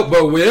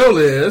Will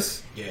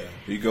is yeah.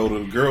 You go to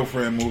the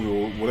girlfriend movie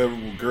or whatever,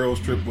 girls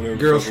trip, whatever.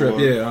 Girls the fuck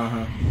Trip. it was.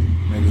 Yeah.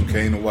 Niggas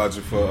came to watch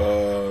it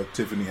for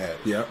Tiffany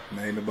Haddish. Yep. And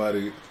ain't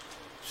nobody.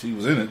 She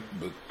was in it,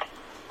 but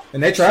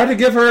And they tried to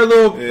give her a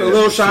little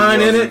but she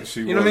shine in wasn't- it. she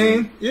You know what I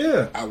wasn't- mean?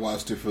 Yeah. I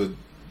watched it for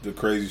the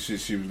crazy shit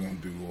she was gonna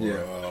do.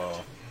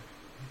 Or,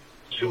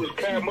 She was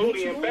Cat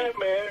Moody in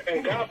Batman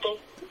and Gotham.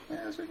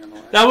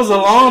 That was a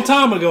long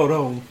time ago,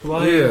 though.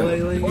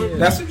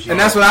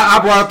 That's what I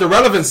brought up the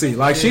relevancy.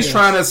 Like she's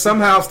trying to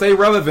somehow stay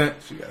relevant,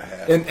 she got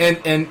half.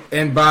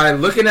 and by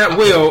looking at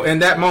Will in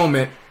that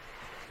moment,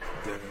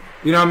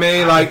 you know what I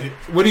mean? Like,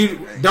 what do you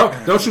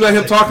don't you let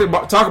him talk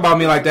about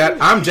me like that?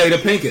 I'm Jada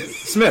Pinkett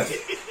Smith.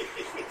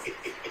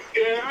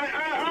 Yeah,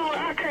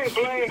 I can't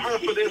blame her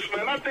for this,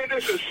 man. I think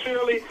this is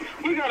silly.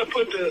 We got to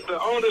put the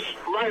onus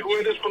right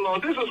where this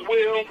belongs. This is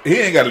Will. He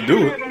ain't got to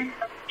do it.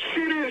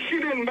 She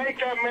didn't make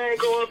that man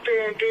go up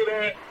there and do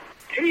that.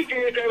 He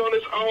did that on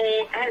his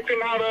own, acting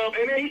out of,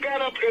 and then he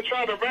got up and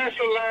tried to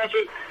rationalize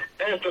it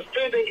as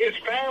defending his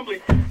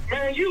family.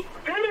 Man,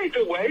 that ain't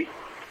the way.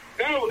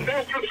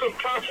 That's just some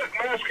toxic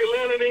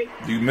masculinity.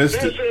 You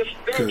missed That's it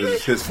just-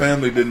 because his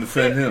family didn't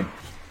defend him.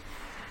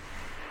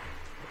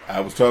 I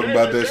was talking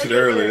about that shit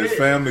earlier. His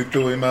family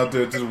threw him out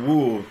there to the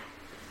wolves,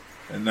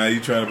 and now you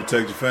trying to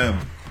protect your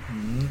family.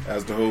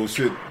 That's the whole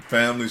shit.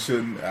 Family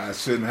I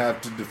shouldn't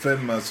have to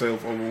defend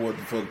myself over what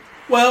the fuck.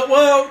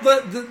 Well,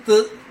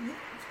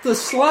 the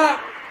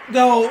slap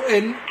though,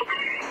 and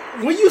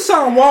when you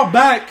saw him walk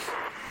back,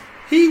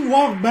 he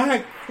walked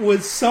back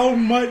with so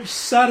much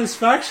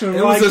satisfaction.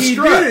 It like was a he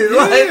strut. did.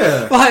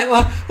 Yeah.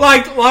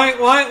 Like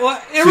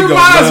it She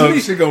reminds me.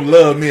 She gonna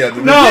love me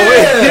after No,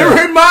 this.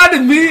 it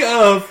reminded me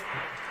of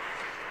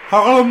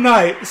Harlem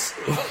Nights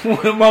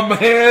when my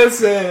man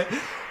said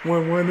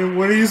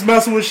when he was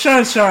messing with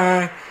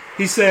Sunshine,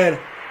 he said,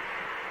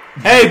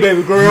 "Hey,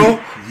 baby girl,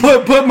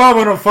 put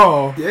mama on the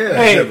phone. Yeah.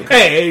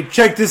 Hey,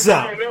 check this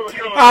out.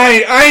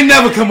 I ain't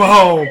never coming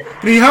home."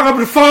 And he hung up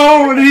the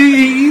phone and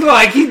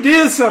he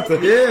did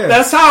something. Yeah.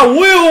 That's how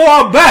Will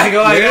walked back.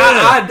 Like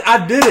Yeah.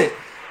 I did it.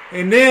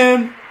 And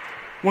then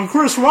when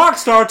Chris Rock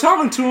started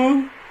talking to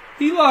him,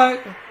 he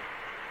like,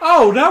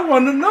 oh, that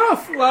wasn't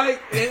enough.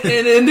 Like,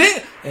 and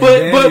then,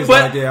 but he's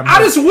like, yeah, I'm I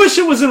just wish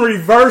it was in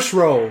reverse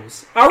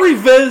roles. I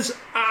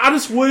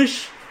just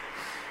wish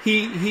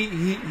he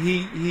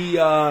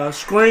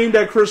screamed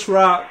at Chris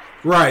Rock.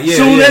 Right. Yeah.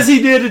 Soon yeah. as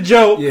he did the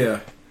joke. Yeah.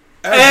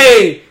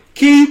 Hey,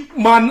 keep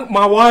my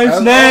wife's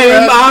That's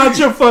name all out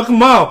your fucking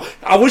mouth.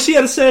 I wish he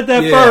had said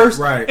that Yeah, first.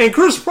 right. And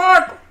Chris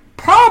Rock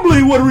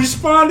probably would have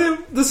responded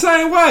the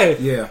same way.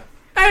 Yeah.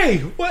 Hey,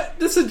 what?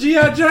 This is a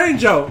G.I. Jane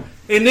joke.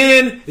 And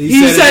then He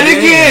he said said it it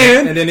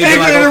again. and then he was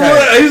like,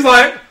 okay. He's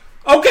like,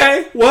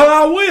 okay, well,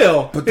 I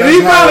will. But And he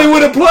that's how- probably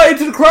would have played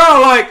to the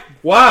crowd like,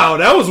 wow,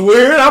 that was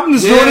weird. I'm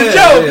just doing a Yeah,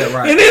 joke. yeah,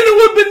 right. And then it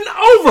would have been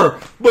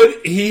over.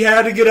 But he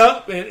had to get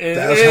up and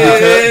That's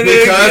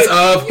because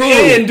of who?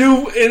 and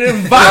do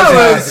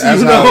violence.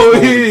 That's you how know,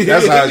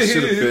 that's how it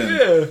should have been.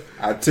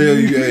 Yeah. I tell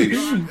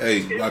you,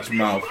 hey, watch your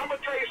mouth. I'm gonna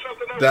tell you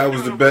something else. That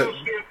was the best.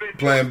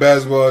 Playing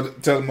basketball,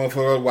 tell the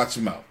motherfucker, watch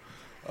him out.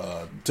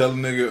 Tell the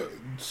nigga,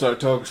 start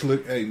talking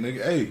slick. Hey,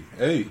 nigga,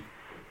 hey,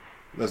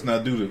 let's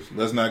not do this.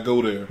 Let's not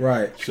go there.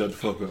 Right. Shut the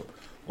fuck up.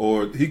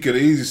 Or he could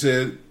have easily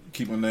said,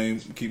 keep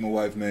my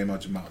wife's name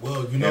out your mouth.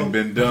 Well, you know- and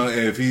been done. And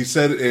if he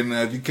said it, and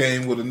if he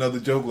came with another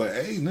joke like,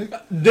 hey,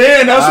 nigga,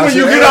 Then that's I when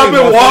you said, get up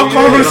hey, and walk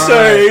on the motherfucker,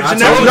 stage, I and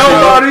told you.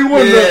 nobody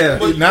would Yeah.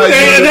 have.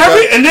 now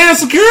you And then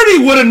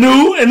security would have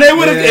knew, and they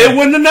would have. Yeah. It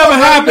wouldn't have never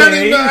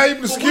happened. not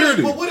even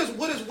security. But what is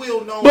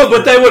Will known But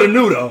for? they would have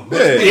knew though.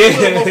 Yeah.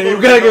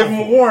 You gotta give him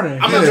a warning.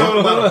 I'm not talking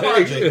about a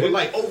project, but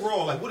like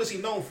overall, like what is he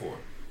known for?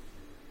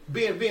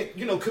 Being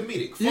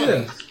comedic, funny.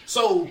 Yeah.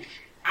 So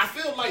I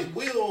feel like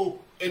Will,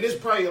 and this is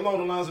probably along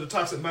the lines of the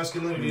toxic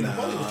masculinity that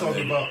Buddy was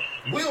talking about.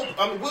 Will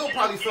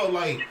probably felt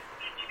like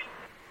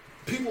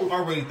people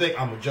already think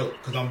I'm a joke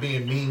because I'm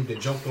being memed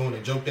and joked on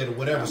and joked at or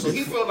whatever. So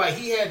he felt like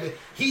he had to.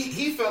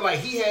 He felt like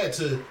he had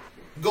to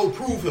go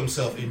prove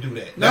himself and do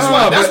that.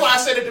 That's why I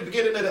said at the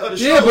beginning of the other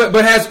show. Yeah,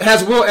 but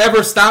has Will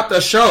ever stopped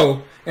a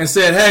show and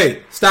said,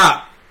 "Hey,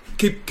 stop,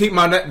 keep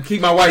my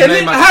wife's And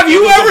name"? then, have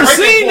you was a ever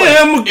breaking seen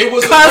point. him It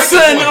was a cussing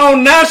breaking point.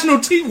 on national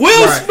TV?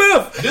 Will Right.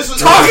 Smith This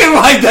was- talking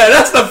like that.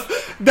 That's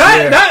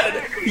that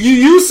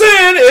you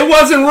saying it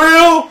wasn't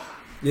real.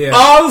 Yeah.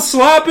 All the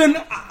slapping,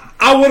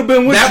 I would have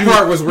been with That you.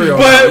 part was real.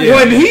 But Yeah.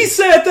 when he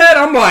said that,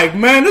 I'm like,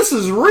 man, this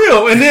is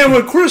real. And then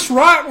when Chris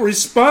Rock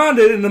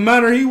responded in the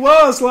manner he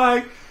was,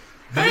 like,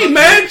 hey,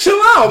 man, chill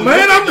out,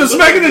 man. I'm just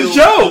making a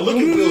joke. Look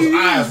at Will's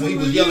eyes when he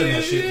was yelling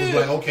that shit. Was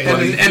like, okay, and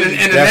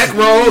like, the neck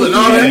roll and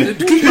all that.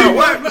 Keep my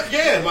wife.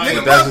 yeah, like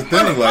But that's the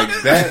thing, like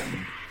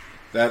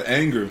that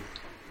anger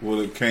what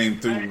it came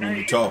through when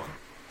we talking.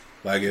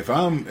 Like if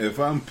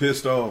I'm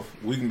pissed off,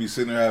 we can be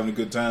sitting there having a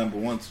good time, but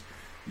once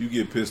you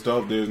get pissed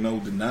off, there's no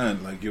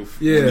denying. Like when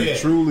you're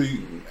truly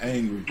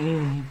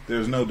angry,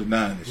 there's no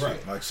denying this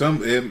shit. Like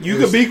you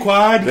could be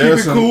quiet, keep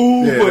it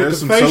cool, but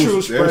the facial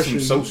expression.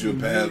 There's some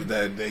sociopaths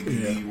that they can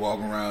be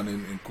walking around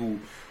and cool,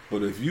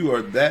 but if you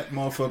are that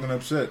motherfucking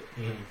upset,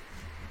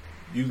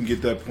 you can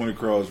get that point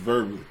across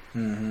verbally.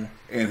 And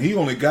he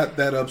only got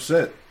that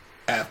upset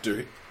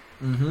after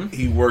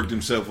he worked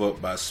himself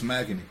up by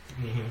smacking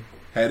him.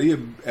 Had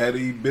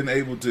he been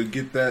able to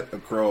get that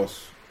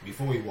across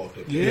before he walked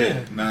up?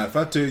 Yeah. Now, if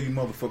I tell you,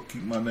 motherfucker,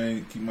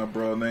 keep my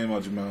broad name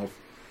out your mouth,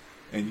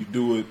 and you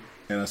do it,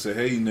 and I say,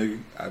 hey, nigga,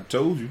 I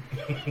told you.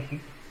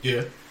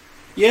 Yeah.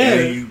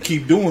 And you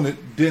keep doing it,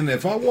 then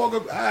if I walk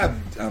up,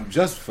 I'm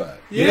justified.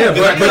 Yeah,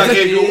 but I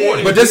gave you a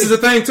warning. But this is the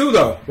thing, too,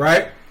 though,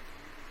 right?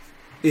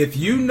 If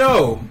you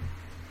know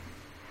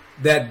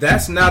that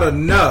that's not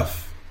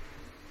enough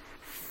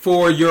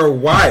for your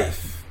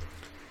wife,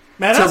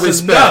 man,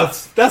 that's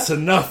enough. That's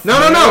enough.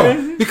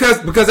 No.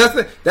 Because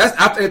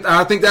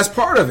I think that's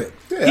part of it.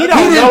 Yeah. He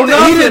don't know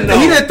nothing.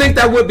 He didn't think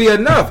that would be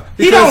enough.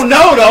 He don't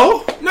know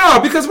though. No,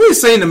 because we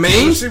seen the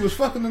memes. She was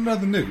fucking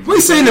another nigga. We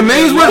seen the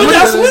memes. What do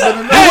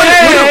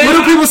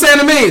people say in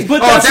the memes? But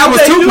that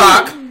was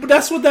Tupac. But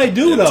that's what they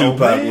do though.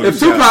 If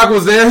Tupac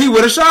was there, he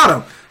would have shot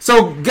him.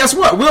 So guess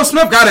what? Will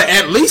Smith got to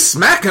at least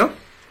smack him.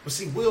 But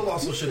see, Will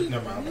also should have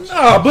never mind.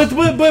 No, but for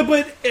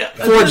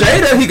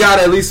Jada, he got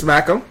to at least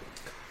smack him.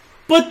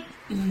 But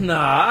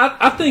nah,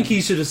 I think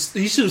he should have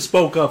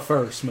spoke up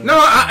first, man. No,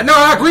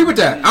 I agree with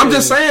that. I'm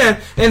just saying,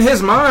 in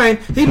his mind,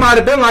 he might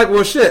have been like,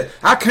 "Well, shit,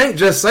 I can't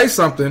just say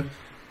something.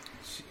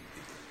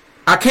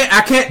 I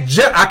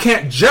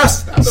can't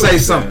just say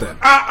something.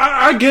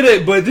 I get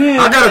it, but then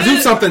I gotta do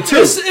something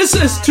too.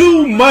 It's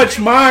too much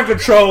mind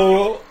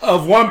control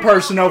of one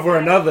person over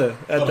another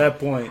at that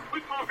point.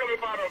 We're talking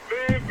about a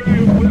very,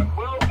 very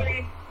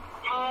wealthy,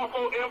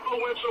 powerful,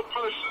 influential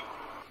person.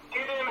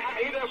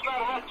 He does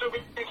not have to be.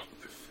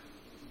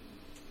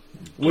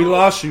 We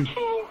lost you.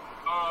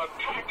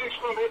 Tactics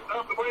from his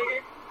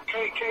upbringing.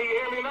 Can you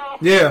hear me now?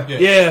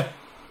 Yeah.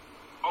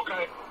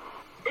 Okay.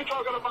 We're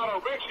talking about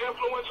a rich,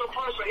 influential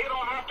person. He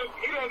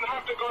didn't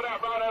have to go that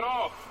route at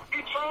all.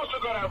 He chose to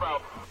go that route.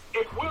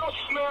 If Will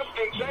Smith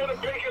and Jada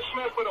Pinkett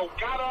Smith would have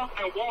got up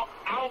and walked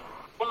out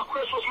while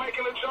Chris was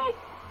making a joke,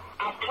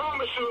 I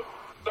promise you,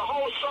 the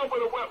whole show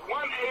would have went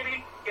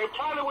 180. They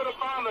probably would have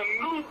found a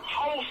new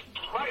host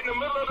right in the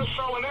middle of the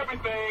show and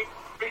everything,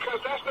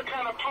 because that's the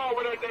kind of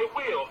power that they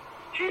will.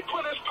 He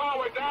put his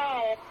power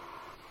down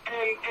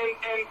and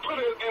put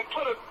a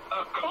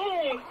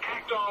coon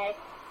act on,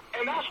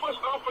 and that's what's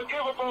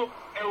unforgivable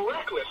and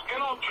reckless.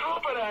 And on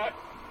top of that,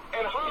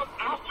 and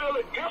I feel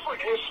it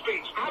different in his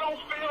speech. I don't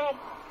feel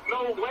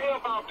no way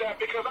about that,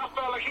 because I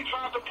felt like he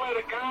tried to play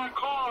the guy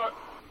card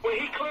when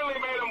he clearly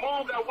made a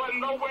move that wasn't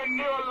nowhere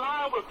near a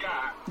line with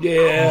guy.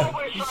 Yeah.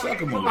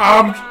 In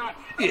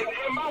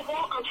my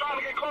walk of trying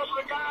to get close to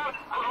the guy,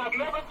 I have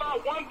never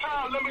thought one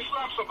time, let me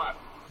slap somebody.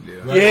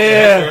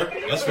 Yeah.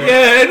 That's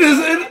fair.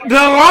 Yeah, the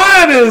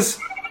line is,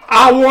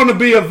 I want to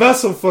be a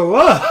vessel for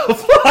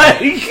love.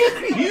 Like,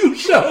 you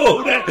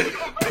show that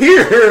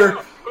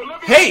pure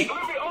hate.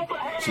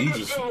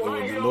 Jesus,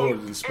 the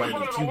Lord, in spite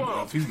of a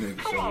few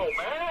niggas. Come on,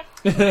 man.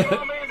 You know what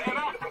I mean?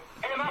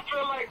 And I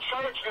feel like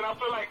church, and I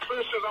feel like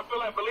Christians, I feel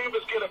like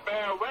believers get a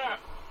bad rap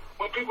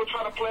when people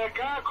try to play a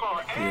God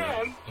card.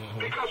 And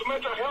because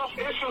mental health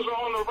issues are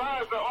on the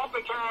rise, they're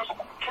oftentimes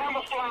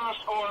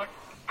camouflaged or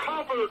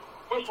covered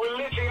with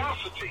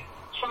religiosity.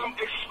 So I'm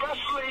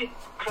especially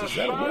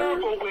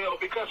concerned for Will,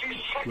 because he's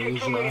checking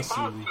too many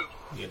boxes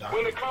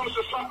when it comes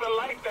to something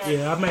like that.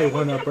 Yeah, I made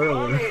one up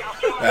earlier.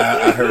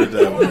 I heard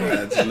that one.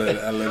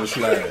 I let it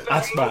slide.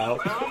 I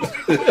smiled.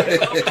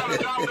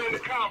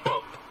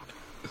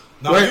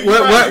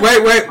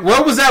 Wait.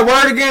 What was that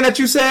word again that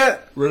you said?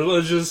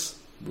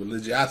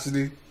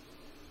 Religiosity.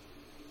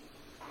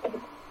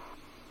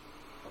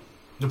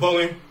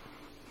 Napoleon.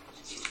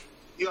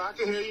 Yeah, I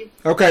can hear you.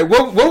 Okay,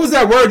 what was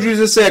that word you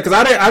just said? Because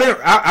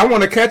I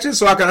want to catch it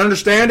so I can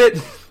understand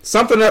it.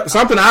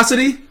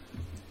 Something-ocity?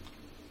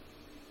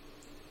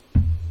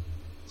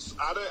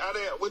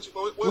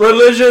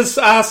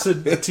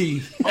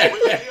 Religiosity.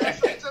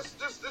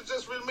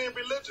 Just remain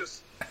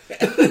religious.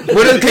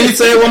 Can you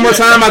say it one more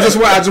time? I just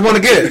want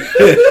to get it.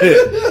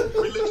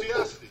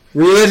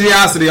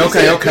 Religiosity.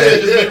 Okay.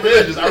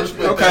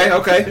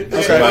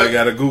 Somebody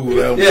got to Google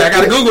that one. Yeah, I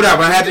got to Google that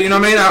one. I had to, you know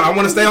what I mean? I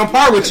want to stay on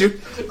par with you.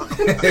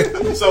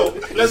 So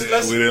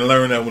let's. We didn't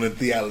learn that one in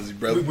theology,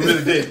 brother. We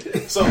really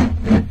did. So,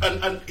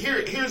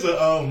 here's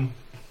a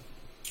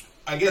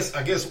I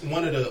guess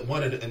one of the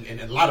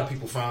and a lot of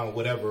people found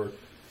whatever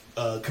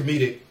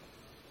comedic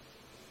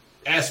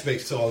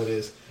aspects to all of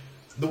this.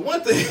 The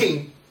one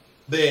thing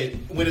that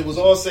when it was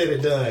all said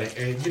and done,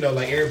 and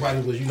like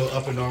everybody was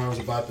up in arms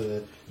about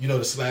the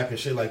the slap and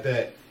shit like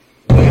that,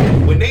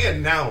 when they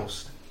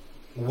announced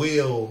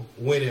Will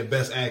winning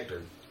Best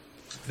Actor,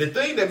 the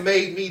thing that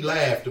made me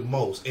laugh the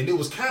most, and it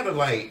was kind of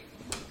like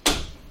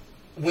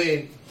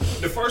when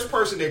the first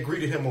person that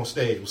greeted him on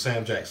stage was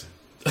Sam Jackson.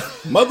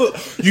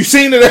 You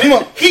seen it?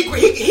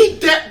 He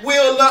dapped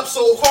Will up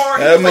so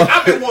hard. He was like,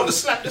 I've been wanting to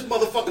slap this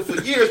motherfucker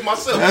for years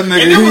myself. That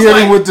nigga,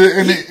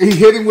 he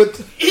hit him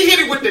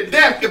with the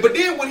dap. But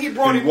then when he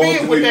brought him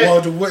in with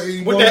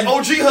that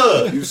OG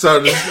hug, you saw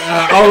this.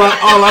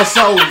 All I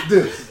saw was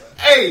this.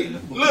 Hey,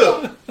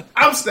 look,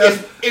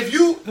 if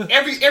you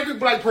every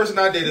black person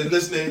out there that's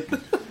listening,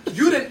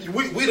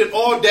 we done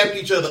all dapped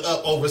each other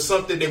up over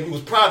something that we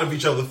was proud of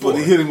each other for. But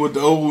he hit him with the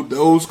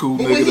old school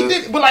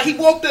nigga. But like he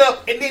walked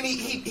up and then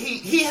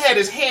he had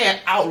his hand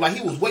out like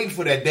he was waiting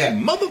for that dap.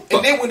 Motherfucker.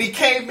 And then when he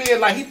came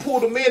in, like he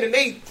pulled him in and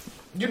they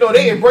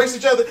embraced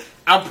each other.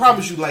 I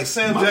promise you, like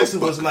Sam Jackson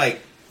was like,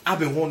 I've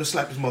been wanting to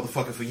slap this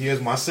motherfucker for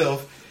years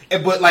myself.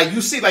 But like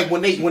you see, like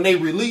when they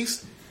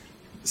released,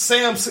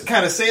 Sam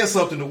kind of said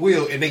something to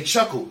Will and they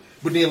chuckled.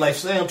 But then like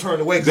Sam turned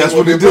away. That's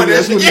what he did.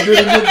 That's what he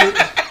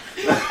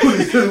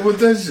did with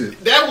that shit.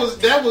 That was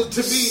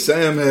to me.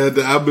 Sam had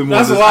the, I've been.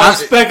 That's a lot of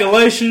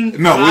speculation.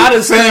 No,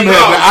 Sam had the,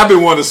 I've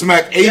been wanting to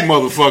smack a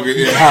motherfucker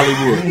in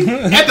Hollywood.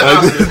 At the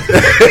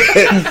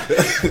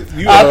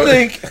Oscars. I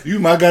think you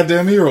my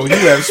goddamn hero. You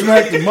have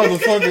smacked the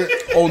motherfucker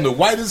on the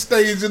whitest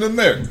stage in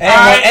America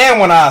and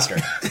won an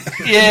Oscar.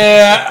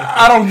 Yeah,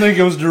 I don't think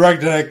it was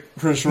directed at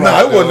Chris Rock.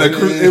 No, it wasn't.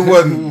 It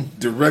wasn't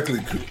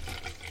directly.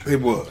 It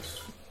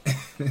was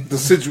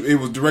It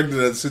was directed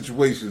at the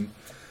situation,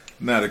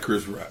 not at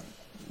Chris Rock.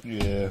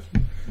 Yeah.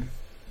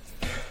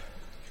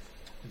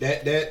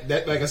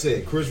 That like I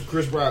said,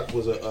 Chris Rock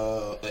was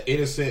an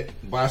innocent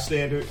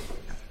bystander.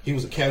 He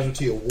was a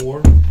casualty of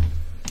war.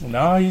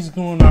 No, he's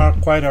going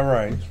out quite all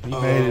right. He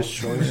made his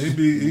choice.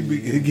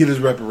 He'd get his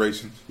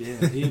reparations.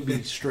 Yeah, he'd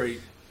be straight.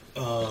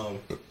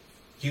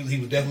 He was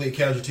definitely a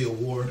casualty of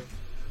war.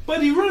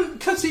 But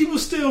because he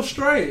was still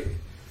straight.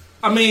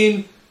 I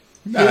mean,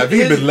 if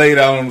he'd been laid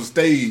out on the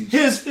stage,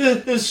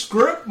 his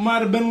script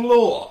might have been a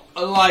little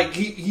like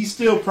he's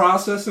still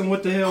processing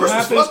what the hell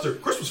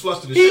happened. Chris was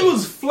flustered. He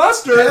was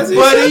flustered,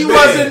 but he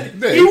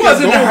wasn't. He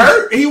wasn't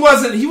hurt. He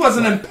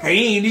wasn't in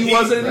pain. He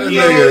wasn't. He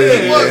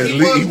wasn't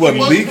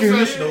leaking.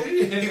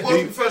 He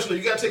wasn't professional.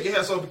 You gotta take your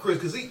hats off to Chris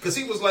because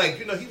he was like,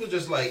 he was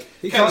just like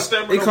kind of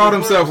stammering. He caught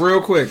himself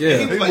real quick. Yeah,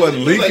 he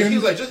wasn't leaking. He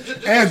was like, just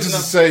to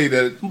say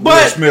that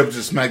Will Smith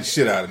just smacked the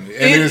shit out of me,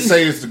 and then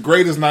say it's the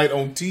greatest night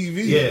on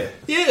TV.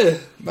 Yeah.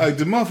 Like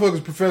the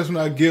motherfuckers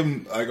professional, I give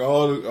them like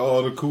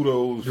all the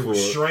kudos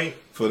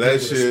for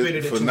that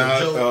shit, for not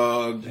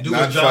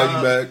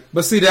fighting back.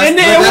 But see,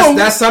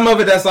 that's some of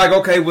it. That's like,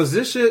 okay, was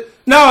this shit?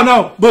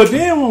 No. But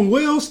then when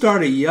Will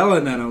started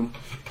yelling at him,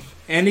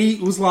 and he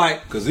was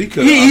like, because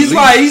he's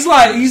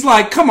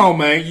like, come on,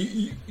 man,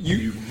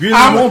 you really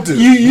want this?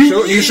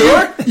 You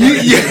sure?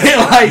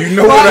 You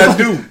know what I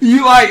do?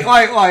 You like,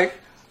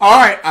 all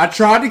right, I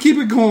tried to keep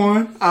it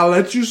going. I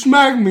let you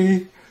smack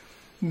me.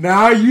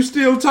 Now you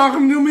still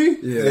talking to me?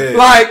 Yeah.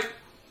 Like,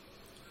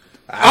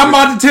 I'm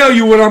about to tell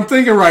you what I'm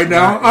thinking right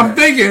now. I'm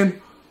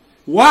thinking,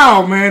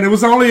 wow, man, it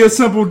was only a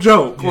simple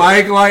joke. Yeah.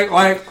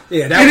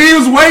 And he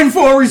was waiting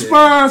for a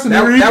response, and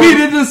he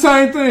repeated the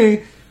same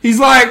thing. He's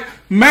like,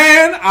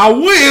 man, I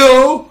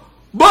will,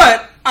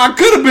 but I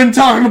could have been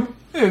talking to...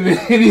 And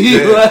he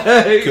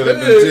could have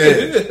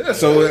been dead.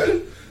 So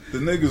the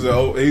niggas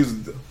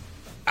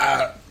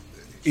are...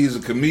 He's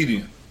a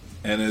comedian,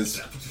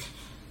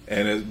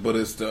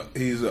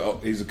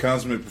 he's a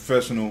consummate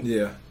professional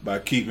by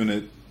keeping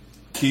it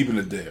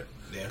there.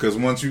 Because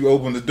once you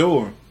open the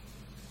door,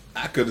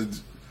 I could have.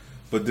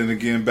 But then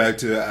again, back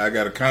to I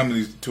got a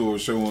comedy tour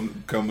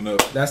coming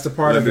up. That's the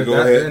part of it.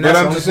 Go ahead. But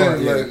I'm just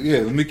saying,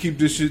 let me keep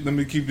this shit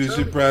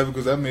private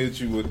because I made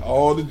you with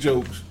all the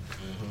jokes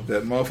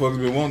that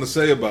motherfuckers been wanting to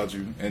say about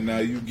you, and now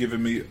you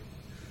giving me.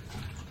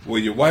 Well,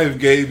 your wife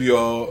gave me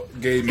all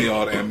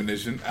the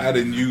ammunition. I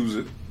didn't use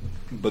it,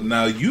 but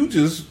now you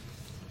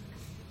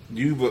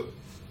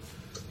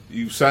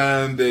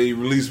signed a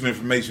release of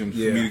information for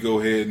me to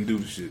go ahead and do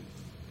the shit.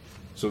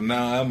 So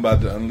now I'm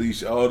about to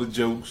unleash all the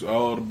jokes,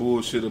 all the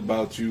bullshit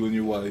about you and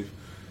your wife.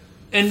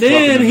 And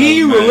then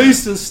he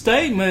released a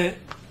statement,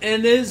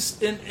 and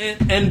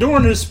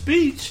during his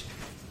speech,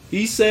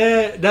 he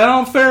said that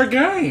I'm fair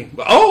game.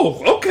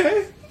 Oh,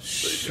 okay.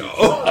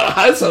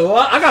 That's a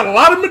lot. I got a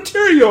lot of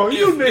material.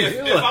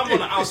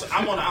 If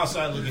I'm on the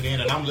outside looking in,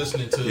 and I'm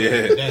listening to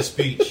that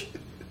speech,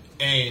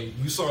 and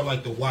you saw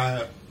like the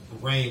wide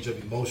range of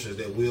emotions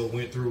that Will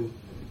went through.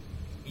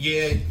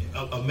 Yeah,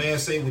 a man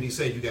say what he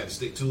said, you got to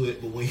stick to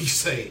it. But when he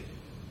say,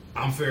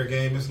 "I'm fair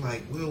game," it's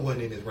like Will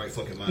wasn't in his right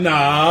fucking mind.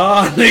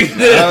 Nah, he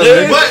wasn't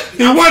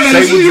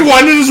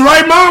in his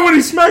right mind when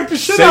he smacked the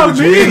shit out of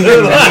me.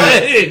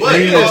 But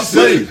in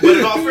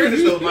all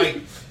fairness, though, like.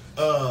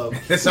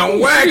 It's on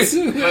wax.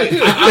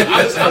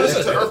 I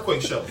listened to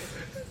Earthquake show,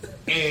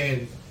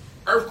 and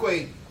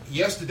Earthquake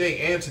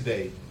yesterday and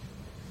today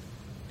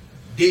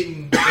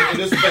didn't. And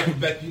this was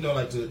back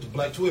to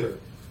Black Twitter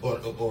or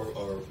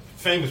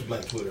famous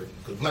Black Twitter,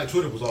 because Black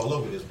Twitter was all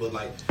over this. But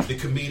like the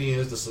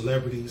comedians, the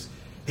celebrities,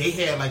 they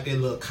had like their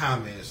little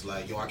comments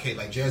like, "Yo, I can't."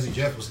 Like Jazzy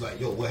Jeff was like,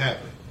 "Yo, what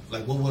happened?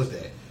 Like, what was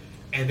that?"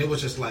 And it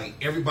was just like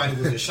everybody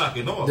was in shock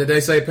and awe. Did they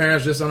say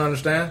parents just don't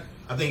understand?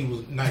 I think it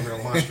was Nightmare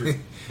on Wall Street,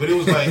 but it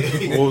was like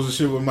what was the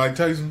shit with Mike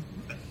Tyson?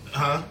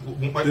 Huh?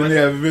 Didn't they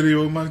have a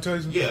video with Mike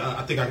Tyson? Yeah,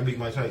 I think I can beat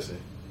Mike Tyson.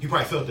 He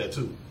probably felt that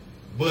too,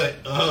 but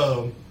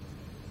I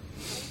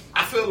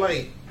feel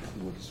like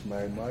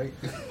Smack Mike.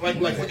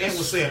 Like what Ant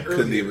was saying earlier.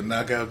 Couldn't even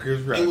knock out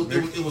Chris Rock.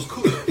 It was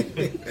cool.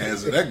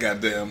 Answer that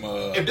goddamn.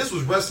 If this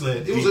was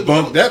wrestling, it was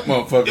bumped that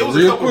motherfucker. It was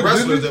real a couple quick,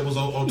 wrestlers that was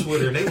on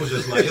Twitter, and they was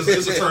just like,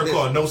 it's a term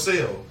called no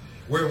sell,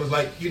 where it was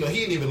like, he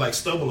didn't even like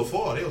stumble or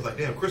fall. They was like,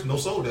 damn, Chris no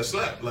sold that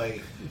slap.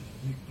 Like,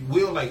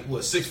 Will like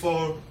what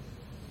 6'4",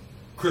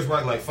 Chris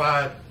Rock like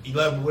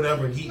 5'11",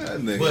 whatever, and he.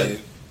 But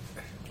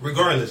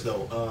regardless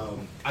though,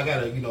 I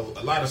gotta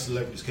a lot of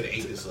celebrities could have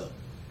ate this up.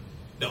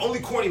 The only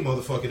corny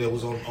motherfucker that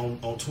was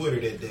on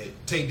Twitter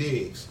that Tay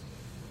Diggs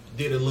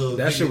did a little.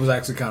 That shit was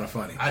actually kind of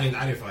funny. I didn't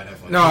find that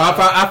funny. No,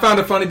 I found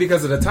it funny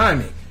because of the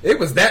timing. It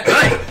was that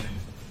night.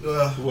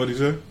 What he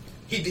said?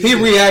 He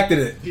reacted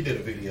it. He did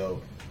a video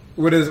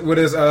with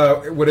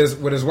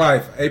his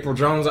wife, April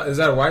Jones. Is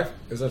that a wife?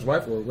 Is that his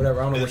wife or whatever?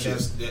 I don't know what she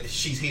is.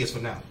 She's his for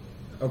now.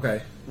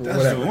 Okay, that's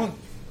whatever. the one.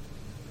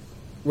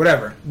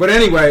 Whatever. But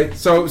anyway,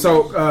 so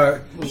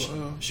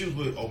she was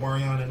with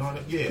Omarion and all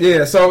that. Yeah.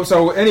 Yeah.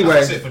 So anyway,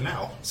 that's it for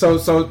now.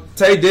 So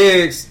Tay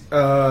Diggs,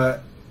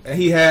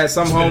 he had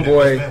some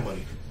homeboy.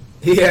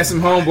 He had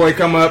some homeboy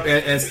come up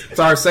and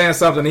start saying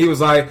something. He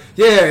was like,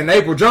 "Yeah," and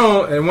April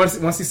Jones. And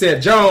once he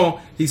said Joan,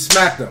 he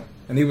smacked him.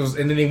 And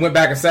then he went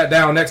back and sat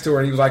down next to her.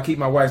 And he was like, "Keep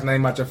my wife's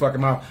name out your fucking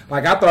mouth."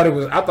 Like I thought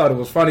it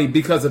was funny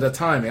because of the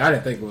timing. I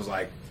didn't think it was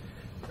like,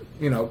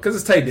 because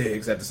it's Tay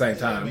Diggs at the same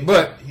time. Yeah,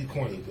 but he's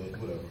corny, but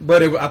whatever.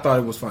 But I thought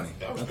it was funny.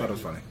 I thought it was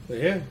funny.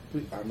 Yeah,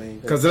 I mean,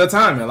 because of the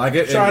timing. Like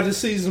tried to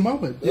seize the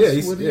moment.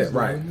 That's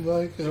right.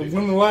 Like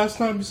when the last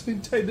time you seen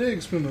Tay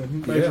Diggs in a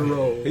major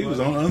role? He was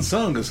on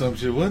Unsung or some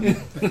shit, wasn't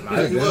he?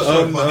 He was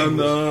on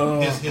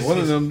one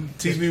of them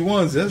TV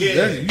ones. You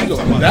was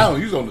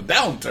on the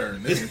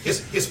downturn.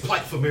 His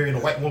plight for marrying a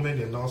white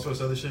woman and all sorts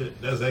of other shit.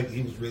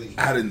 He was really.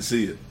 I didn't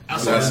see it. I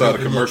saw the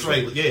commercial.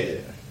 Trailer.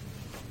 Yeah.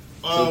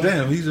 So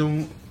damn, he's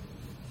on.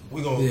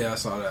 Yeah, I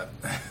saw that.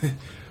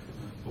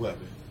 What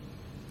happened?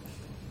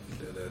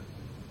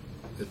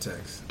 The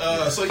text.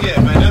 So yeah,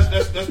 man,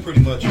 that's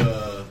pretty much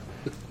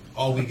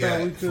all we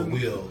got for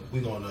Will. We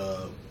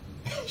gonna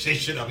say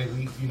shit. I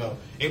mean,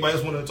 anybody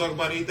else want to talk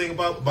about anything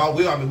about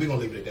Will? I mean, we gonna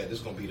leave it at that. This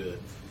is gonna be the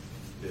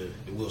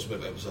Will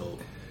Smith episode.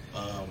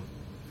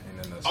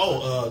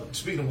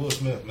 Speaking of Will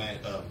Smith, man,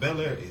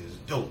 Bel-Air is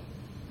dope.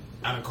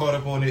 I done caught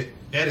up on it.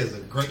 That is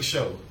a great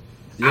show.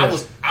 Yeah.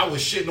 I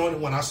was shitting on it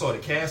when I saw the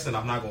cast, and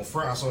I'm not gonna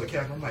front. I saw the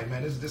cast, and I'm like,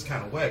 man, this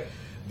kind of whack.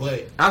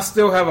 But I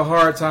still have a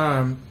hard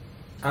time.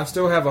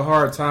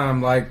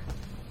 Like,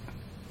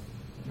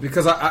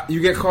 because you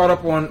get caught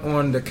up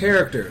on the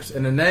characters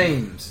and the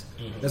names.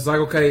 Mm-hmm. It's like,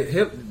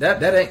 okay,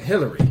 that ain't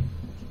Hillary.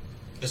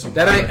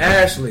 That ain't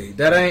Ashley.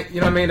 That ain't,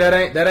 you know what I mean?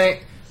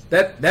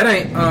 That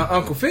ain't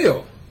Uncle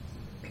Phil.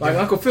 Like,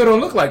 Uncle Phil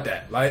don't look like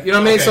that. Like, you know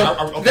what I mean?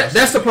 So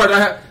that's the part I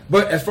have.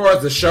 But as far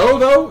as the show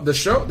though, the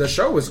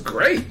show is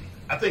great.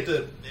 I think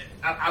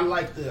I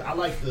like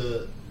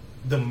the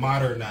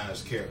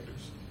modernized characters.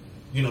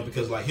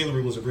 Because like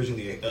Hillary was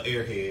originally an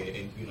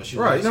airhead, and she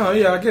right. Was, no,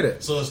 yeah, I get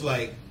it. So it's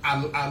like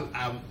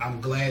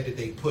I'm glad that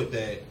they put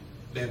that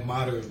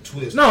modern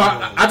twist. No,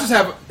 I just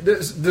have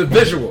the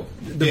visual,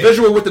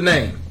 visual with the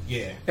name.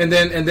 Yeah, and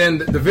then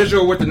the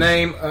visual with the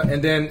name,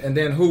 and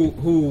then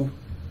who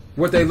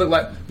what they look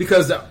like,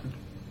 because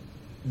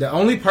the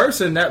only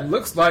person that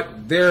looks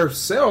like their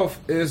self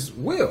is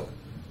Will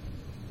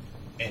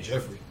and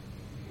Jeffrey.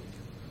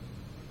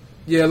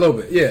 Yeah, a little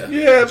bit. Yeah,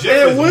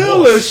 and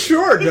Will is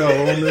short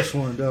though on this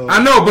one though.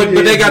 I know, but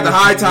they got the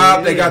high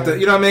top. They got the,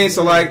 you know what I mean.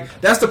 So like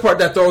that's the part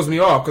that throws me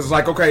off, because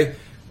like, okay,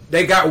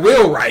 they got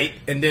Will right,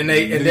 and then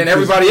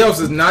everybody else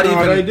is not even.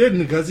 No, they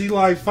didn't, because he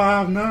like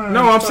 5'9".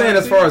 No, I'm saying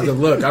as far as the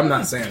look. I'm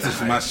not saying this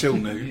is my show,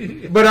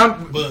 nigga.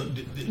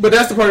 But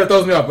that's the part that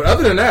throws me off. But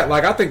other than that,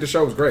 like, I think the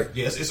show was great.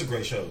 Yes, it's a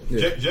great show.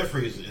 Yeah.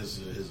 Jeffrey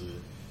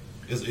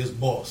is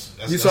boss.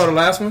 You saw the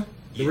last one?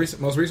 The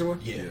most recent one?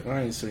 Yeah.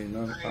 I ain't seen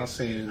none. I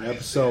seen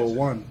episode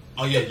 1.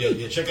 Oh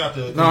yeah. Check out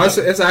the. No,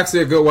 it's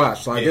actually a good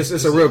watch. Like it's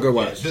a real good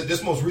watch. Yeah,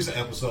 this most recent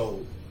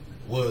episode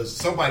was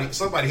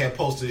somebody had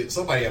posted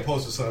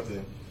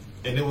something,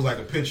 and it was like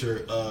a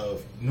picture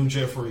of New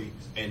Jeffrey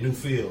and New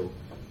Phil.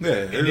 Yeah,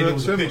 and then it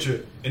was a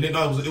picture, and then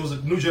it was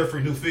a New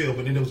Jeffrey, New Phil,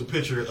 but then there was a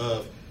picture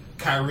of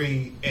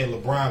Kyrie and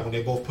LeBron when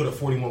they both put up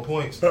 41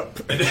 points. And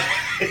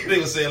they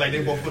were saying like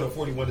they both put up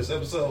 41 this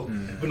episode.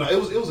 Mm-hmm. But no,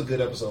 it was a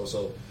good episode.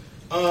 So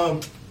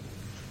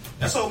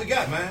that's all we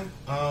got, man.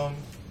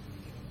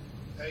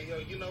 Hey, yo,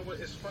 you know what?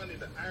 It's funny,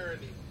 the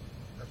irony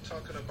of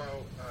talking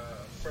about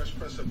Fresh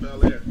Prince of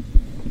Bel-Air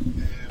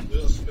and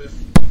Will Smith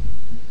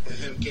and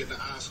him getting the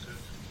Oscar.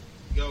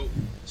 Yo,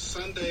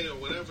 Sunday or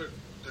whatever,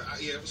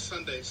 it was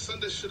Sunday.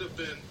 Sunday should have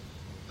been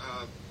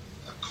a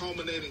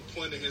culminating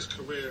point in his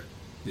career.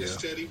 Yeah.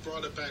 Instead, he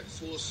brought it back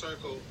full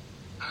circle,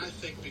 I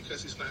think,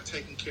 because he's not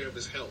taking care of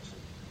his health.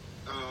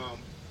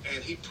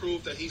 And he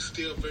proved that he's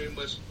still very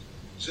much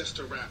just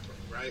a rapper.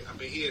 right? I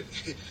mean, he's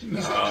had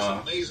this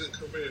amazing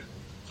career,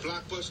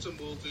 blockbuster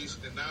movies,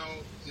 and now,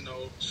 you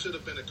know, should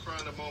have been a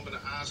crowning moment,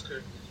 an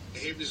Oscar,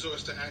 and he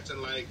resorts to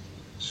acting like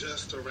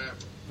just a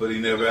rapper. But he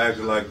never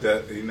acted like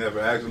that. He never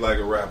acted like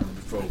a rapper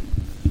before.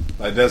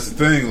 Like, that's the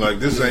thing. Like,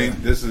 this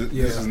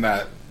is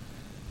not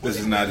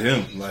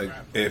him. Like,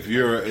 if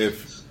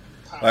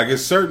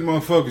it's certain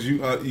motherfuckers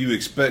you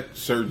expect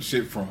certain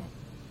shit from,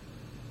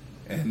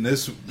 and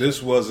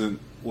this wasn't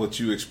what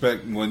you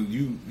expect when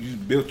you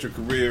built your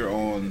career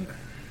on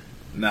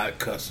not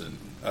cussing,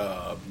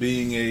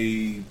 being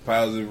a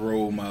positive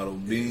role model,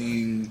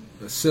 being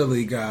a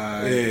silly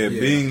guy,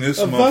 being this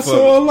a motherfucker,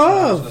 vessel of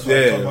love.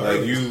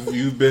 like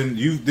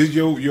you did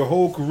your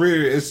whole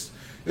career. It's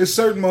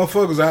certain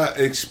motherfuckers I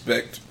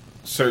expect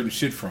certain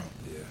shit from.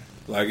 Yeah,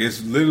 like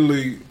it's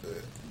literally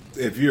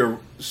if you're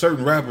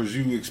certain rappers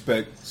you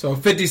expect. So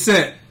 50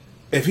 Cent,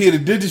 if he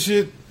had did the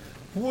shit,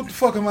 what the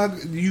fuck am I?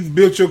 You've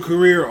built your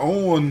career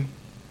on.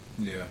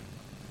 Yeah.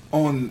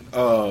 On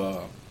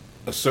a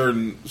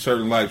certain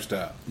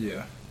lifestyle.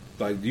 Yeah.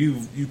 Like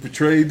you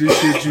portrayed this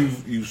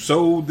shit, you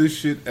sold this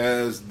shit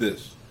as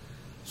this.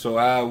 So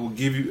I will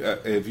give you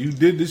if you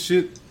did this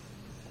shit,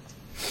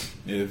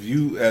 if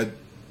you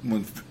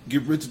when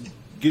Get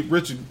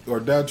Rich or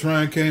Die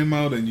Trying came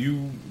out and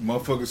you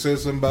motherfucker said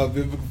something about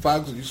Vivica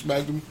Fox and you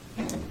smacked him,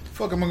 what the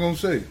fuck am I gonna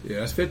say? Yeah,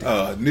 that's 50.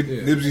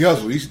 Nipsey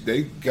Hussle,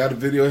 they got a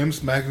video of him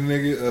smacking a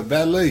nigga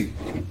valet.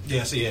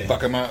 Yes, yeah.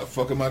 Fuck am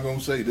I gonna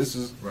say? This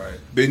has right.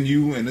 been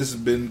you, and this has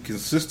been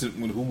consistent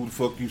with who the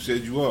fuck you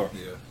said you are.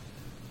 Yeah,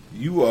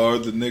 you are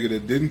the nigga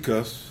that didn't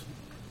cuss,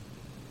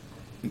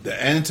 the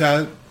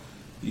anti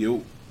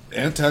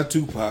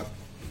Tupac.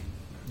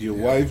 Your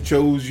wife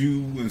chose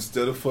you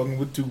instead of fucking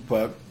with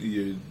Tupac.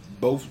 You're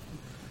both,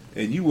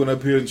 and you went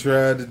up here and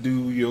tried to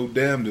do your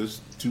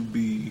damnedest to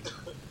be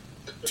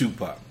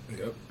Tupac.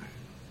 Yep.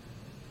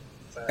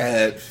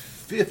 At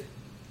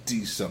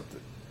 50 something.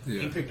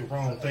 Yeah. He picked the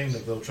wrong thing to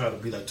go try to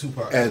be like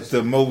Tupac. At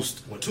the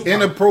most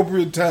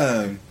inappropriate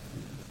time,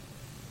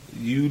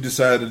 you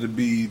decided to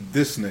be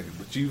this nigga.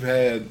 But you've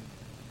had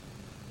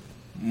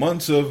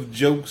months of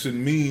jokes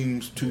and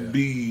memes to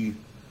be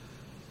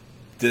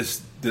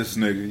this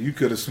nigga. You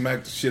could have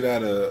smacked the shit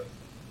out of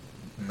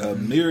a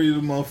myriad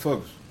of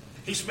motherfuckers.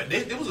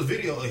 There was a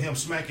video of him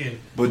smacking.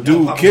 But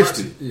dude kissed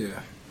it.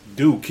 Yeah.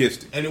 Dude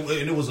kissed it. And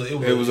it was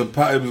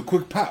a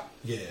quick pop.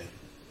 Yeah.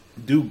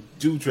 Dude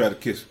tried to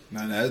kiss it.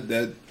 Now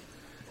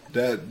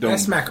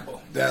that's smackable.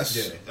 That's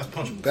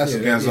punchable. That's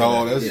against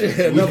all. That's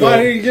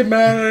nobody get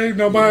mad. Ain't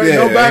nobody. Yeah,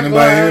 no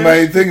backlash.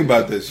 Anybody think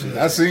about this shit?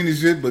 I seen this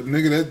shit, but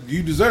nigga, that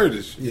you deserve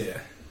this shit. Yeah.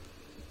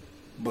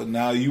 But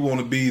now you want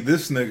to be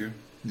this nigga.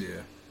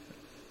 Yeah.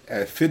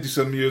 At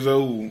 50-something years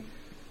old.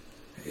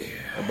 Yeah.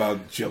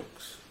 About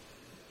jokes.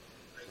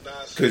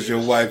 Because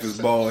your wife is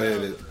bald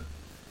headed.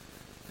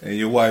 And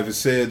your wife has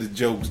said the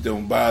jokes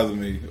don't bother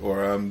me,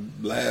 or I'm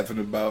laughing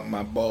about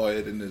my bald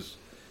headedness.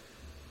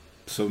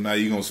 So now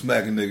you gonna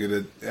smack a nigga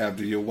that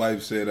after your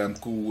wife said I'm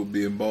cool with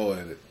being bald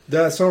headed.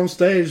 That's on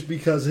stage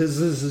because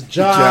his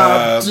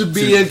job to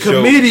be a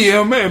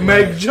comedian and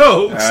make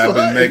jokes. I've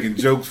been making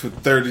jokes for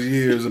 30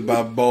 years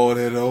about bald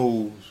headed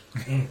hoes.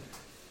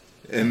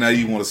 And now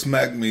you want to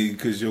smack me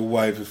because your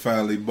wife is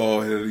finally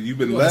bald headed. You've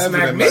been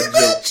laughing at my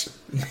jokes.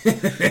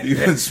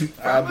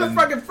 I've been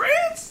fucking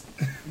friends.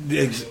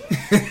 Yeah.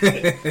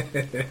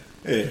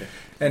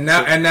 And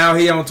now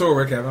he on tour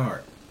with Kevin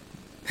Hart.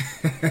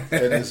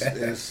 And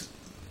it's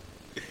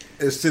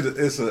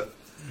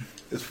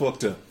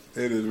fucked up.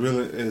 It is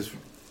really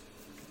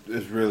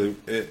it's really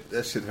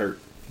that shit hurt.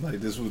 Like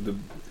this was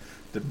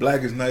the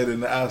blackest night in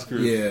the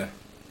Oscars.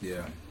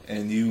 Yeah.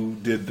 And you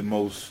did the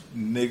most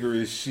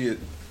niggerish shit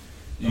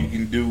you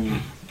can do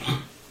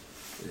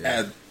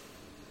at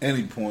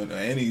any point or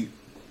at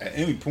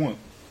any point.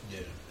 Yeah.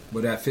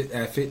 But at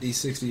 50,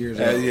 60 years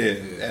old.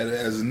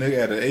 As a nigga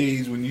at an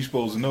age when you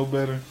supposed to know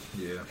better.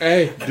 Yeah.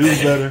 Hey. Do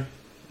better.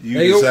 You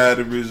decide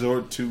to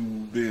resort to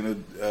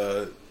being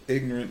a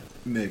ignorant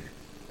nigga.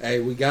 Hey,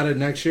 we got it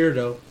next year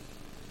though.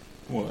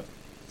 What?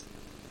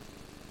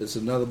 It's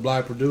another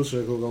black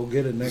producer who'll go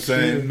get it next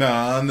year.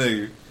 Nah,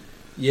 nigga.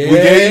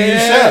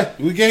 Yeah.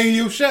 We gave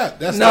you a shot.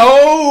 That's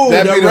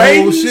the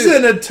ratings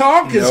and the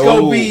talk is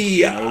going to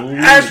be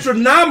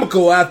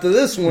astronomical after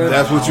this one.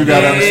 That's what you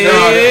got to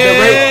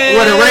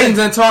understand. The ratings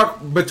and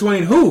talk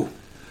between who?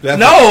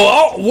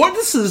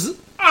 This is...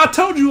 I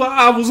told you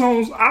I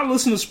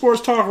listened to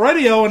sports talk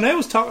radio and they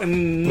was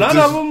talking. None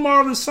of them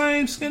are the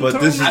same skin tone. I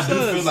do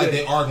feel like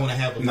they are going to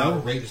have a lot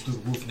of ratings through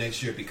the roof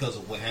next year because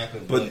of what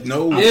happened. But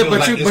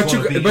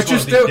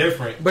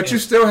you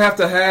still have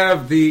to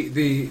have the.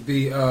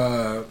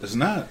 It's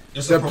not.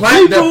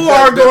 People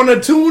are going to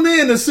tune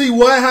in to see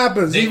what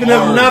happens, even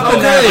if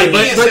nothing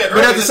happens.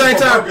 But at the same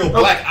time,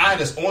 black eye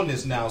is on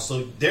this now,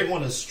 so they're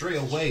going to stray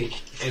away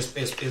as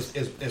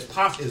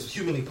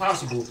humanly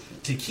possible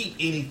to keep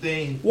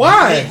anything.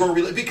 Why?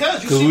 Why?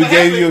 Because we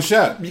gave you a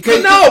shot. But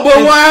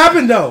what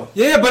happened though?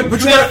 Yeah, but you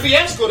had a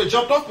fiasco that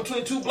jumped off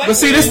between two black. But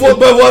see, but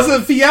was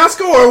it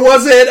fiasco or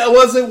was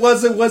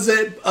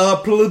it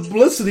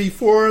publicity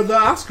for the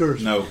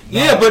Oscars? No.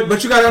 Yeah,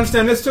 but you got to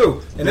understand this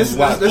too, and this is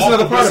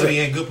another part of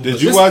it.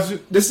 Did you watch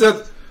it?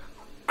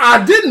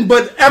 I didn't,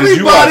 but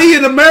everybody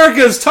in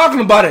America is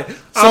talking about it.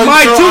 I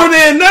might tune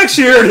in next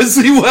year to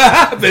see what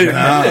happened.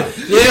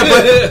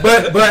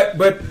 Yeah,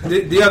 but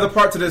the other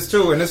part to this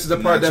too, and this is the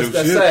part that's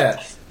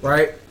sad,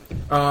 right?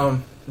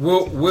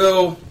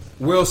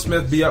 Will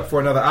Smith be up for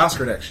another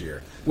Oscar next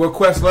year? Will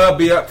Questlove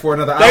be up for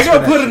another Oscar? They're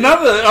gonna put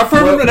another.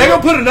 They're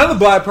gonna put another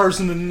black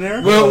person in there.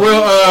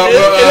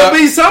 It'll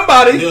be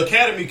somebody. The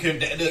Academy can,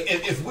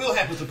 if Will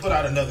happens to put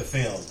out another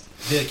film,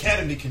 the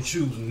Academy can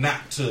choose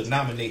not to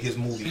nominate his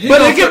movie.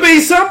 But it could be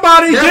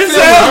somebody.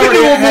 Denzel can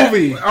do a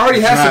movie.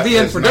 Already has to be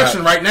in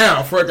production right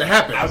now for it to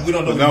happen. We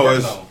don't know.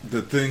 No,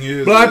 the thing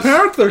is, Black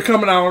Panther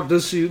coming out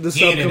this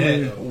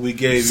upcoming. We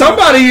gave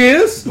somebody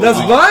is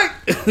that's black.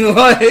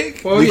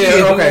 Like, well,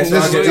 yeah, okay.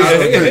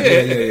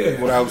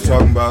 What I was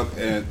talking about,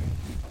 and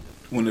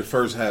when it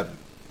first happened,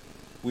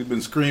 we've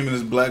been screaming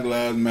this Black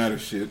Lives Matter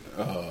shit.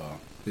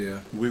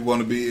 We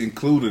want to be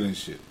included in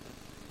shit.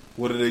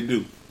 What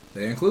do?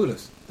 They include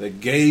us. They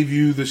gave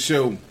you the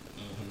show,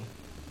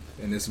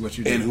 and this is what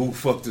you did. And who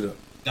fucked it up?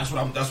 That's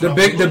what I'm.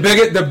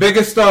 The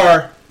biggest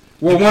star.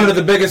 Well, one of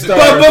the biggest stars.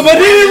 But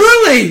did it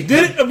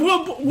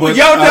really?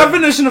 Your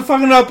definition of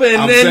fucking up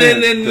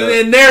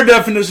and their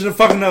definition of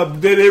fucking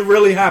up, did it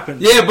really happen?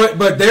 Yeah,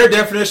 but their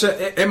definition,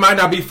 it might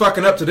not be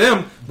fucking up to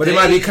them, but it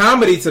might be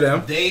comedy to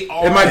them.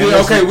 It might be,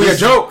 okay, we're a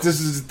joke. This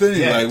is the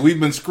thing. Like, we've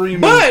been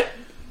screaming.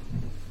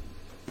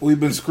 We've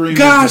been screaming.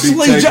 Gosh,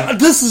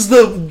 this is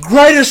the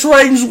greatest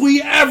ratings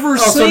we ever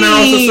seen. So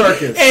now it's a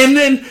circus. And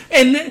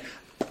then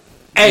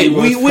hey,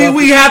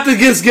 we have to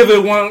just give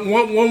it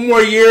one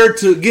more year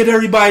to get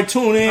everybody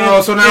tuned in.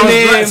 Oh, so now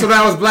it's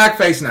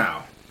blackface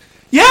now.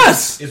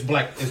 Yes, it's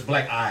black. It's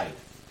black-eyed.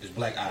 It's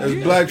black-eyed.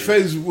 It's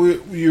blackface.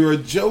 You're a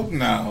joke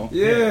now.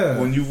 Yeah.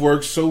 When you've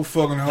worked so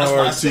fucking hard. That's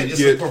why I said it's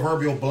a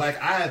proverbial black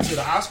eye to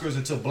the Oscars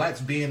until blacks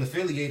being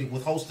affiliated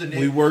with hosting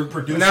it.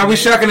 Producing. Now we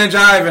shucking and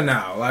jiving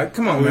now. Like,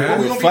 come on,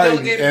 man. We're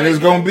fighting, and it's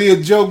gonna be a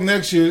joke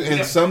next year,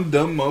 and some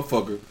dumb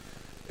motherfucker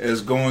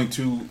is going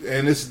to.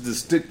 And this is the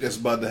stick that's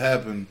about to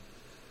happen.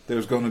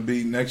 There's going to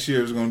be next year.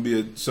 There's going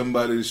to be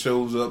somebody that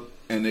shows up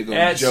and they're going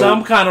to joke.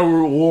 Some kind of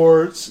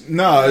rewards.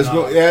 No, it's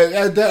going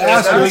at the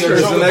Oscars. They're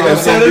going to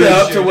set it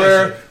up to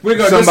where we're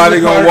going. Somebody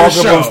going to walk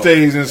up on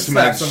stage and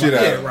smack shit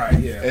out. Yeah, right.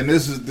 Yeah. And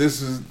this is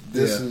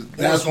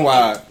that's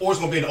why. Or it's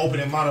going to be an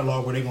opening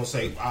monologue where they're going to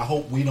say, "I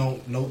hope we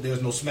don't know.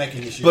 There's no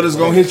smacking this shit." But it's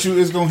going to hit you.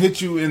 It's going to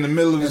hit you in the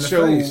middle of the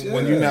show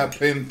when you're not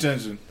paying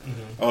attention.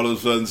 All of a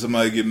sudden,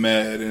 somebody get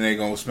mad and they're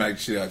going to smack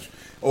shit out you.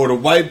 Or the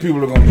white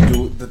people are going to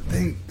do it.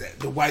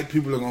 The white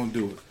people are going to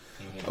do it.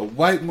 A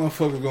white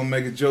motherfucker going to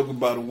make a joke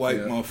about a white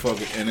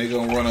motherfucker, and they're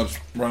going to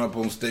run up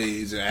on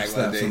stage and act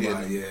like they hit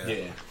him.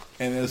 Yeah.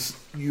 And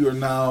you are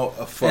now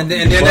a fucking.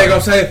 And then they're going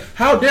to say,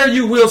 "How dare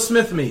you, Will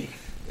Smith me?"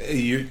 Hey,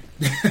 you're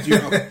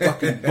a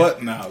fucking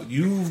butt now.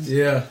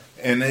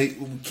 And they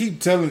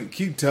keep telling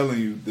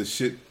you the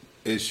shit.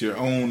 It's your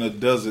own that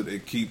does it.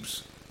 It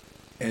keeps,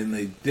 and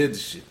they did the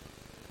shit.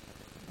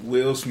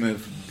 Will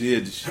Smith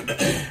did the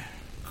shit.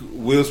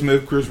 Will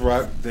Smith, Chris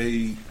Rock,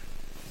 they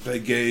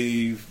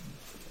gave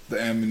the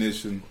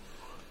ammunition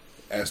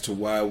as to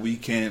why we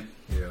can't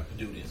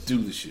do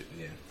the shit.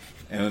 Yeah.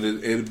 And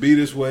it'll be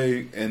this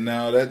way, and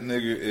now that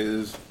nigga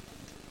is,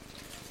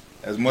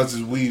 as much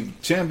as we've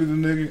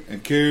championed the nigga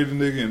and carried the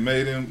nigga and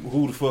made him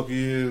who the fuck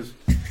he is,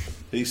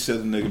 he set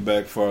the nigga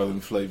back farther than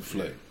Flavor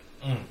Flav.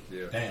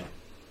 Damn.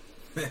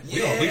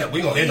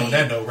 We gonna end on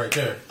that note right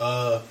there.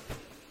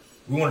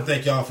 We want to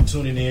thank y'all for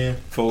tuning in.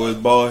 For his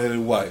bald-headed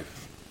wife.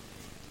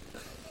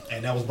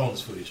 And that was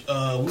bonus footage. We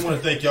want to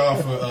thank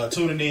y'all for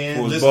tuning in.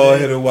 For his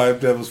bald-headed wife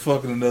that was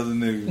fucking another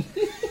nigga.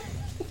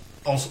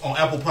 on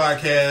Apple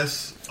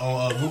Podcasts,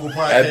 on Google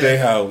Podcasts. At their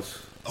house.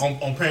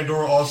 On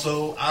Pandora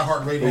also,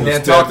 iHeartRadio. And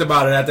then talked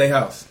about it at their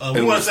house.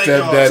 We want to thank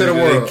y'all to the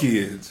world.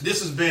 Kids.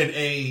 This has been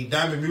a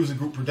Diamond Music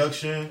Group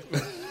production.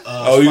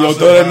 You gonna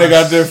throw that nigga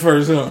out there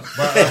first, huh?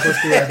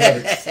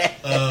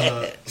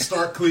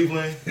 Stark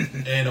Cleveland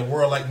and a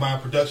World Like Mine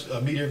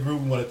production media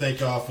group. We want to thank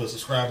y'all for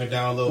subscribing,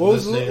 downloading,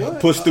 listening.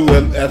 Push Through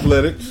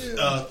Athletics.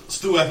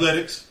 Stu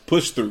Athletics.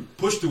 Push Through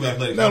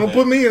Athletics. No, don't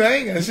put me in. I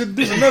ain't gonna shit.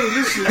 Do none of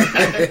this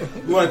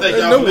shit. We want to thank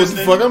y'all for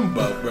listening. What the fuck I'm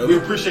about, bro. We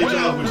appreciate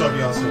y'all. We'll talk to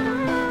y'all soon.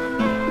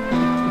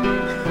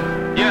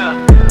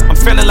 I'm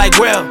feeling like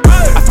Will.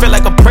 I feel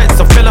like a prince.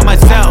 I'm feeling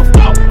myself.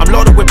 I'm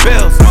loaded with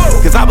bills.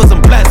 Cause I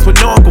wasn't blessed with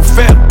no Uncle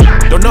Phil.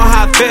 Don't know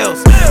how it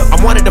feels.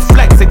 I wanted to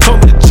flex. They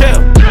told me to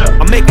chill.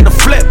 I'm making a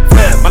flip.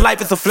 My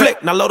life is is a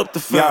flick. Now load up the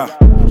film.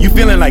 Yeah. You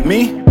feeling like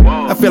me?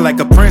 I feel like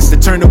a prince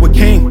that turned to a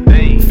king.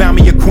 Found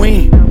me a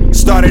queen.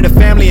 Started a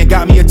family and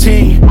got me a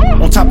team.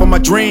 On top of my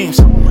dreams.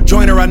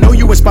 Join her, I know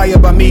you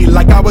inspired by me.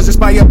 Like I was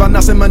inspired by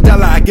Nelson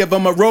Mandela. I give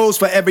him a rose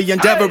for every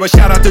endeavor. A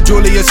shout out to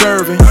Julius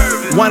Erving.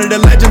 One of the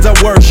legends I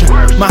worship.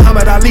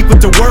 Muhammad Ali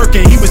put to work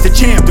and he was the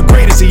champ, the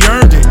greatest, he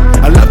earned it.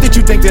 I love that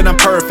you think that I'm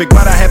perfect,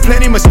 but I had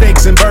plenty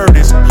mistakes and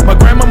burdens. My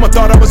grandmama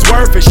thought I was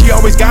worth it. She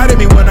always guided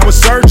me when I was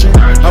searching.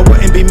 I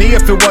wouldn't be me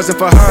if it wasn't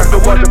for her.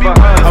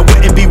 I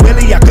wouldn't be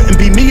Willie, I couldn't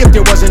be me if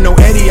there wasn't no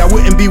Eddie. I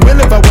wouldn't be Will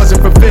if I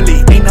wasn't from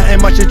Philly. Ain't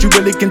nothing much that you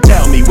really can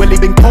tell me.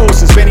 Willie been cold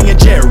since Benny and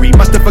Jerry.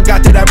 Musta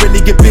forgot that I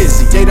really get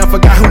busy. They done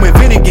forgot who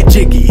invented Get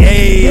Jiggy.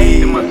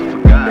 Hey.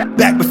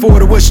 Back before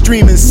there was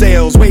streaming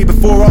sales, way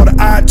before all the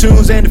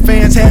iTunes and the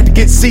fans had to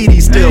get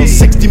CDs still.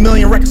 60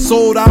 million records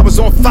sold, I was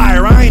on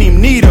fire, I ain't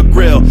even need a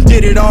grill.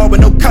 Did it all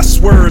with no cuss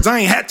words, I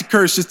ain't had to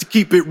curse just to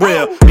keep it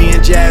real. Me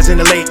and Jazz in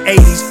the late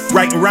 80s,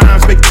 writing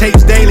rhymes, making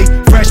tapes daily.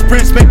 Fresh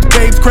Prince make the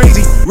babes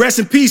crazy. Rest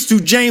in peace to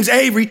James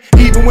Avery.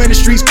 Even when the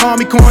streets call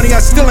me corny, I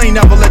still ain't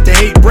never let the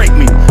hate break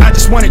me. I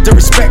just wanted the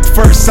respect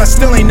first, I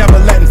still ain't never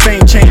letting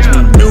fame change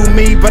me. New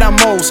me, but I'm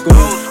old school.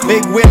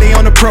 Big Willie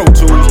on the Pro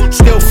Tools,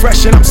 still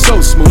fresh and I'm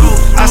so smooth.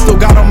 I still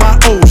got on my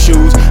old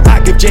shoes. I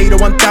give Jada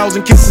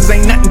 1,000 kisses,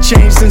 ain't nothing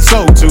changed since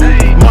 '02.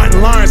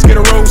 Martin Lawrence get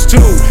a rose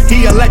too.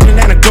 He a legend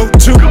and a goat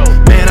too.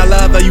 Man, I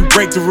love how you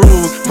break the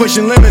rules,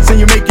 pushing limits and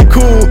you make it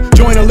cool.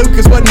 Joyner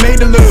Lucas wasn't made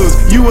to lose.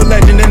 You a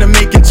legend in the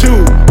making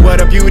too.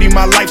 What a beauty,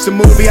 my life's a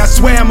movie. I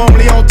swear I'm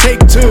only on take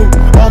 2.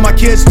 All my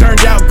kids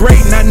turned out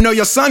great, and I know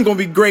your son gonna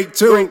be great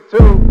too.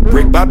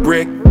 Brick by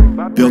brick,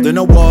 building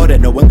a wall that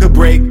no one could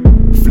break.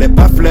 Flip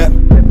by flip,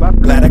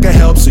 glad I could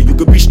help so you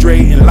could be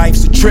straight. And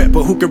life's a trip,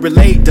 but who could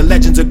relate? The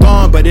legends are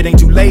gone, but it ain't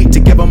too late to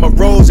give them a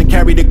rose and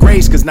carry the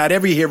grace. Cause not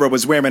every hero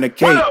is wearing a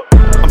cape.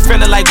 I'm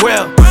feeling like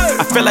Will,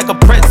 I feel like a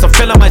prince, I'm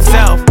feeling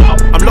myself.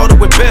 I'm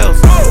loaded with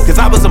bills, cause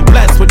I wasn't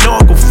blessed with no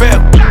Uncle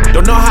Phil.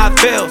 Don't know how it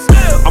feels,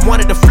 I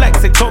wanted to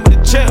flex, they told me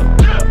to chill.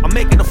 I'm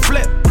making a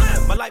flip,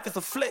 my life is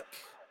a flick.